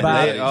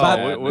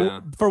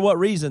 man. For what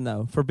reason,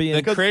 though? For being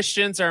the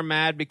Christians are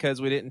mad because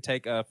we didn't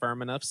take a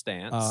firm enough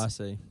stance. Oh, I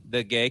see.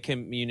 The gay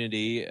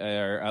community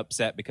are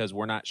upset because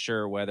we're not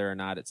sure whether or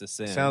not it's a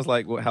sin. Sounds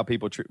like how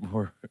people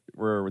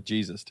were with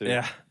Jesus, too.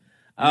 Yeah.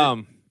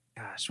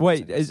 Gosh,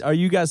 wait, are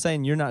you guys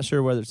saying you're not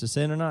sure whether it's a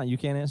sin or not? You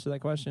can't answer that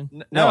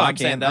question? No, I I'm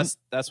saying that's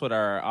what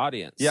our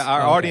audience. Yeah,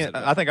 our audience.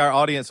 I think our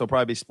audience will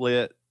probably be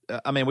split.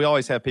 I mean, we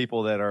always have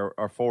people that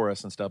are for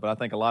us and stuff, but I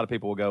think a lot of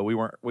people will go,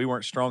 we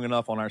weren't strong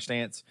enough on our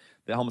stance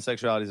that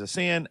homosexuality is a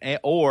sin,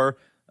 or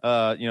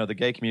the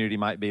gay community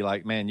might be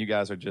like, man, you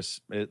guys are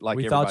just like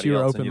we everybody thought you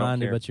were else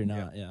open-minded, but you're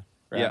not. Yeah.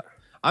 Right. Yeah.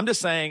 I'm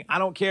just saying, I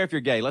don't care if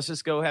you're gay. Let's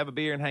just go have a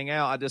beer and hang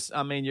out.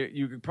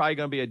 You're probably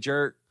going to be a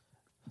jerk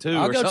too.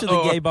 I'll go to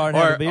the gay bar and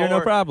have a beer,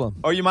 no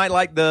problem. Or you might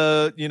like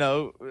the,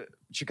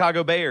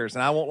 Chicago Bears,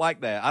 and I won't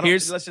like that.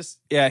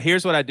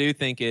 Here's what I do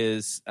think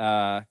is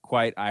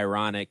quite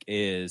ironic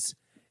is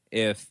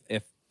if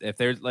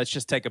there's, let's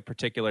just take a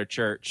particular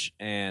church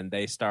and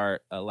they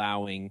start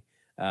allowing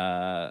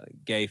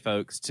gay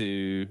folks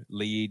to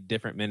lead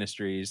different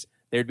ministries,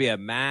 there'd be a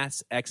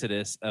mass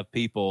exodus of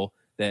people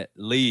that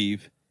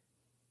leave,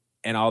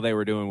 and all they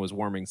were doing was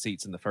warming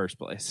seats in the first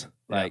place.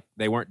 Like,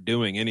 they weren't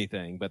doing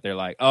anything, but they're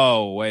like,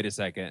 oh, wait a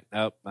second.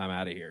 Oh, I'm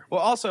out of here.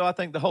 Well, also, I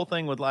think the whole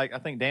thing with, I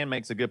think Dan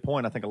makes a good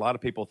point. I think a lot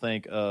of people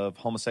think of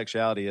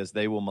homosexuality as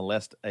they will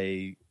molest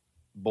a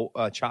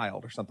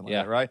child or something like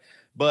that, right?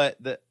 But,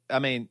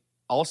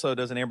 also,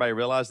 doesn't everybody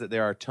realize that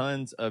there are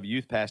tons of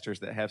youth pastors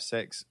that have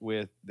sex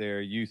with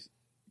their youth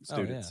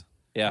students?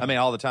 Yeah. I mean,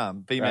 all the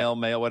time. Female,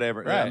 male,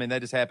 whatever. Right. I mean,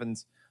 that just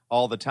happens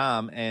all the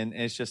time. And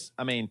it's just,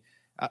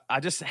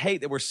 I just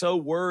hate that we're so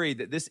worried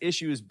that this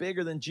issue is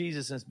bigger than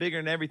Jesus and it's bigger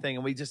than everything,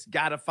 and we just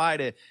got to fight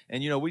it.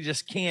 And, we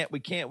just can't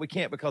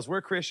because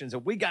we're Christians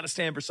and we got to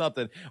stand for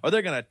something, or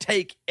they're going to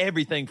take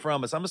everything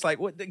from us. I'm just like,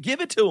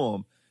 give it to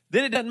them.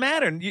 Then it doesn't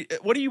matter.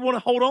 What do you want to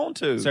hold on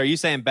to? So are you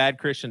saying bad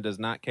Christian does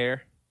not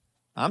care?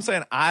 I'm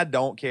saying I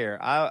don't care.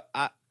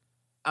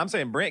 I'm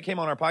saying Brent came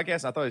on our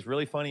podcast and I thought he was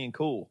really funny and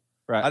cool.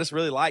 Right. I just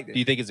really liked it. Do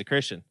you think he's a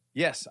Christian?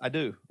 Yes, I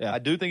do. Yeah. I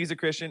do think he's a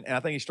Christian, and I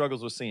think he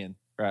struggles with sin.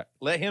 Right.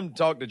 Let him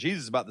talk to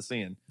Jesus about the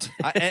sin.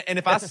 And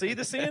if I see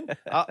the sin,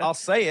 I'll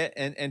say it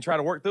and try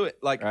to work through it.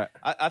 Right.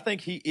 I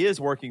think he is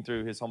working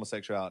through his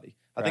homosexuality.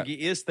 I think he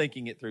is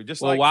thinking it through.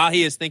 While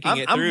he is thinking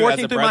it through, I'm working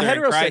as a through my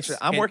brother in Christ,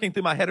 I'm working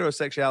through my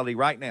heterosexuality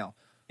right now.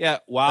 Yeah.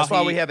 That's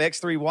why we have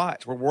X3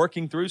 Watch. We're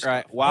working through stuff.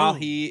 Right. While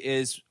he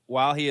is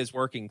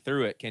working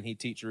through it, can he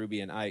teach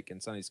Ruby and Ike in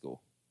Sunday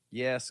school?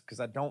 Yes, because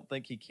I don't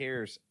think he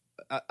cares.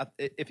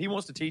 If he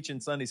wants to teach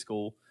in Sunday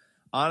school,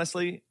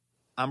 honestly,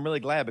 I'm really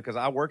glad, because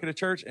I work at a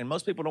church and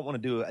most people don't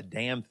want to do a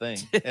damn thing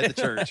at the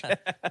church.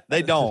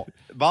 They don't.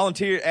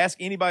 Volunteer. Ask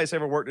anybody that's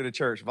ever worked at a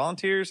church.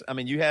 Volunteers,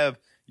 you have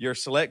your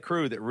select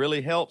crew that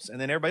really helps, and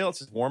then everybody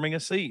else is warming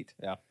a seat.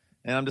 Yeah.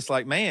 And I'm just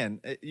like,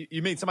 man,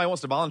 you mean somebody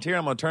wants to volunteer,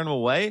 I'm going to turn them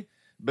away?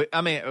 But,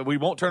 we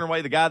won't turn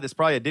away the guy that's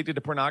probably addicted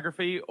to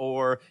pornography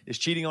or is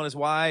cheating on his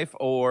wife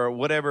or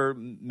whatever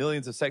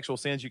millions of sexual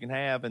sins you can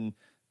have, and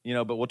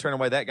but we'll turn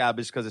away that guy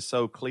just because it's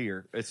so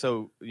clear. It's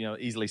so,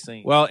 easily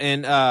seen. Well,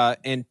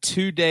 in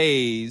 2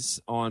 days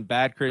on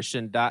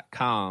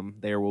badchristian.com,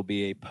 there will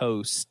be a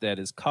post that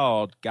is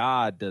called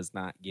 "God Does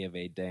Not Give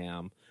a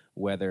Damn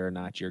Whether or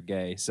Not You're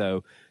Gay."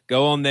 So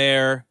go on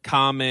there,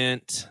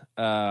 comment.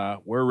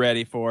 We're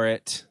ready for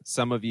it.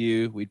 Some of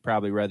you, we'd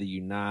probably rather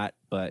you not,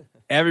 but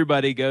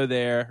everybody go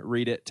there,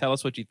 read it. Tell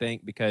us what you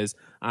think, because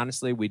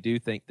honestly, we do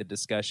think the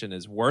discussion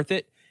is worth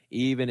it,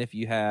 even if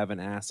you have an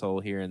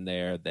asshole here and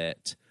there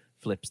that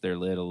flips their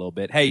lid a little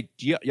bit. Hey,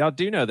 y'all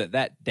do know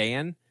that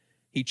Dan,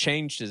 he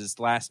changed his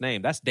last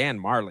name. That's Dan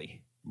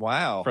Marley.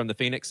 Wow. From the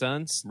Phoenix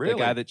Suns. Really? The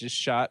guy that just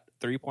shot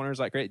three-pointers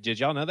like crazy. Did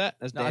y'all know that?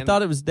 That's Dan? I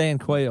thought it was Dan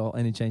Quayle,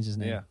 and he changed his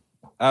name. Yeah.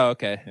 Oh,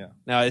 okay. Yeah.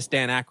 No, it's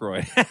Dan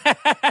Aykroyd. I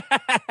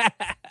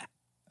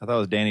thought it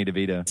was Danny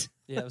DeVito.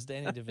 Yeah, it was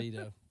Danny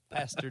DeVito.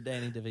 Pastor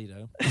Danny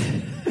DeVito.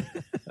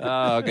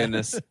 Oh,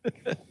 goodness.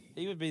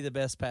 He would be the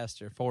best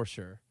pastor, for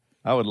sure.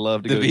 I would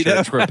love to go to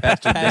church where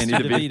Pastor Danny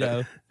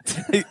DeVito.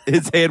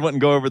 His head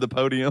wouldn't go over the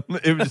podium.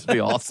 It would just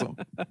be awesome.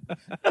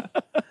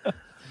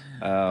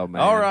 Oh,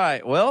 man. All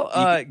right.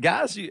 Well,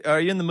 guys, are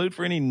you in the mood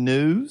for any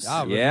news?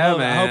 Yeah,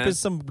 man. I hope it's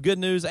some good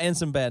news and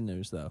some bad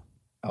news, though.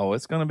 Oh,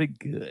 it's going to be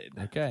good.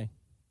 Okay.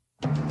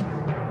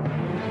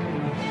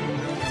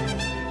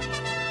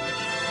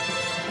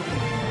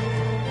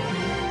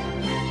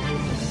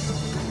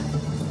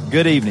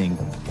 Good evening.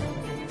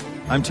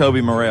 I'm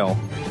Toby Morrell,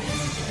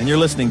 and you're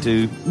listening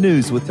to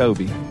News with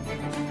Toby.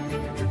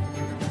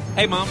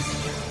 Hey, Mom.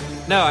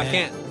 No, I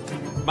can't.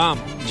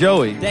 Mom.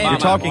 Joey, Dan, you're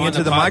talking I'm on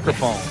into the the podcast.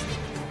 microphone.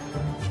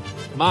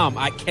 Mom,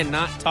 I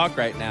cannot talk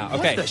right now.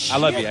 Okay, the I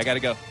love shit? you. I got to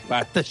go.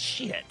 Bye. The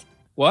shit.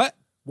 What?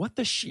 What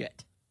the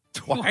shit?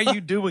 Why are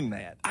you doing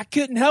that? I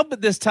couldn't help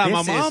it this time.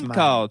 This my is mom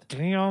called.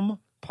 Damn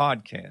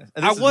podcast.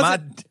 I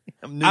wasn't.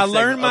 I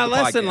learned my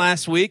lesson podcast.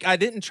 last week. I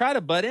didn't try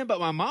to butt in, but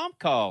my mom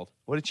called.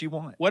 What did she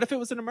want? What if it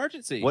was an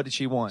emergency? What did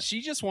she want?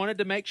 She just wanted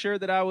to make sure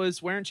that I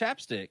was wearing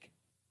chapstick.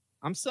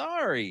 I'm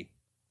sorry.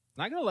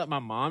 I'm not gonna let my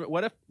mom.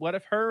 What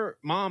if her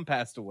mom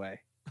passed away?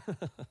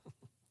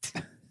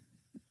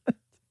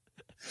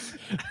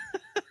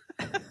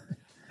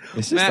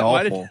 It's just Matt,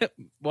 awful.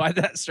 Why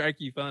did that strike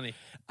you funny?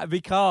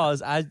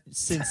 Because I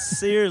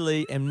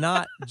sincerely am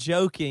not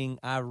joking.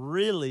 I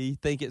really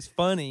think it's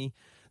funny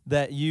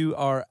that you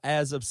are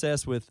as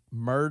obsessed with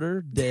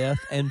murder, death,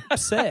 and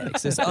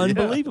sex. It's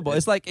unbelievable.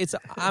 It's like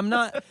I'm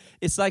not.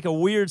 It's like a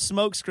weird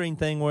smokescreen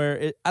thing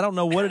where I don't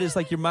know what it is.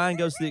 Like your mind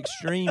goes to the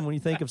extreme when you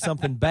think of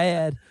something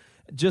bad,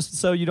 just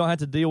so you don't have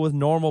to deal with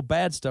normal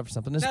bad stuff or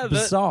something. It's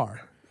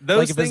bizarre.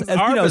 Those like things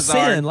are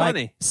bizarre sin, and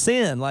funny.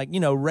 Sin, like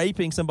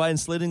raping somebody and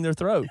slitting their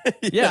throat.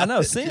 Yeah, I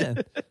know,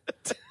 sin.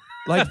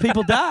 Like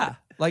people die.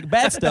 Like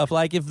bad stuff,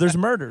 like if there's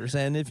murders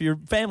and if your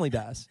family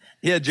dies.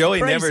 Yeah, Joey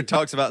Crazy. never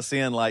talks about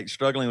sin like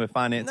struggling with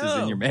finances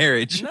in your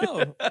marriage.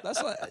 No,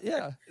 that's like,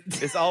 yeah.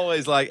 It's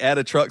always like at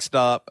a truck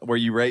stop where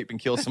you rape and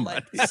kill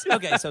somebody.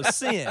 Okay, so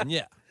sin,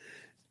 yeah.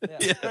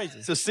 Yeah.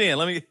 Crazy. So sin,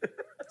 let me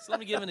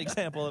give an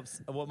example of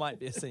what might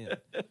be a sin.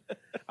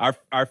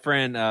 Our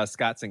friend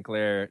Scott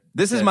Sinclair.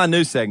 This is my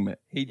new segment.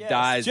 He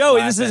dies.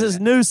 Joey, this is laughing. his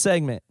news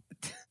segment.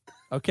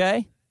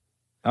 Okay?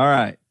 All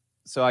right.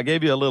 So I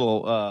gave you a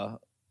little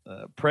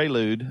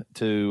prelude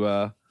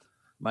to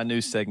my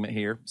news segment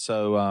here.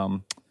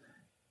 So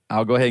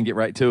I'll go ahead and get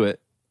right to it.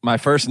 My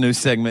first news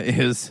segment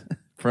is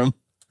from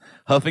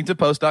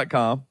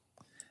HuffingtonPost.com,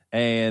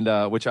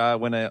 and which I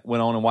went on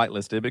and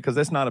whitelisted because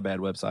that's not a bad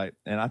website.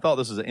 And I thought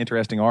this was an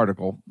interesting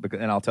article,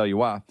 and I'll tell you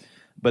why.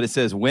 But it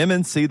says,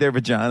 women see their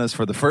vaginas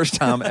for the first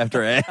time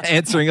after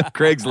answering a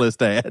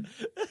Craigslist ad.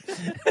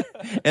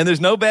 And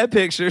there's no bad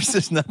pictures.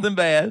 There's nothing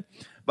bad.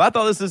 But I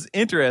thought this was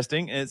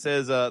interesting. And it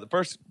says, the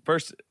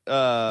first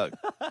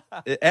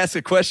it asks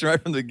a question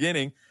right from the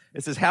beginning.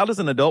 It says, how does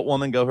an adult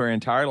woman go her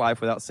entire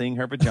life without seeing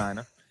her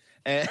vagina?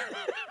 And,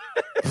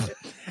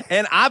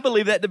 and I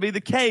believe that to be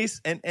the case.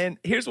 And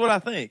here's what I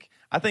think.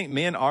 I think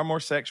men are more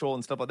sexual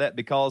and stuff like that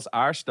because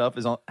our stuff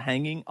is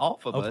hanging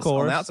off of us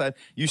on the outside.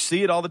 You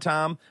see it all the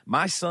time.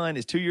 My son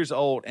is 2 years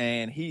old,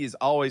 and he is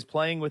always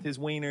playing with his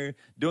wiener,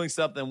 doing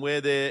something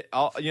with it.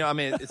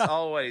 It's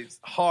always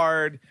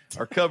hard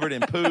or covered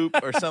in poop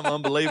or something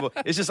unbelievable.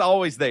 It's just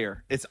always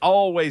there. It's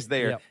always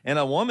there. Yep. And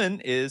a woman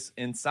is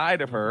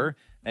inside of her.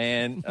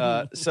 And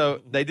so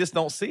they just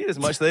don't see it as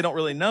much. They don't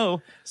really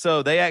know.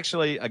 So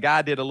a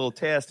guy did a little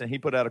test, and he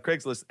put out a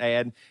Craigslist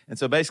ad. And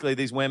so basically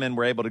these women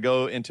were able to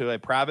go into a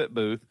private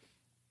booth,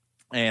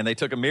 and they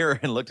took a mirror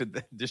and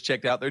just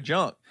checked out their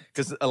junk.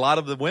 Because a lot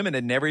of the women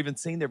had never even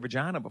seen their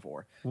vagina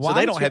before. Why so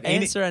they don't have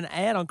answer an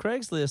ad on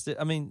Craigslist?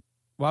 I mean,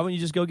 why wouldn't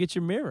you just go get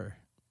your mirror?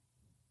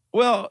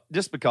 Well,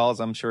 just because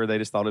I'm sure they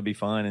just thought it'd be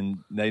fun, and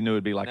they knew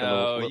it'd be like a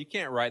little... No, you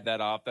can't write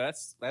that off.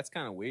 That's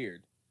kind of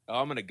weird. Oh,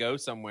 I'm going to go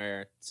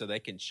somewhere so they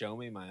can show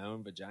me my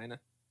own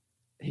vagina.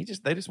 They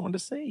just wanted to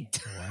see.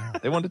 Wow.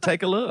 They wanted to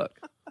take a look.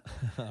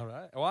 All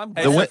right. Well,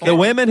 the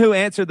women who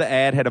answered the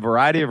ad had a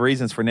variety of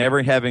reasons for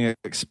never having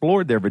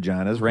explored their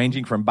vaginas,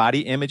 ranging from body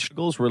image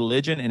struggles,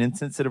 religion, and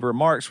insensitive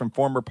remarks from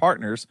former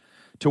partners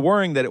to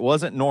worrying that it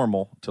wasn't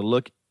normal to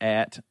look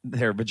at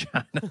their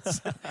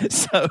vaginas.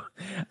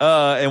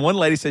 And one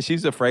lady said she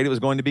was afraid it was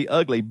going to be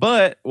ugly.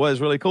 But what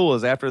was really cool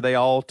is after they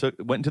all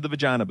went into the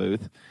vagina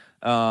booth,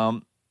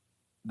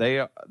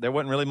 there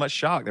wasn't really much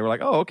shock. They were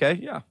like, oh, okay,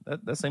 yeah,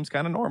 that seems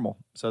kind of normal.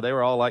 So they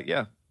were all like,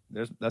 yeah,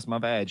 that's my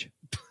badge.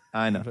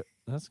 I know.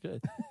 That's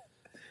good.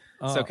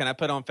 So can I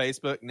put on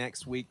Facebook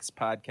next week's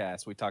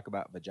podcast? We talk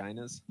about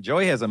vaginas.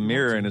 Joey has a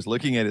mirror and is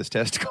looking at his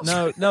testicles.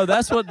 No,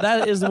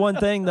 that is the one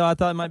thing, though, I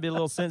thought it might be a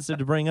little sensitive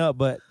to bring up.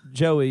 But,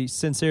 Joey,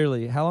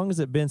 sincerely, how long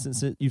has it been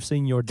since you've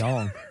seen your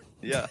dong?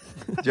 Yeah.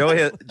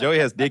 Joey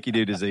has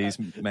dicky-do disease,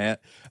 Matt.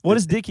 What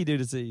is dicky-do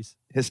disease?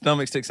 His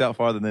stomach sticks out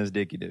farther than his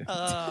dicky-do.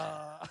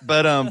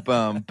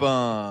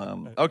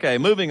 Bum. Okay,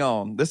 moving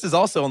on. This is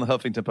also on the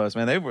Huffington Post,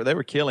 man. They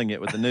were killing it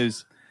with the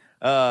news.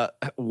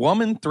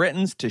 Woman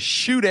threatens to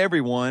shoot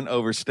everyone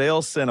over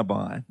stale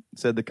Cinnabon,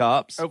 said the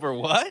cops. Over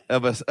what?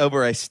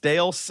 Over a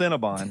stale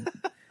Cinnabon.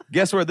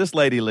 Guess where this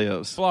lady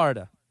lives?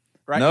 Florida.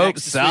 Right. Nope,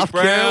 South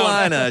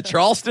Carolina.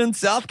 Charleston,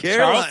 South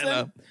Carolina.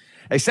 Charleston?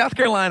 A South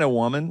Carolina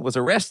woman was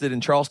arrested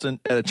in Charleston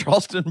at a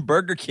Charleston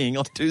Burger King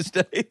on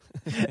Tuesday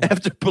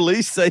after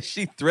police say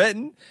she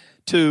threatened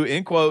to,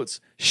 in quotes,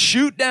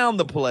 shoot down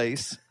the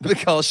place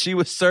because she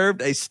was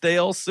served a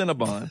stale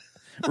Cinnabon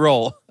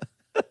roll.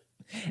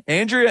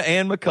 Andrea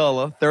Ann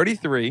McCullough,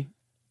 33,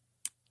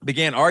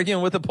 began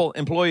arguing with the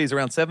employees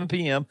around 7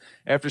 p.m.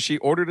 after she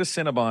ordered a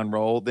Cinnabon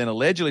roll, then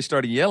allegedly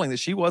started yelling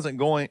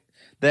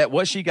that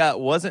what she got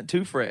wasn't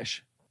too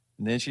fresh.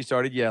 And then she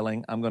started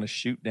yelling, "I'm going to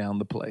shoot down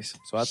the place."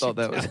 So I thought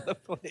that was the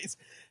place.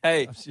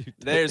 Hey,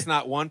 there's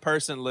not one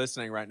person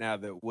listening right now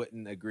that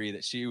wouldn't agree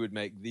that she would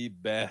make the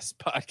best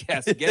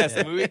podcast guest.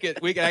 I mean,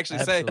 we could actually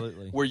say,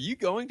 "Were you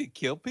going to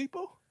kill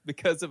people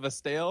because of a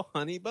stale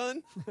honey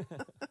bun?"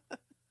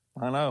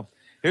 I know.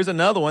 Here's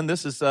another one.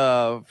 This is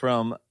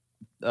from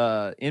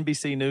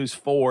NBC News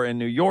 4 in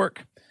New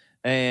York,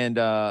 and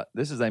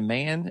this is a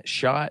man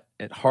shot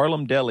at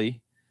Harlem Deli.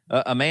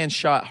 A man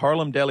shot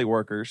Harlem Deli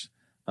workers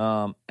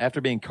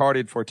after being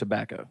carded for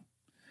tobacco.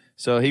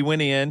 So he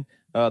went in.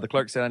 The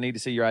clerk said, "I need to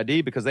see your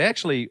ID," because they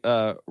actually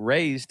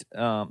raised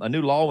a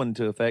new law went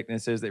into effect, and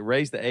it says they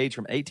raised the age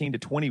from 18 to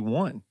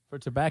 21 for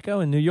tobacco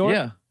in New York.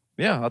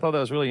 Yeah. I thought that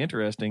was really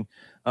interesting.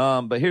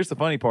 But here's the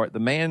funny part: the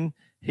man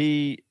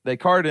they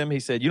carded him. He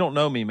said, "You don't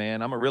know me,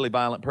 man. I'm a really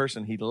violent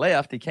person." He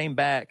left. He came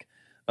back,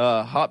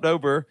 hopped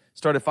over,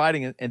 started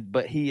fighting,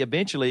 but he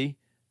eventually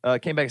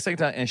came back a second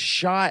time and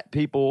shot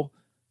people.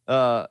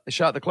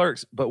 Shot the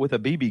clerks, but with a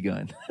BB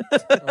gun.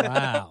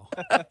 Wow.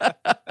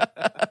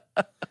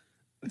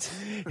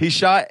 He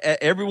shot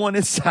at everyone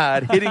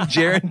inside, hitting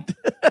Jaron.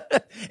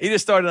 He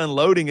just started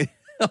unloading it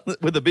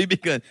with a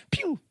BB gun.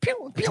 Pew,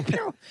 pew, pew,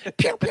 pew,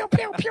 pew, pew,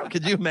 pew, pew.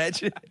 Could you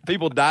imagine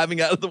people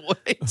diving out of the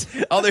way?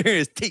 All they're hearing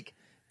is teek,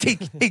 teek,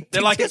 teek.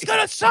 They're like, teek. "It's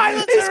got a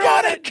silencer. He's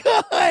got a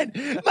gun.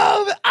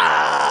 Move.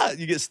 Ah!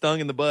 You get stung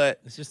in the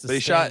butt. It's just a but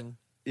he sting. shot.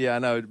 Yeah, I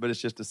know, but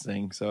it's just a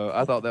sting. So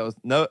I thought that was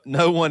no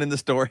one in the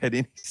store had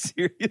any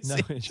serious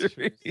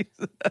injuries.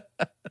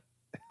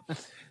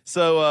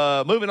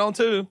 So moving on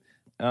to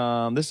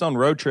this is on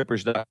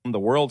roadtrippers.com, the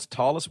world's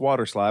tallest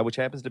water slide, which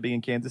happens to be in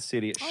Kansas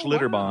City at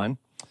Schlitterbahn.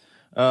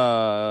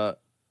 Wow.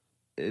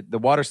 The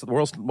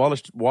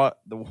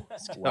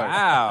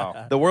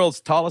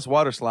world's tallest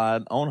water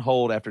slide on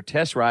hold after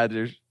test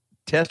riders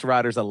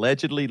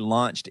allegedly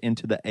launched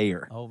into the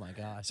air. Oh my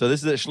gosh. So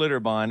this is at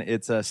Schlitterbahn.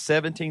 It's a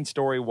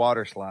 17-story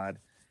water slide,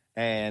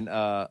 and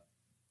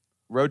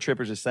Road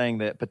Trippers is saying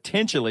that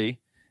potentially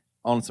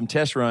on some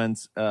test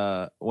runs,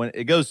 when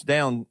it goes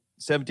down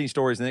 17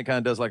 stories and it kind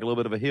of does like a little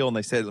bit of a hill, and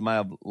they said it might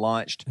have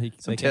launched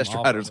some test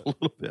riders a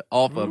little bit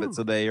off of it.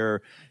 So they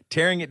are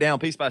tearing it down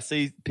piece by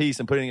piece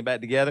and putting it back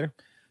together.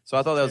 So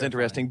I thought that was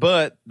interesting.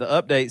 But the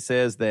update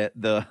says that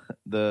the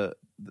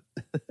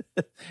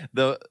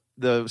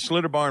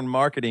Schlitterbahn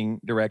marketing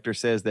director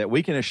says that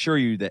we can assure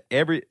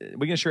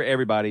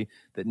everybody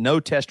that no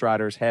test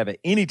riders have at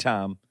any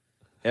time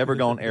ever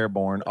gone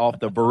airborne off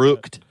the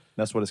Verrückt.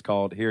 That's what it's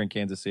called here in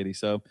Kansas City.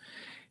 So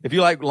if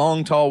you like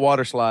long, tall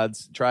water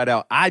slides, try it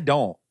out. I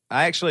don't.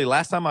 I actually,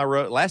 last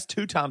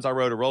 2 times I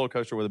rode a roller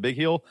coaster with a big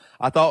hill,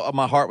 I thought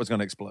my heart was going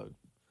to explode.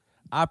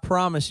 I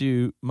promise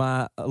you,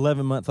 my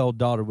 11-month-old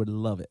daughter would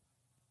love it.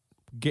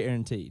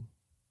 Guaranteed.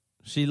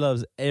 She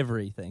loves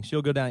everything.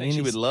 She'll go down.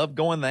 She would love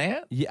going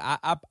that? Yeah.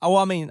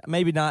 I mean,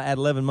 maybe not at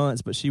 11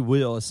 months, but she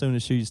will as soon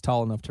as she's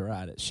tall enough to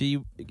ride it.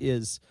 She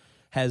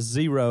has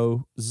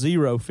zero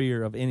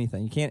fear of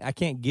anything. I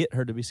can't get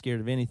her to be scared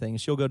of anything.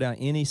 She'll go down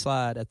any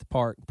slide at the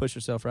park, push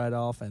herself right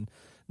off, and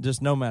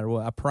just no matter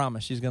what. I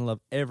promise she's going to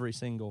love every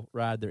single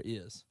ride there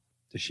is.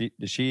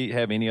 Does she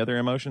have any other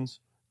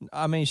emotions?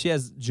 I mean, she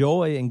has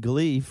joy and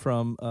glee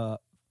from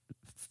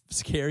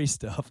scary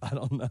stuff. I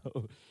don't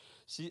know.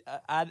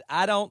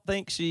 I don't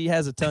think she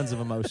has a tons of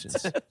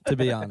emotions, to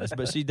be honest.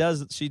 But she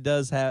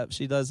does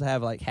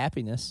have like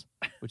happiness,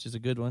 which is a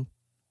good one.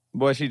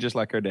 Boy, she's just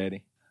like her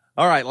daddy.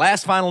 All right,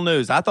 last final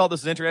news. I thought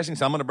this was interesting,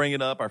 so I'm going to bring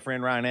it up. Our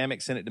friend Ryan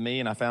Amick sent it to me,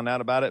 and I found out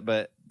about it.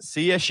 But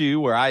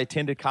CSU, where I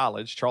attended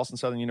college, Charleston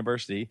Southern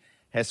University,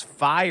 has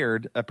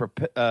fired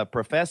a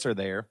professor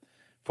there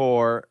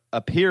for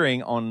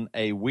appearing on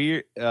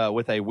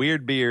with a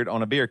weird beard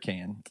on a beer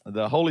can.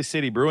 The Holy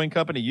City Brewing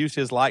Company used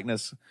his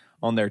likeness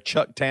on their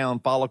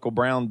Chucktown Follicle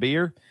Brown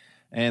beer,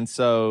 and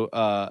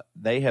so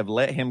they have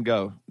let him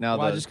go. Now,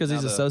 why? Just because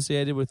he's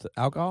associated with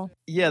alcohol?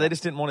 Yeah, they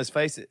just didn't want his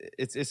face.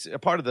 It's a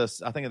part of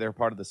this. I think they're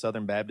part of the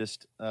Southern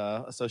Baptist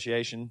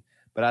Association,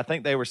 but I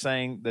think they were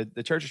saying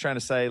the church is trying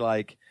to say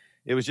like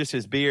it was just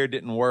his beard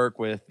didn't work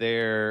with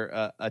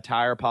their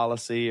attire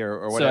policy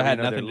or whatever. So it had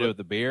nothing to do with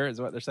the beer,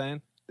 is what they're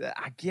saying.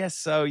 I guess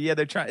so. Yeah,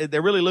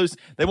 they're really loose.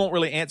 They won't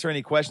really answer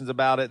any questions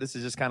about it. This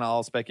is just kind of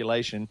all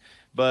speculation.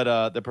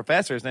 But the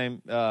professor's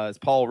name is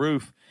Paul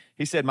Roof.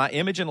 He said, "My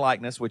image and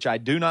likeness, which I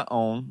do not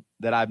own,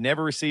 that I've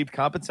never received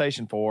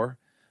compensation for,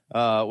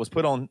 was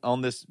put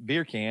on this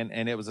beer can,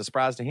 and it was a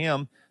surprise to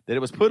him that it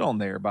was put on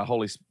there by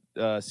Holy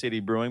City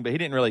Brewing. But he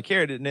didn't really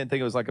care. Didn't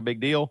think it was like a big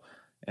deal.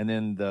 And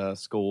then the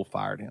school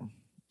fired him.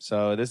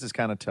 So this is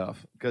kind of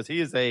tough because he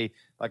is a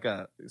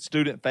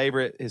student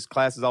favorite. His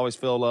classes always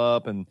fill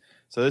up, and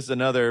so this is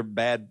another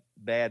bad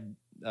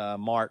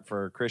mark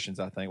for Christians,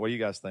 I think. What do you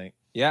guys think?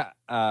 Yeah,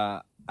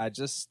 I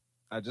just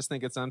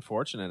think it's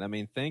unfortunate. I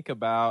mean, think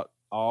about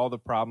all the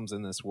problems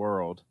in this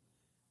world,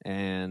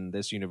 and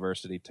this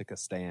university took a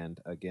stand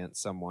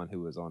against someone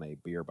who was on a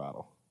beer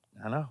bottle.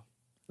 I know.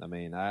 I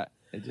mean,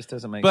 it just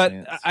doesn't make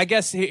sense. But I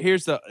guess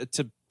here's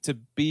to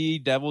be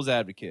devil's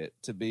advocate,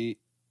 to be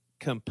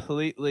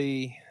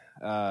completely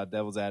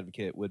devil's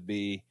advocate would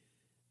be,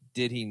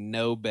 did he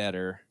know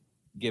better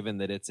given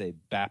that it's a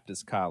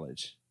Baptist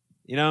college.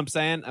 You know what I'm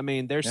saying? I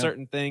mean, there's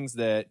certain things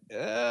that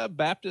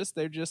Baptists,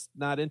 they're just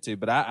not into.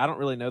 But I don't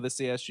really know the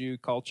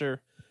CSU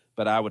culture,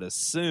 but I would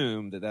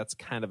assume that that's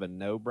kind of a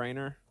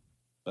no-brainer.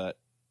 But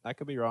I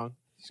could be wrong.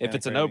 If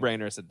it's a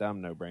no-brainer, it's a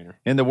dumb no-brainer.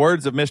 In the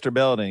words of Mr.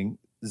 Belding,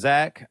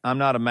 Zach, I'm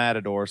not a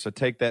matador, so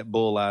take that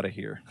bull out of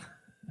here.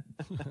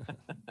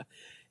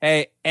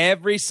 Hey,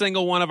 every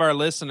single one of our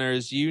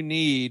listeners, you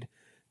need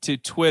to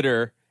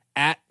Twitter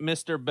at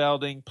Mr.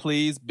 Belding.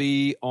 Please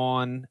be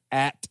on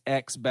at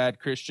X Bad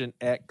Christian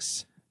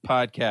X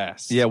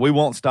podcast. Yeah, we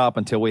won't stop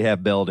until we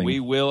have Belding. We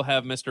will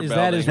have Mr. Is Belding.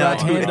 that his right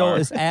handle?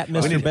 Is at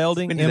Mr.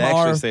 Belding? We need to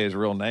actually say his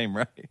real name,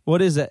 right?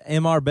 What is it?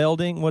 Mr.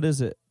 Belding? What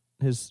is it?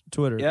 His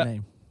Twitter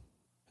name.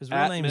 His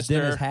real name is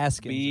Dennis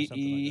Haskins.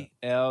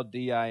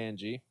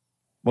 BELDING.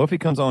 What if he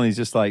comes on and he's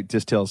just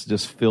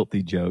tells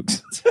filthy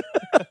jokes?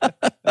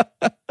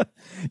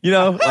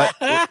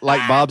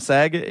 like Bob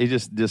Saget, he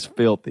just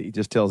filthy. He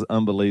just tells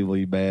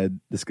unbelievably bad,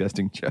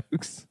 disgusting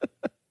jokes.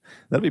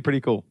 That'd be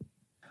pretty cool.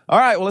 All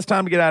right, well, it's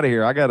time to get out of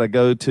here. I got to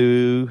go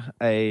to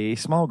a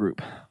small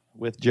group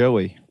with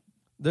Joey.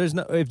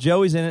 If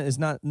Joey's in it, it's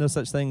no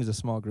such thing as a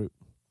small group.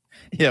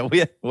 Yeah,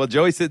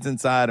 Joey sits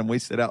inside and we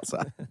sit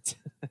outside.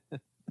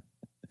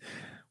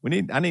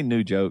 I need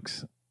new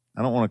jokes.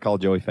 I don't want to call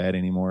Joey fat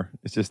anymore.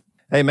 It's just,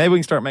 hey, maybe we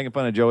can start making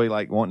fun of Joey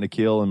like wanting to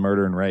kill and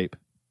murder and rape.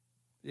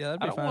 Yeah,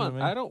 that'd be fine with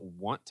me. I don't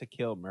want to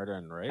kill, murder,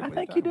 and rape. I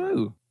think you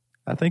do.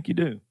 I think you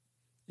do.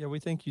 Yeah, we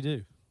think you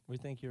do. We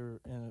think you're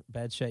in a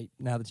bad shape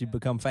now that you've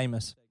become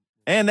famous.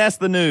 And that's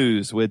the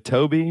news with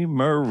Toby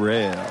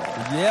Morrell.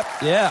 Yep,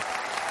 yeah.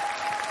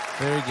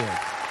 Very good.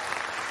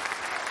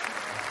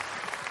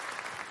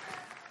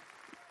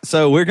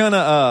 So we're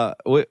gonna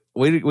we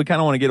kind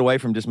of want to get away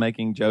from just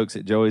making jokes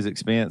at Joey's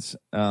expense.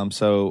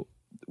 So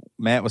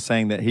Matt was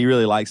saying that he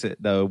really likes it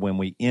though when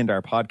we end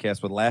our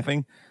podcast with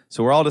laughing.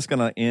 So we're all just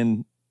gonna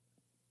end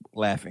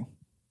laughing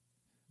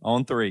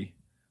on 3.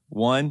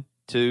 1,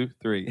 2,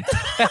 3.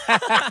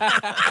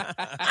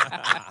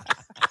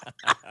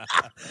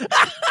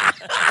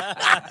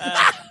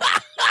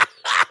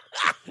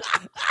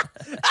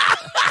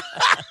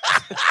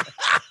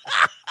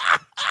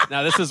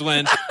 Now this is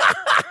when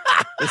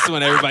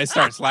everybody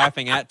starts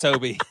laughing at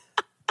Toby.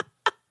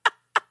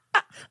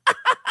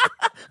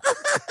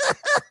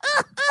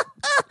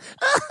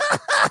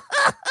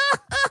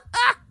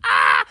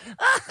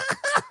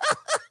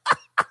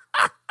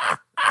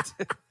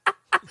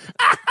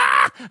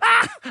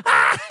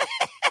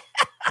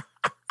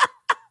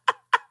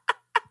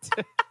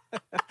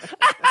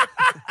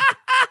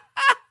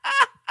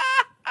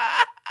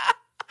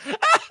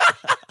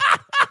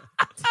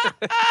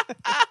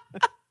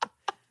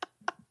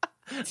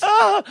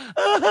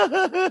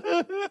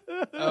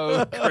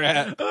 Oh,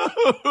 crap.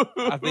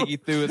 I think he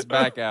threw his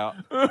back out.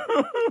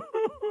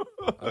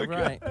 All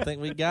right. I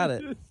think we got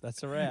it.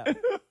 That's a wrap.